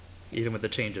currently, even with the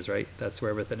changes, right? That's where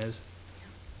everything is.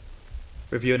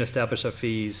 Review and establish of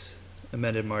fees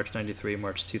amended March 93,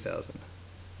 March 2000.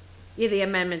 Yeah, the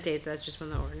amendment date, that's just when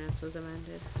the ordinance was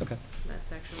amended. Okay. That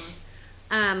section was.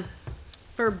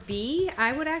 For B,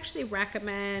 I would actually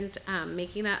recommend,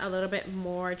 making that a little bit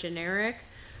more generic,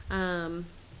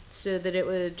 so that it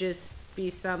would just be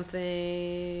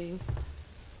something,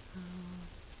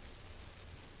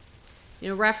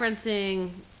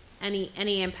 referencing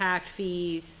any impact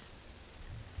fees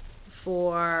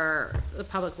for the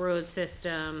public road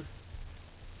system.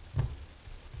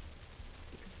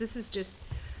 This is just,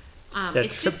 Yeah,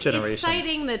 it's trip just, generation. it's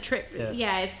citing the trip, Yeah.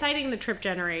 yeah, it's citing the trip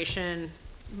generation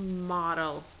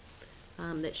model,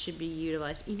 that should be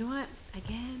utilized. You know what,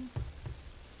 again,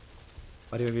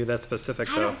 Why do you view that specific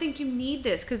I though? don't think you need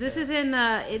this, cause this is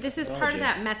this is part of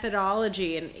that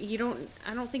methodology, and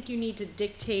I don't think you need to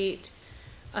dictate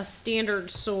a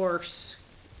standard source.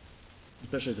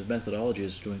 Especially if the methodology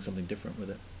is doing something different with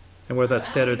it. And where that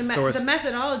standard The source,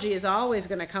 methodology is always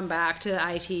gonna come back to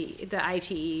the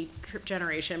ITE trip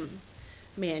generation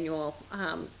manual,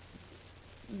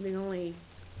 the only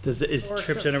is source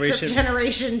trip of generation, trip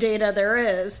generation data there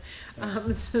is,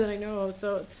 so that I know,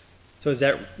 so it's. so is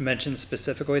that mentioned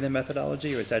specifically in the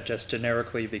methodology, or is that just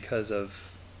generically because of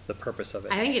the purpose of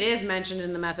it? I think it is mentioned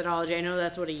in the methodology, I know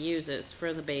that's what he uses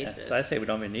for the Yeah, basis. so I say we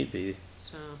don't even need B.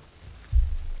 So,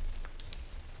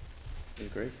 Do you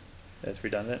agree? That's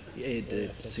redundant? Yeah,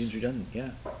 it seems redundant,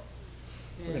 yeah.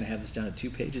 We're gonna have this down at 2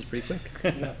 pages pretty quick.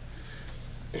 Yeah.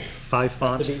 5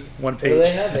 fonts, To be- 1 What do they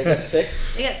page. have? They got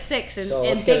 6? they got 6 in, So in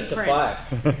let's get it big to print.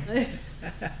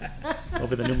 5.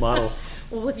 Over the new model.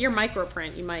 Well, with your micro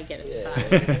print, you might get it to Yeah.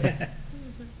 5.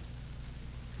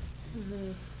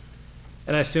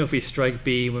 And I assume if we strike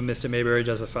B, when Mr. Mayberry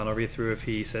does a final read-through, if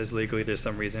he says legally there's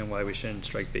some reason why we shouldn't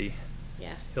strike B,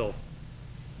 Yeah. he'll,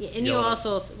 Yeah, and you Yellow.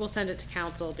 also, we'll send it to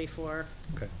council before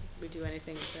okay. we do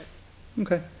anything with it.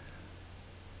 Okay.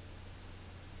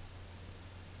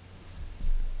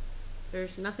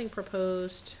 There's nothing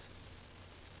proposed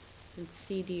in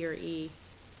C, D, or E.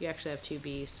 You actually have 2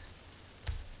 Bs.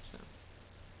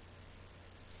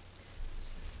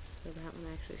 So that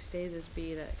one actually stays as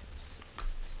B, that becomes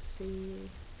C. and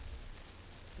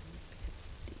that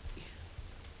becomes D.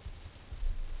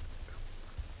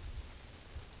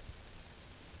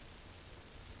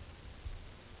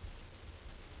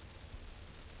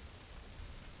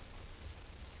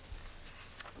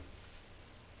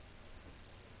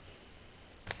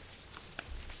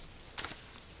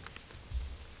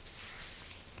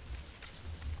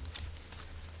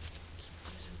 Keep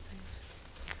losing things.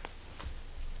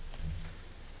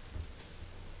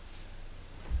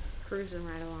 Cruising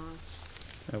right along.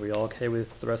 Are we all okay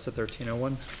with the rest of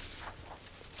 1301?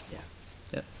 Yeah.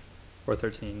 Yep. Or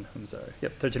 13, I'm sorry.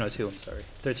 Yep, 1302, I'm sorry.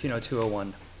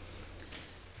 130201.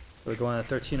 We're going to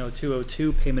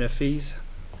 130202, payment of fees.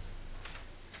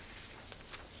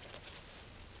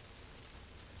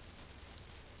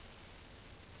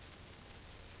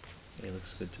 It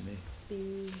looks good to me.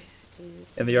 B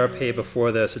is. And they are paid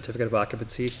before the certificate of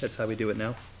occupancy. That's how we do it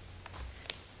now.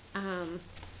 I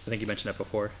think you mentioned that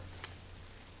before.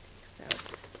 So.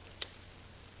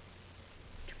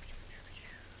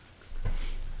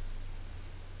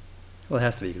 Well, it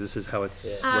has to be, 'cause this is how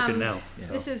it's Yeah. working now. Yeah.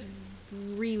 This is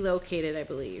relocated, I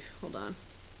believe. Hold on.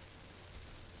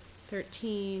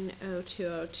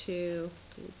 130202,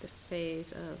 delete the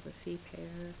phase of the fee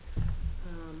payer.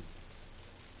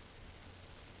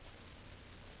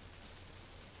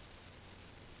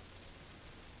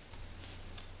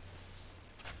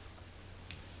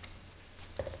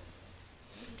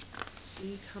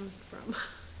 E come from?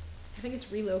 I think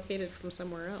it's relocated from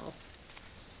somewhere else.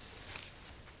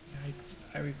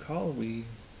 I recall we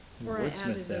Or I added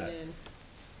wordsmithed that. it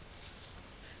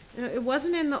in. No, it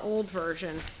wasn't in the old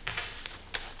version.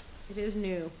 It is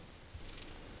new.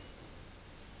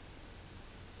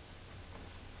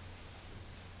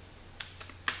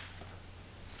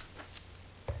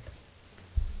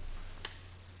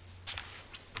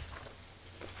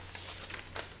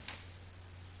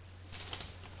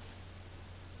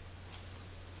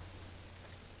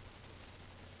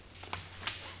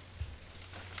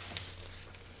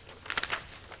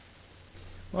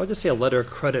 Well, I'll just see a letter of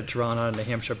credit drawn on a New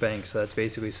Hampshire bank, so that's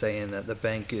basically saying that the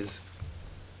bank is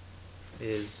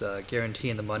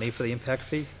guaranteeing the money for the impact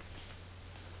fee.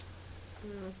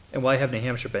 And why have New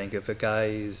Hampshire bank? If a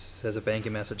guy has a bank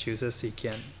in Massachusetts, he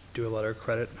can't do a letter of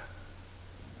credit?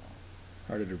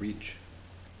 Harder to reach.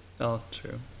 Oh,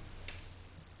 true.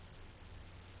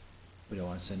 We don't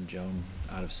want to send Joan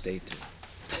out of state to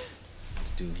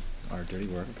do our dirty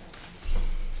work.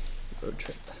 Road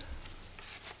trip.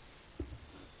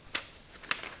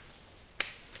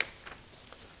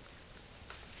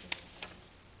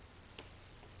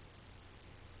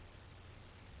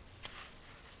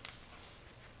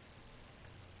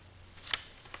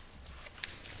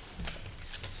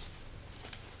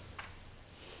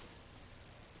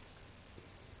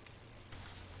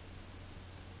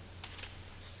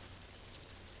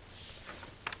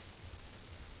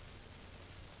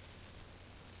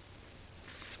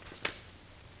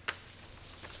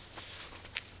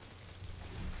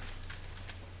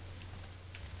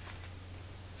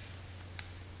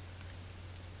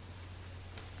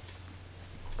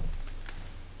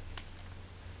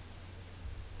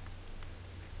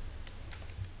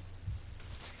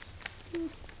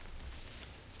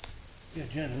 Yeah,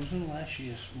 Jen, it was in last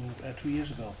year's, 2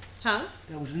 years ago. Huh?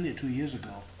 That was in there 2 years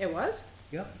ago. It was?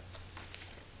 Yep.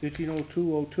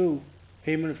 150202,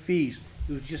 payment of fees.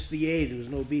 It was just the A, there was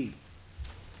no B.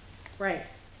 Right.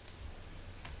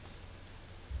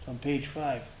 It's on page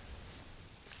 5.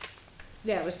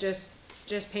 Yeah, it was just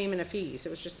payment of fees. It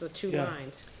was just the two Yeah.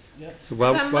 lines. Yep. So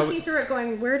Because I'm why, looking through it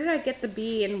going, where did I get the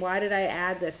B and why did I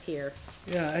add this here?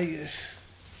 Yeah,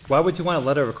 why would you want a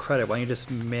letter of credit? Why don't you just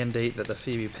mandate that the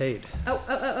fee be paid?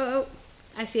 Oh,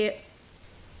 I see it.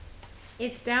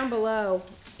 It's down below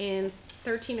in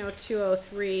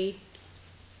 130203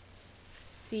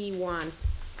 C1.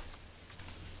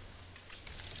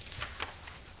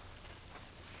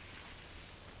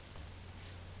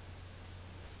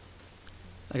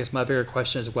 I guess my bigger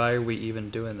question is why are we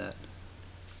even doing that?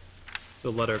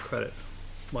 The letter of credit.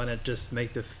 Why not just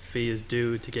make the fee is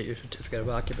due to get your certificate of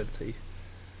occupancy?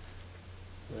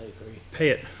 I agree. Pay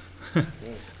it.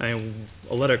 I mean,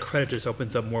 a letter of credit just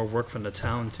opens up more work from the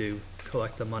town to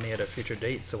collect the money at a future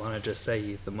date, so why not just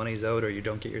say the money's owed or you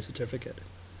don't get your certificate?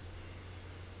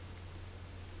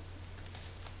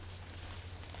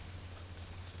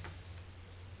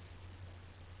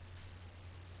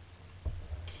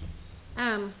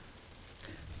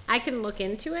 I can look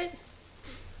into it.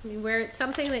 I mean, where it's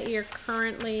something that you're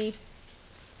currently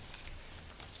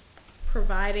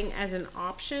providing as an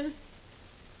option.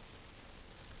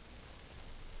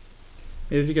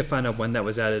 Maybe if you could find out when that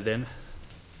was added in.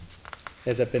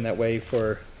 Has that been that way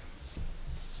for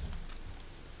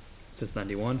since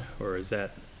 91, or is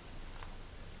that,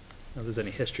 if there's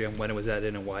any history on when it was added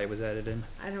in and why it was added in?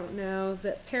 I don't know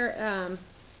that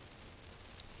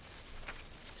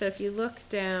so if you look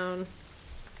down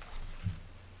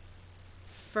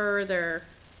further,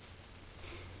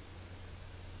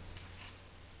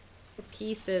 the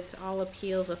piece that's all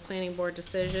appeals of planning board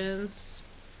decisions,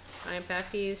 impact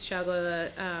fees shall go to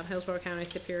the Hillsborough County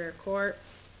Superior Court.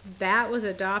 That was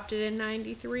adopted in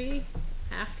 93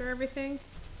 after everything.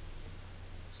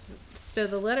 So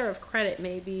the letter of credit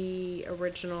may be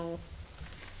original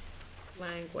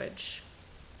language.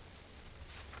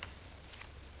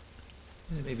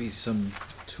 It may be some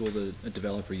tool that a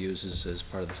developer uses as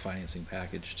part of the financing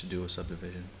package to do a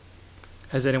subdivision.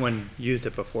 Has anyone used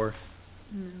it before?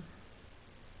 No.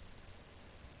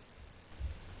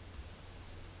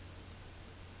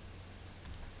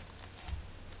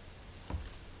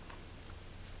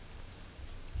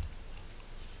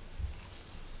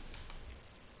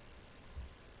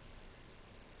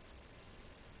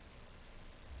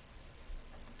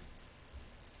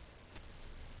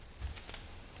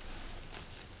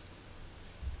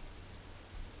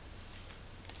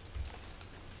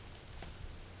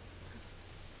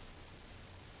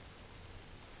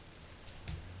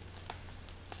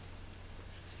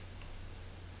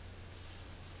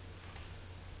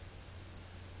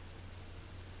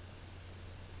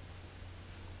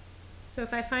 So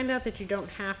if I find out that you don't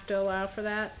have to allow for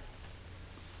that,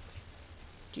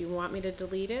 do you want me to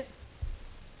delete it?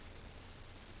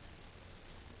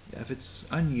 Yeah, if it's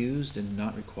unused and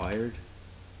not required,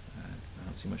 I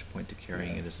don't see much point to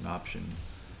carrying it as an option.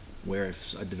 Where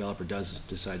if a developer does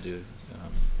decide to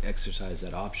exercise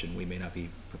that option, we may not be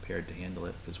prepared to handle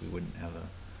it because we wouldn't have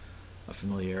a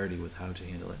familiarity with how to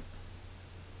handle it.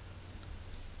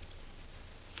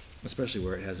 Especially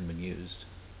where it hasn't been used.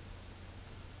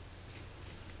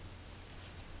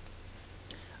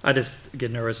 I just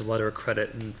get nervous of letter of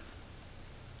credit and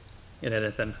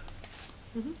anything,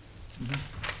 Mm-hmm.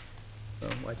 so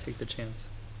why take the chance?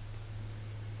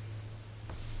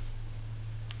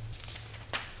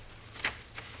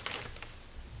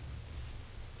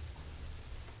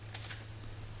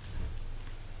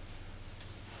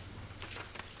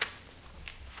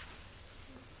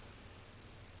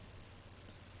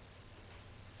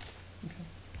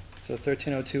 So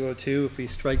 130202, if we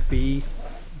strike B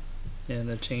and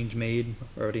the change made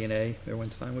already in A,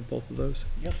 everyone's fine with both of those?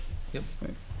 Yep. Yep.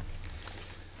 Right.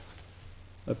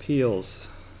 Appeals.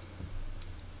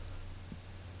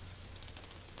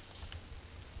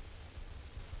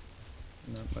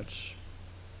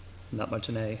 Not much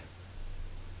in A.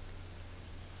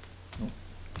 Nope.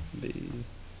 B,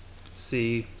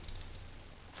 C,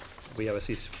 we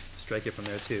obviously strike it from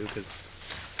there too, because,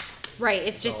 Right,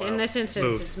 it's just, in this instance,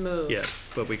 Moved. it's moved. yeah,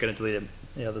 but we couldn't delete it in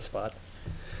the other spot.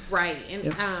 Right, and,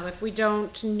 Yep. if we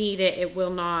don't need it, it will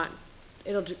not,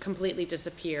 it'll completely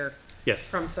disappear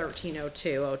Yes, from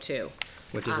 130202.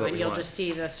 which is what And we you'll want. just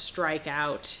see the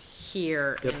strikeout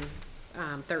here Yep.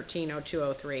 in,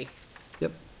 130203.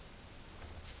 Yep.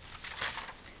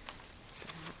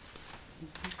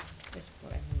 Is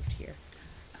what I moved here.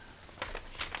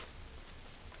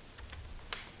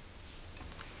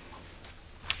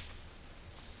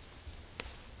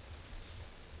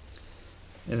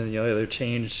 And then the other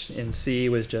change in C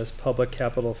was just public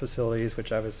capital facilities,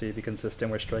 which obviously would be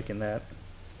consistent, we're striking that.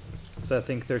 So I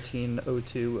think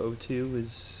 130202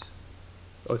 is,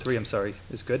 03, I'm sorry,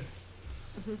 is good?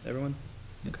 Everyone?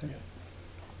 Okay. Yeah.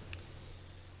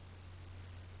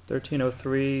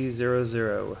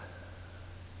 130300.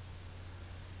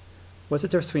 What's the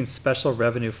difference between special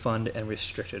revenue fund and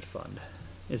restricted fund?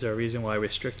 Is there a reason why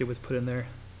restricted was put in there?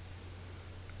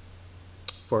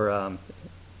 For,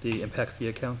 the impact fee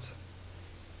accounts?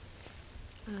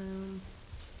 It's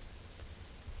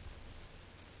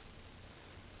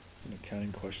an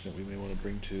accounting question that we may want to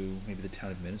bring to maybe the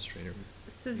town administrator.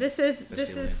 So this is, Best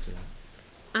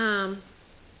this able to is,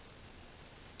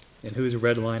 And whose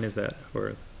red line is that,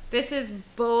 or, this is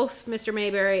both Mr.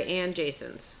 Mayberry and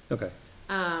Jason's. okay,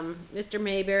 Mr.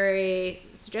 Mayberry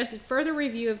suggested further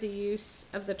review of the use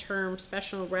of the term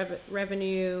special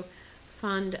revenue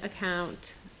fund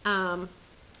account.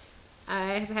 I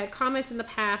have had comments in the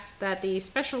past that the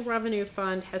special revenue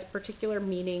fund has particular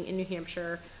meaning in New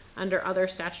Hampshire under other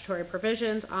statutory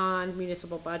provisions on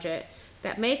municipal budget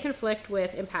that may conflict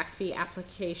with impact fee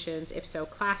applications if so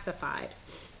classified.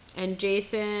 And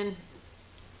Jason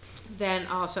then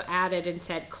also added and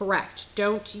said, correct,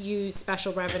 don't use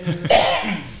special revenue.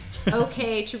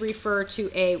 Okay to refer to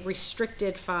a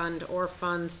restricted fund or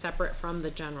funds separate from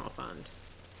the general fund.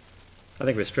 I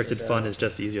think restricted fund is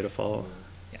just easier to follow,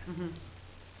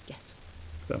 Yes.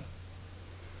 so.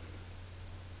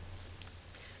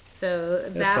 So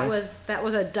That's that fine.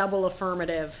 was a double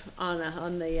affirmative on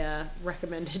the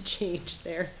recommended change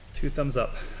there. 2 thumbs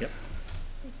up. Yep.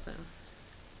 So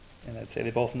And I'd say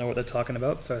they both know what they're talking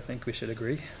about, so I think we should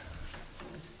agree.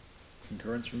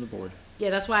 Concurrence from the board. yeah,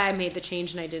 that's why I made the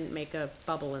change and I didn't make a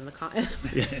bubble in the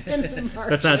Yeah. in the That's not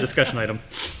a margin. discussion item.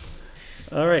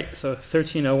 All right, so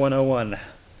 130101,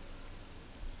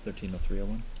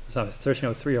 130301. sorry,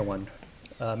 130301,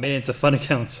 maintenance of fund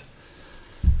accounts.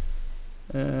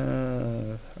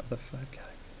 The 5 categories.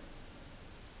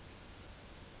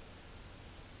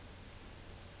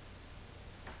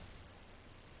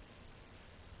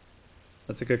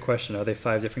 That's a good question. Are they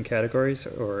 5 different categories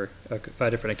or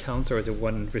 5 different accounts, or is it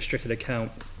one restricted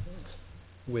account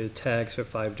with tags for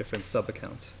 5 different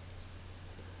sub-accounts?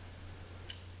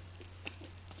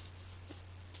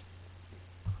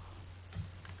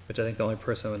 Which I think the only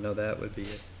person who would know that would be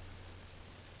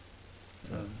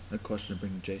So a question to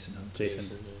bring to Jason, huh? Jason.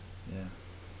 Yeah.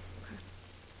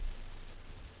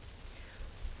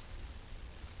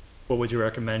 What would you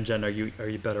recommend, Jen? Are you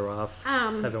better off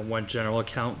having one general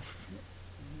account?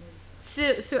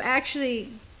 So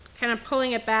actually, kind of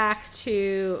pulling it back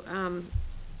to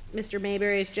Mr.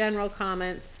 Mayberry's general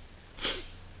comments, which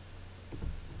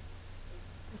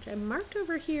I marked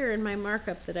over here in my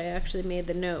markup that I actually made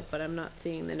the note, but I'm not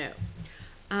seeing the note.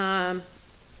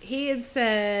 He had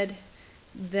said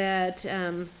that,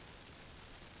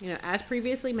 as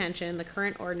previously mentioned, the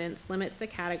current ordinance limits the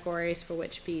categories for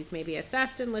which fees may be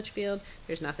assessed in Litchfield.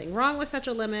 There's nothing wrong with such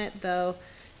a limit, though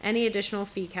any additional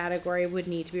fee category would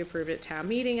need to be approved at town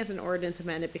meeting as an ordinance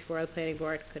amended before the planning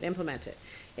board could implement it.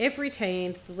 If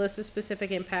retained, the list of specific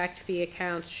impact fee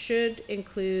accounts should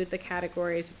include the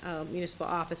categories of municipal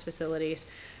office facilities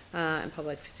and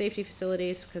public safety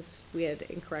facilities, because we had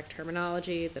incorrect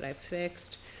terminology that I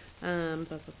fixed. So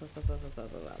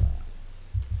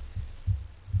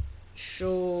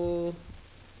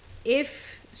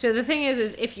the thing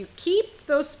is if you keep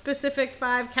those specific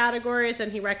 5 categories,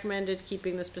 then he recommended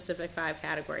keeping the specific 5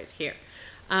 categories here.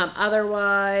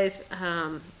 Otherwise,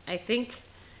 I think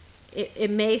it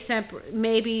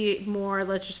may be more,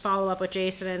 let's just follow up with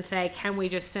Jason and say, can we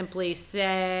just simply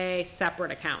say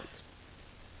separate accounts?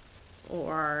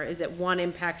 Or is it one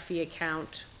impact fee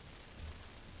account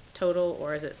total,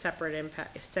 or is it separate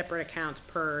accounts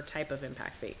per type of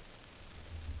impact fee?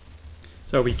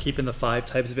 So are we keeping the 5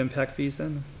 types of impact fees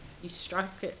then? You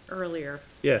struck it earlier,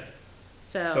 Yeah,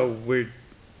 so so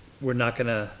we're not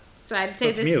gonna, I'd say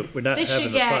it's mute. We're not this having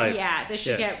should the get 5. this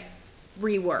should Yeah. get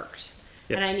reworked,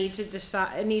 Yeah. and I need to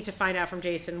decide. I need to find out from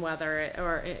Jason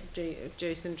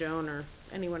Jason, Joan, or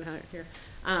anyone here,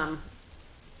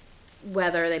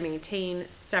 whether they maintain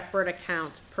separate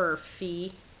accounts per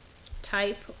fee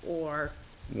type or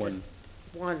just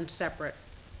one separate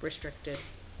restricted.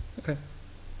 Okay.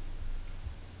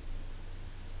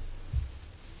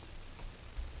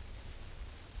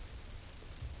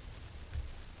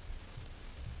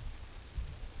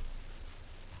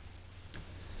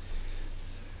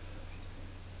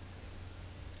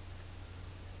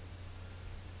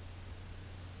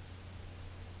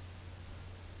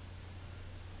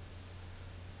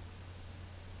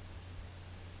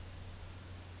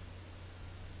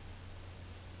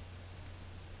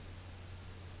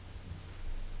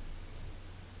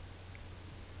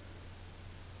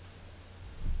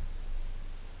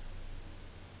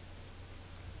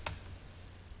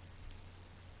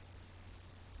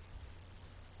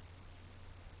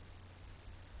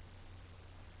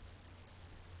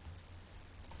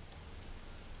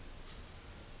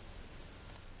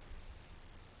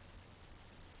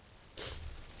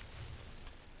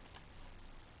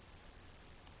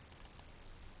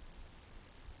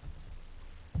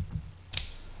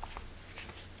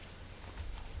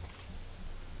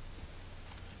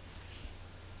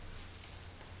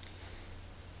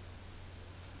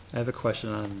 I have a question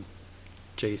on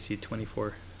JC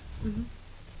 24. Mm-hmm.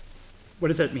 What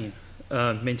does that mean?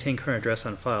 Maintain current address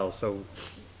on file. So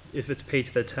if it's paid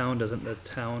to the town, doesn't the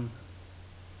town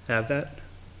have that?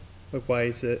 Like, why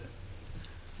is it,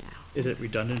 Yeah. is it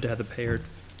redundant to have the payer,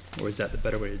 or is that the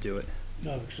better way to do it?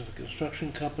 No, because if the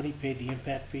construction company paid the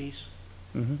impact fees,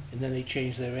 Mm-hmm. and then they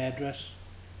change their address,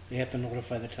 they have to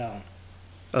notify the town.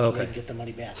 Oh, So they okay. can get the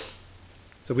money back.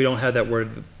 So we don't have that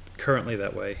word currently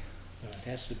that way. It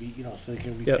has to be, so they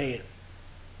can Yep. repay it.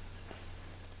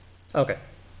 Okay.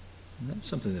 And that's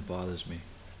something that bothers me.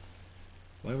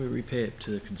 Why do we repay it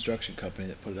to the construction company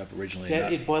that put it up originally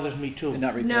That, it bothers me too. and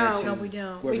not repay No. it to No, we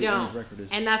don't. whoever We the owner's don't. record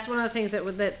is? And that's one of the things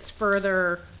that's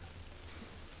further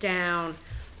down.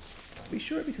 Be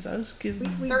sure, because I was We-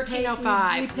 given, we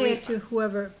 1305 We pay it to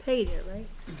whoever paid it, right?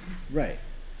 right.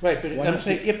 Right, but Why I'm not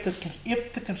saying,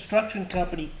 if the construction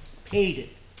company paid it,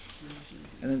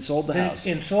 And then sold the then- house.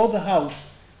 and sold the house,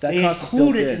 That they cost is built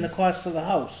include it in in. the cost of the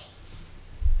house.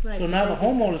 Right. So now the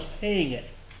homeowner's paying it,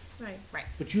 Right,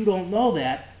 but you don't know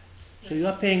that, so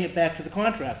you're paying it back to the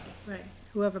contractor. right.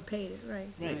 Whoever paid it, right.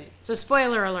 Right. So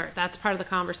spoiler alert, that's part of the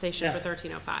conversation Yeah. for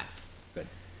 1305.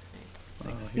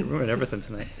 Oh, you ruined everything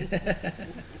tonight.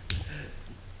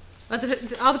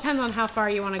 It all depends on how far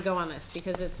you want to go on this,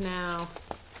 because it's now,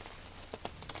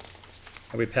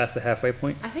 Are we past the halfway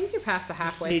point? I think you're past the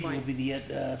halfway Paid will point. be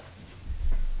the,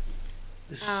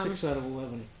 this is 6 out of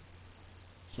 11,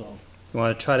 so. You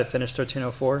want to try to finish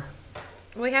 1304?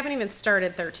 We haven't even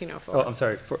started 1304. Oh, I'm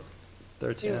sorry, Do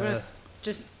 13, you want to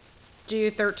just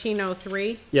do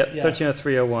 1303? yep, Yeah.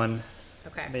 130301.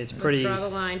 Okay. I mean, it's Let's pretty- draw the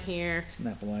line here.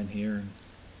 Snap a line here and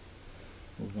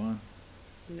move on.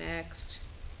 Next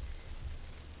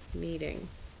meeting.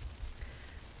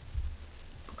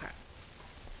 Okay.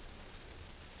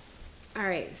 All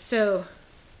right, so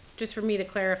just for me to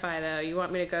clarify though, you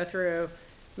want me to go through,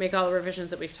 make all the revisions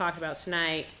that we've talked about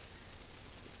tonight,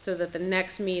 so that the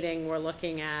next meeting, we're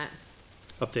looking at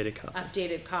Updated copy.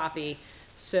 updated copy,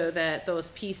 so that those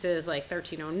pieces like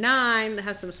 1309 that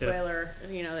has some spoiler,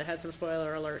 that had some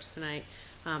spoiler alerts tonight,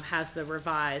 has the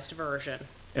revised version.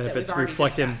 And if that we've it's already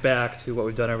reflecting discussed. back to what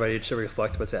we've done already, it should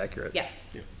reflect what's accurate. Yeah.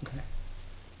 Okay.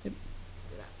 Yep.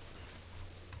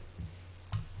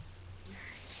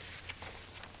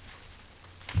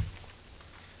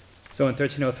 So in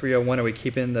 130301, are we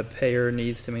keeping the payer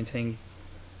needs to maintain,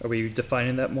 are we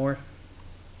defining that more?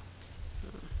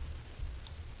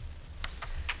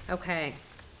 Okay.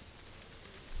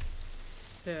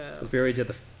 So, Because we already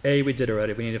did we did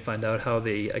already, we need to find out how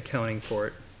the accounting for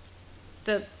it.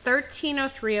 so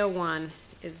 130301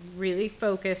 is really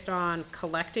focused on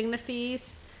collecting the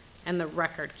fees and the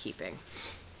record keeping.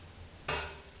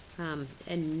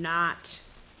 And not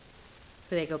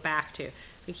who they go back to.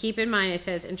 But keep in mind, it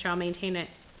says, and shall maintain an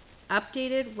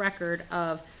updated record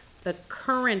of the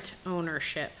current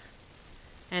ownership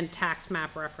and tax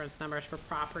map reference numbers for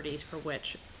properties for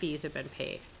which fees have been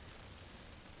paid.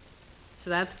 So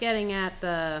that's getting at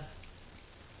the,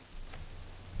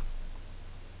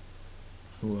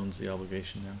 Who owns the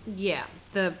obligation now? yeah,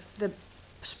 the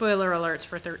spoiler alerts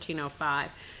for 1305.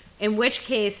 In which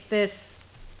case, this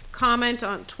comment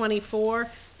on 24,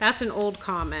 that's an old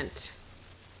comment.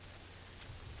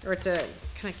 Or it's a,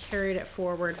 kind of carried it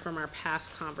forward from our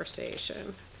past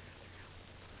conversation.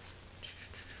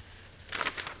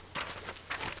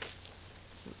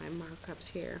 My markups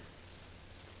here.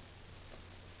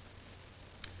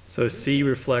 So C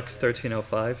reflects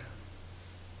 1305.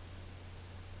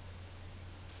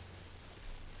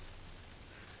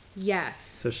 Yes.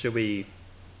 So should we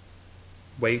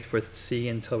wait with C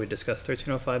until we discuss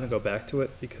 1305 and go back to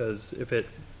it? Because if it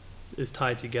is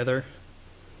tied together,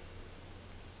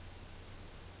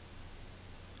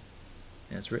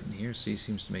 As written here, C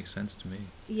seems to make sense to me.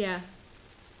 Yeah.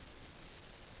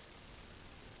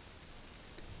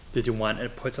 did you want to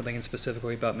put something in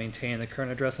specifically about maintaining the current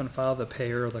address on file, the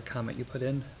payer or the comment you put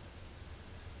in?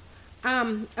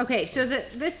 Okay, so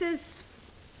this is,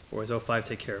 Or does 05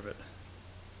 take care of it?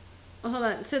 well, hold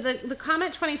on. So the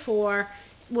comment 24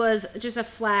 was just a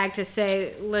flag to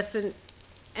say, listen,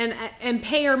 and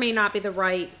payer may not be the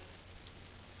right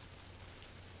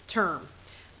term.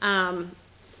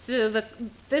 So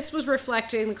this was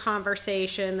reflecting the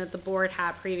conversation that the board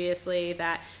had previously,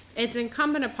 that it's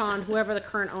incumbent upon whoever the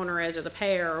current owner is, or the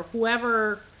payer, or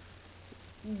whoever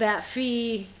that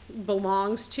fee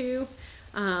belongs to,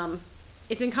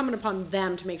 it's incumbent upon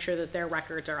them to make sure that their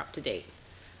records are up to date.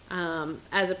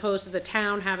 As opposed to the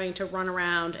town having to run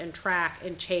around and track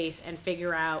and chase and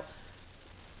figure out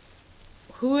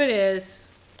who it is,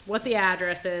 what the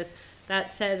address is. That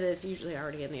said, it's usually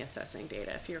already in the assessing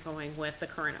data if you're going with the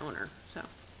current owner, so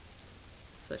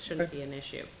it shouldn't be an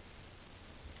issue.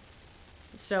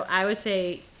 So I would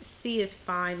say C is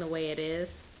fine the way it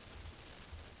is.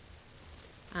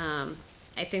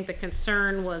 I think the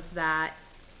concern was that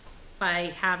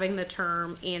by having the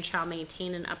term "and shall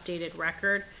maintain an updated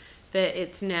record," that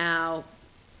it's now,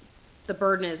 the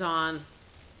burden is on,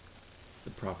 The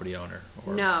property owner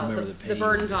or no, whomever the payee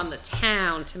burden's would be. on the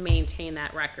town to maintain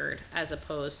that record as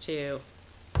opposed to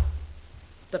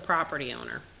the property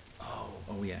owner.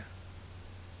 Oh, yeah.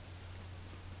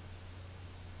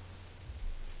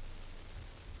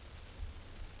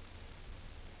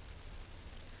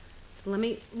 So let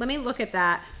me look at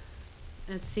that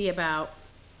and see about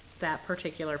that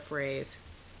particular phrase.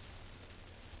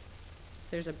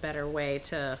 There's a better way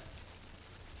to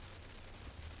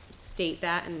state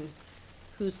that and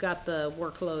who's got the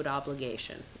workload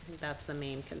obligation. I think that's the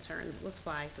main concern. Let's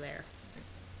flag there.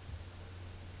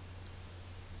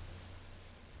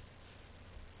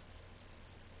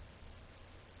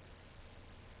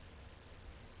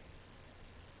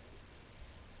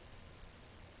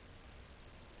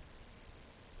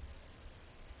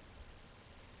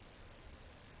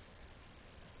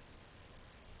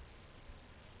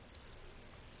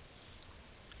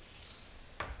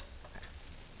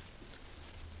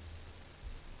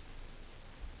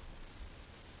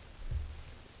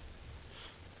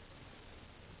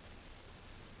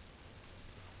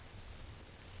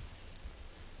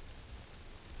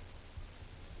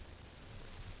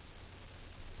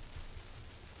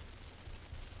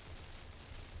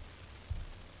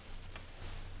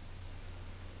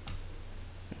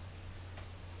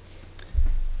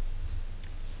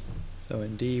 So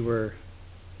in D, we're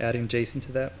adding Jason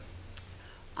to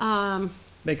that.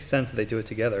 Makes sense that they do it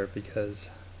together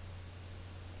because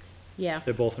Yeah.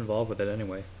 they're both involved with it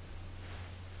anyway.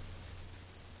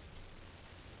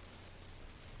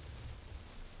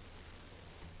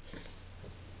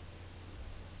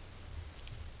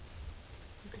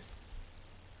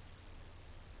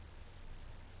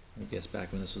 I guess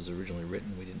back when this was originally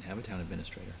written, we didn't have a town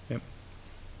administrator. Yep.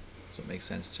 So it makes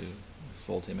sense to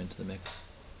fold him into the mix.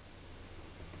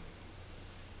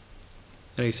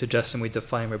 Are you suggesting we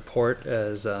define report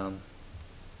as, the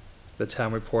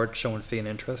town report showing fee and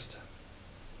interest?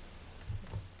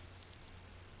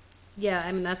 Yeah,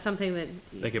 I mean, that's something that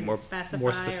you Make it can more specify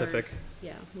or- specific.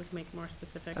 Yeah, we can make it more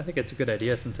specific. I think it's a good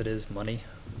idea since it is money.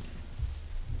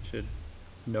 Should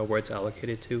know where it's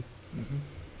allocated to. Mhm.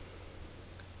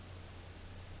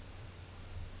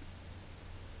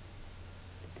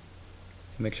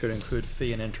 Make sure to include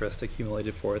fee and interest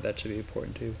accumulated for it. That should be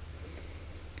important too.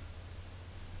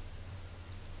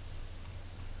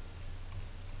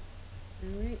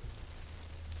 All right.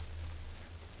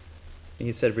 And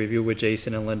you said review with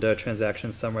Jason and Linda,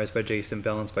 transactions summarized by Jason,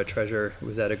 balanced by treasurer.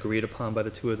 Was that agreed upon by the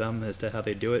two of them as to how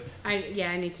they do it?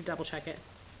 Yeah, I need to double check it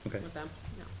Okay, with them.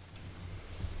 Yeah.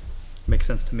 makes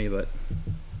sense to me, but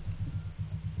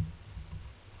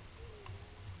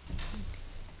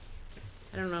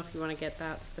I don't know if you want to get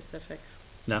that specific,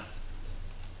 no.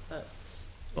 but.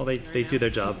 Well, it's they in do there their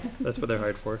job. That's what they're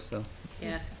hired for, so. now.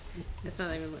 Yeah, it's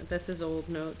not even, that's his old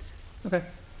notes. Okay.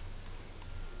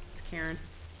 It's Karen.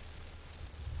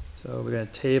 So we're gonna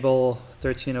table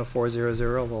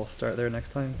 130400. We'll start there next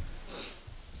time.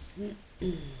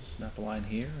 Snap a line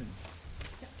here and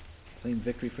claim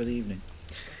victory for the evening.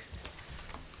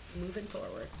 Moving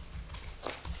forward.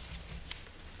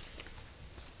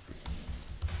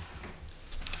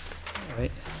 All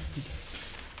right.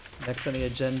 Next on the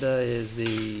agenda is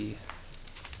the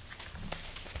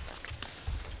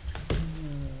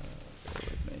bear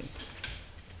with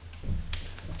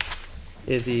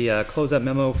me. Is the closeout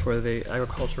memo for the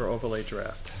agriculture overlay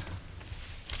draft.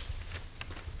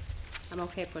 I'm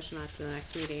okay pushing that to the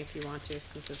next meeting if you want to,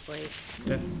 since it's late.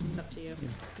 Okay. It's up to you.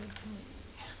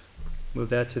 Move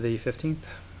that to the 15th?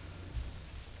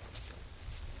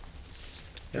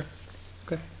 Sure.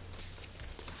 Okay.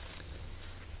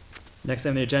 Next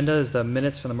on the agenda is the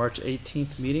minutes from the March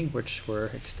 18th meeting, which were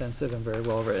extensive and very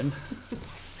well written.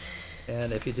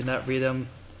 And if you did not read them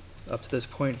up to this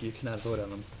point, you cannot vote on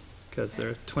them, because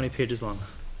they're 20 pages long.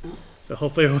 So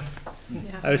hopefully,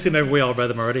 I assume we all read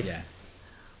them already? Yeah.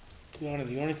 Your Honor,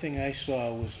 the only thing I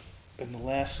saw was in the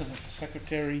last of it, the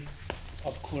Secretary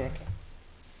of Clerk,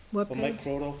 What for Mike page?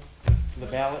 Croto, for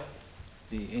the ballot.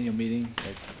 The annual meeting,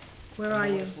 like, Where are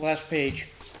you? It's the last page.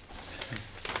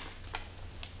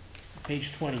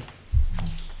 Page 20.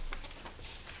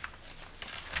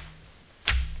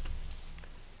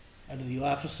 Under the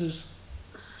offices,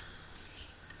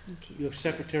 you have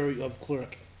Secretary of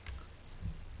Clerk.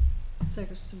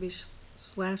 Secretary to be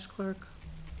slash clerk.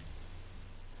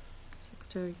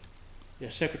 Secretary. Yeah,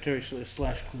 Secretary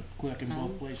slash clerk in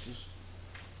both places.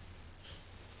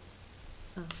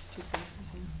 Oh, two places,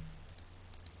 yeah.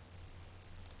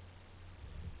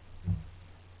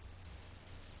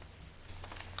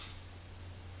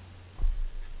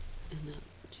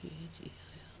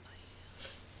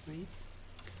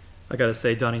 I gotta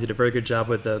say, Donnie did a very good job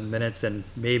with the minutes, and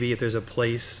maybe if there's a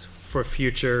place for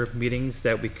future meetings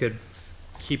that we could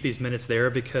keep these minutes there,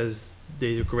 because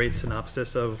they do a great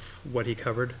synopsis of what he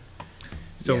covered.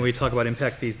 So when Yeah. we talk about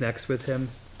impact fees next with him,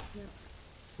 Yeah.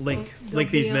 link Well, these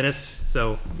they'll be on- minutes,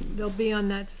 so They'll be on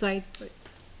that site, but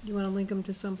you wanna link them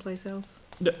to someplace else?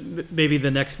 maybe the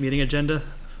next meeting agenda,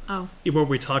 Oh, where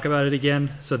we talk about it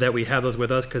again, so that we have those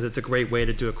with us, because it's a great way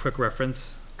to do a quick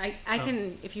reference. I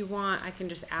can, if you want, I can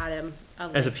just add him a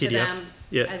As a link to PDF, them.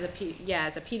 yeah. As a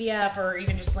PDF, or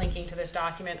even just linking to this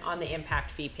document on the impact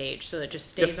fee page, so that it just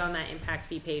stays on that impact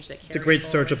fee page that carries It's a great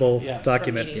forward searchable Yeah. from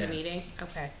document. meeting to Yeah. meeting,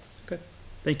 okay.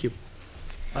 Thank you.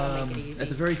 That'll make it easy. At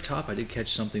the very top, I did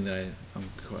catch something that I'm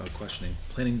questioning.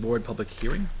 Planning board public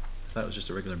hearing? I thought it was just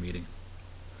a regular meeting.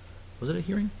 Was it a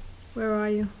hearing? where are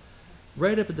you?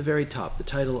 Right up at the very top, the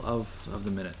title of the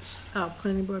minutes. Oh,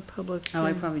 planning board public. Oh, I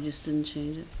hearing. probably just didn't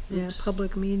change it. Yeah, Oops.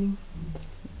 public meeting.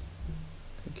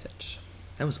 Good catch.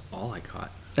 That was all I caught.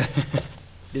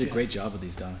 Did a great job with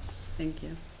these, Donna. Thank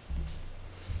you.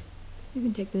 You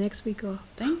can take the next week off.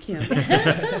 Thank you.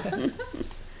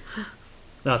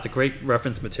 No, it's a great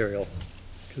reference material,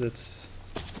 because it's,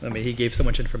 I mean, he gave so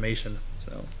much information,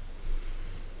 so.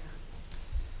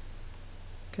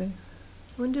 Okay,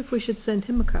 I wonder if we should send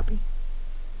him a copy.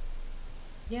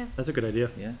 Yeah, that's a good idea.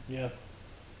 Yeah? Yeah.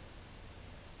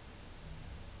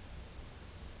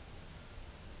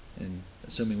 And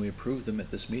assuming we approve them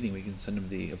at this meeting, we can send them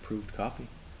the approved copy.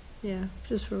 Yeah,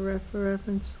 just for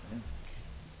reference.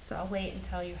 so I'll wait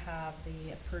until you have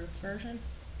the approved version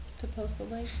to post the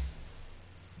link.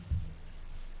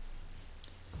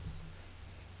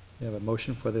 We have a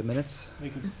motion for the minutes.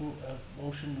 Make a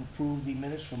motion to approve the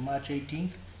minutes from March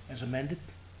 18th as amended.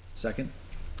 Second?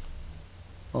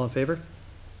 All in favor?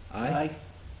 Aye?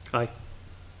 Aye.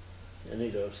 I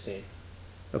need to abstain.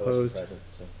 I was Opposed? present,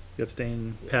 so. You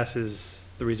abstain, passes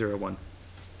 301.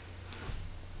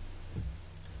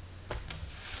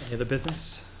 Any other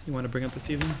business you want to bring up this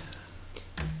evening?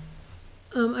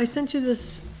 I sent you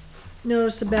this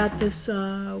notice about this,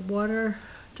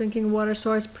 drinking water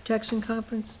source protection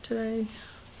conference today.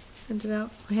 Sent it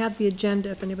out. I have the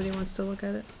agenda if anybody wants to look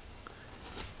at it.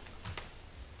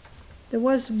 There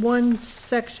was one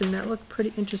section that looked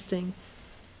pretty interesting.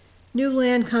 New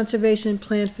land conservation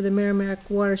plan for the Merrimack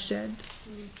watershed.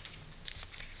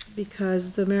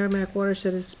 Because the Merrimack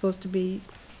watershed is supposed to be,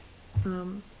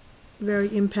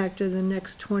 very impacted in the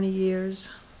next 20 years.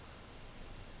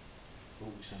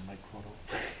 Always on my quote.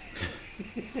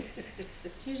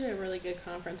 It's usually a really good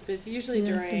conference, but it's usually Yeah,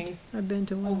 during I've been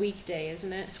to a one. weekday,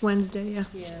 isn't it? It's Wednesday, yeah.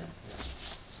 Yeah.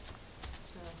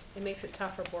 So it makes it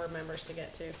tough for board members to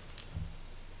get to.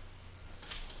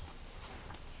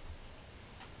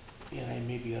 And I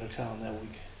may be out of town that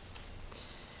week.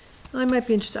 I might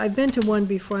be interested, I've been to one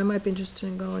before, I might be interested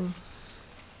in going.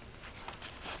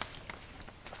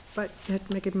 But you have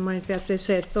to make it in mind fast, they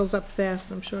say it fills up fast,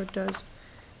 and I'm sure it does.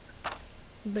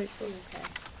 But, Should be okay.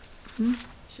 hmm?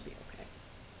 Should be okay.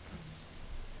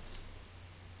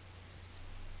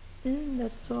 And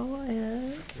that's all I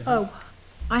have. Oh,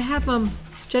 I have,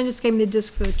 Jen just gave me the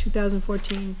disc for the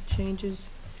 2014 changes.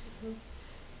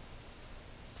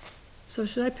 So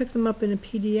should I pick them up in a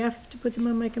PDF to put them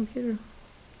on my computer?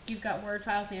 You've got Word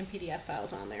files and PDF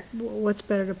files on there. What's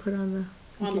better to put on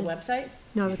the? On the computer? website?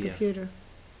 No, the PDF. computer,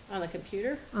 On the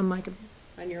computer? on my computer.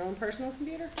 On your own personal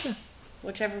computer? Yeah.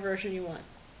 Whichever version you want.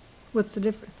 What's the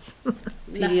difference?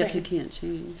 PDF you Nothing. can't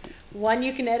change. One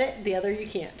you can edit, the other you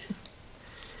can't.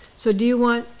 So do you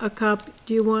want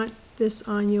do you want this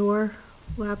on your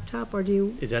laptop, or do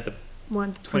you Is that the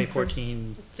want? the 24?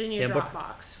 2014, It's in your Handbook?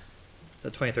 Dropbox. the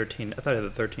 2013? I thought I had the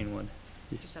 13 one.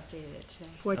 Just updated it today.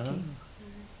 14.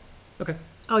 Okay.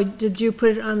 Oh, did you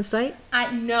put it on the site?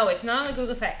 No, it's not on the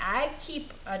Google site. I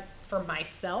keep for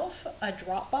myself a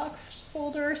Dropbox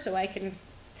folder so I can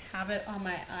have it on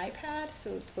my iPad,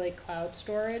 so it's like cloud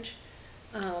storage.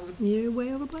 You're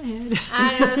way over my head.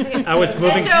 I know. It's like, I was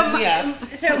moving. and so, Yeah.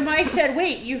 so Mike said,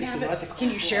 "Wait, you have not the it? Can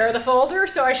you cloud share the folder?"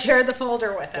 So I shared the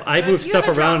folder with him. Well, I So moved if you stuff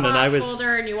have a around and I Dropbox was-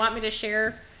 folder, and you want me to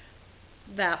share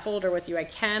that folder with you, I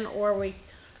can. Or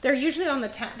they're usually on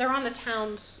the they're on the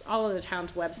town's all of the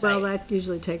town's website. Well, that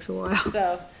usually takes a while.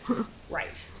 So, right,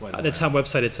 Quite a The while. town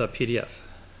website, it's a PDF.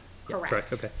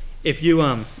 correct. Okay. If you,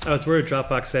 I was worried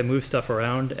Dropbox, I moved stuff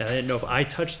around, and I didn't know if I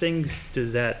touch things,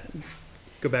 does that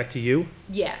go back to you?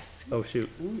 Yes. Oh, shoot.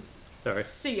 Sorry.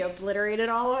 So you obliterated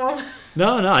all of them.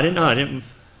 No, I didn't know. I didn't.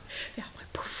 Yeah,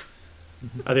 like, poof.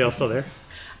 Are they all still there?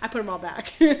 I put them all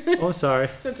back. Oh, I'm sorry.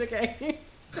 That's okay.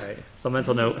 All right. So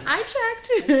mental note. I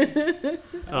checked.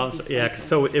 Oh, so, yeah, 'cause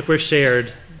so if we're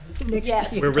shared,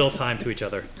 Yes. we're real time to each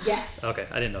other. Yes. Okay,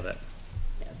 I didn't know that.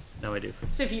 Yes. Now I do.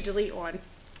 So if you delete one,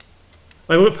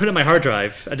 I would put it in my hard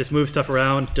drive. I just move stuff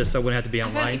around just so I wouldn't have to be I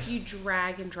found online. if you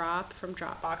drag and drop from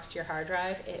Dropbox to your hard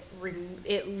drive,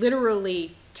 it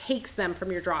literally takes them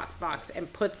from your Dropbox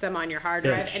and puts them on your hard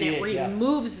Yeah. drive, and it Shit, yeah.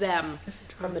 removes them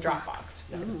from the Dropbox.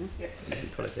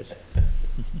 That's what I did.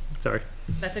 Sorry.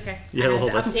 That's okay. You I had a had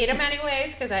to whole list. update them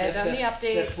anyways because I had done the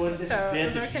updates, That's one so it's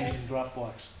disadvantage okay. using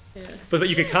Dropbox. Yeah. But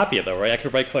you could copy it though, right? I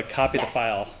could right click, copy the Yes.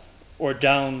 file, or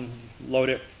download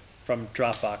it from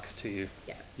Dropbox to you.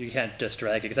 Yes. You can't just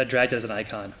drag it, because I dragged it as an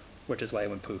icon, which is why it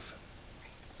went poof.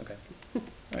 Okay. All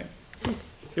right.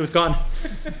 It was gone.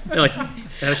 And like, and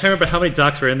I was trying to remember how many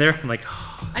docs were in there. I'm like,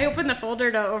 I opened the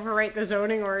folder to overwrite the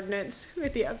zoning ordinance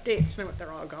with the updates, and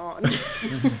they're all gone.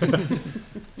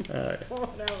 Oh,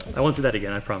 no, I won't do that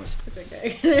again, I promise. it's okay.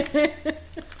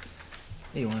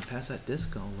 Hey, you wanna pass that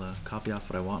disc? I'll, copy off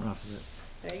what I want off of it.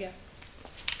 There you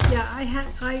go. Yeah,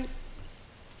 I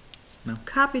No?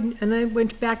 copied, and I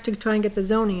went back to try and get the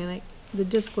zoning, and the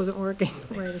disc wasn't working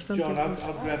right or something. John,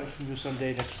 I'll grab it from you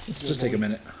someday next. Let's just take a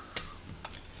minute.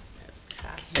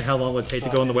 And how long would it take to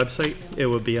go on the website? It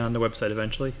would be on the website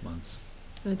eventually. Months.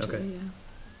 Eventually, Okay.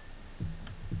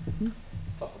 yeah.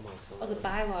 Couple months, Oh, the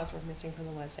bylaws were missing from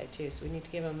the website too, so we need to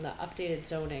give them the updated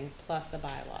zoning plus the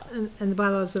bylaws. And the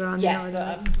bylaws that are on there Yes,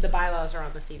 are the bylaws are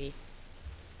on the CD.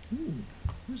 Ooh,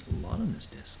 there's a lot on this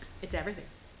disc. It's everything.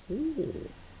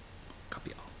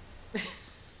 Copy all.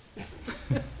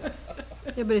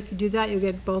 Yeah, but if you do that, you'll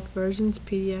get both versions,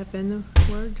 PDF and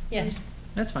the Word. Yeah.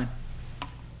 That's fine.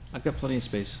 I've got plenty of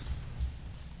space.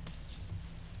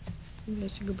 Maybe I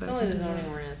should go back. It's only the and do zoning that.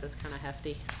 ordinance that's kind of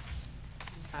hefty.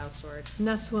 File storage. And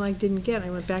that's the one I didn't get. I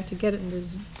went back to get it, and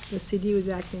the CD was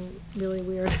acting really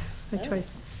weird. I tried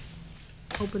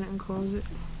to open it and close it.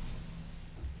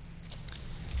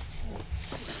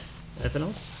 Anything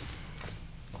else?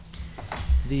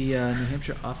 The New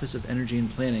Hampshire Office of Energy and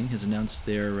Planning has announced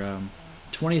their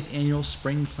 20th Annual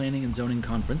Spring Planning and Zoning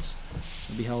Conference.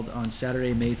 It'll be held on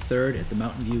Saturday, May 3rd at the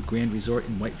Mountain View Grand Resort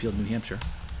in Whitefield, New Hampshire.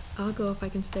 I'll go if I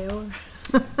can stay over.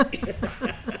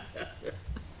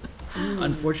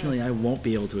 Unfortunately, I won't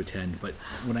be able to attend, but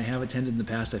when I have attended in the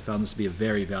past, I found this to be a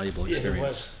very valuable Yeah, it experience.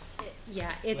 was.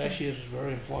 Yeah, Last year's was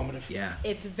very informative. Yeah.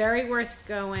 it's very worth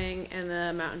going, and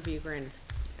the Mountain View Grand is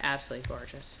absolutely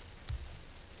gorgeous.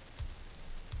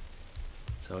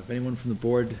 So if anyone from the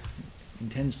board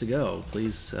intends to go,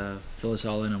 please fill us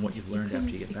all in on what you've learned after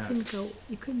you get back.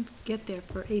 You couldn't get there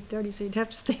for 8:30, so you'd have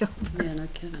to stay over. Yeah, no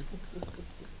kidding.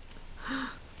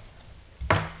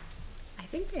 I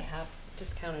think they have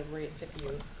discounted rates if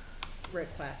you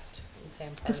request and say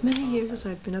I'm part As of the many years as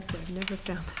conference. I've been up there, I've never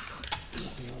found that place.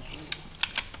 Nothing else.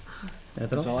 Anything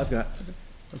That's all else? I've got.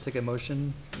 I'll take a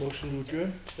motion. Motion to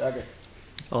adjourn? Second.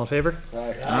 All in favor?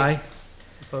 Aye.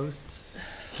 Opposed?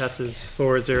 Passes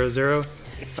 4-0-0.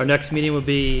 Our next meeting will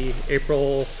be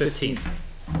April 15th.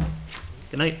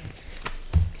 Good night.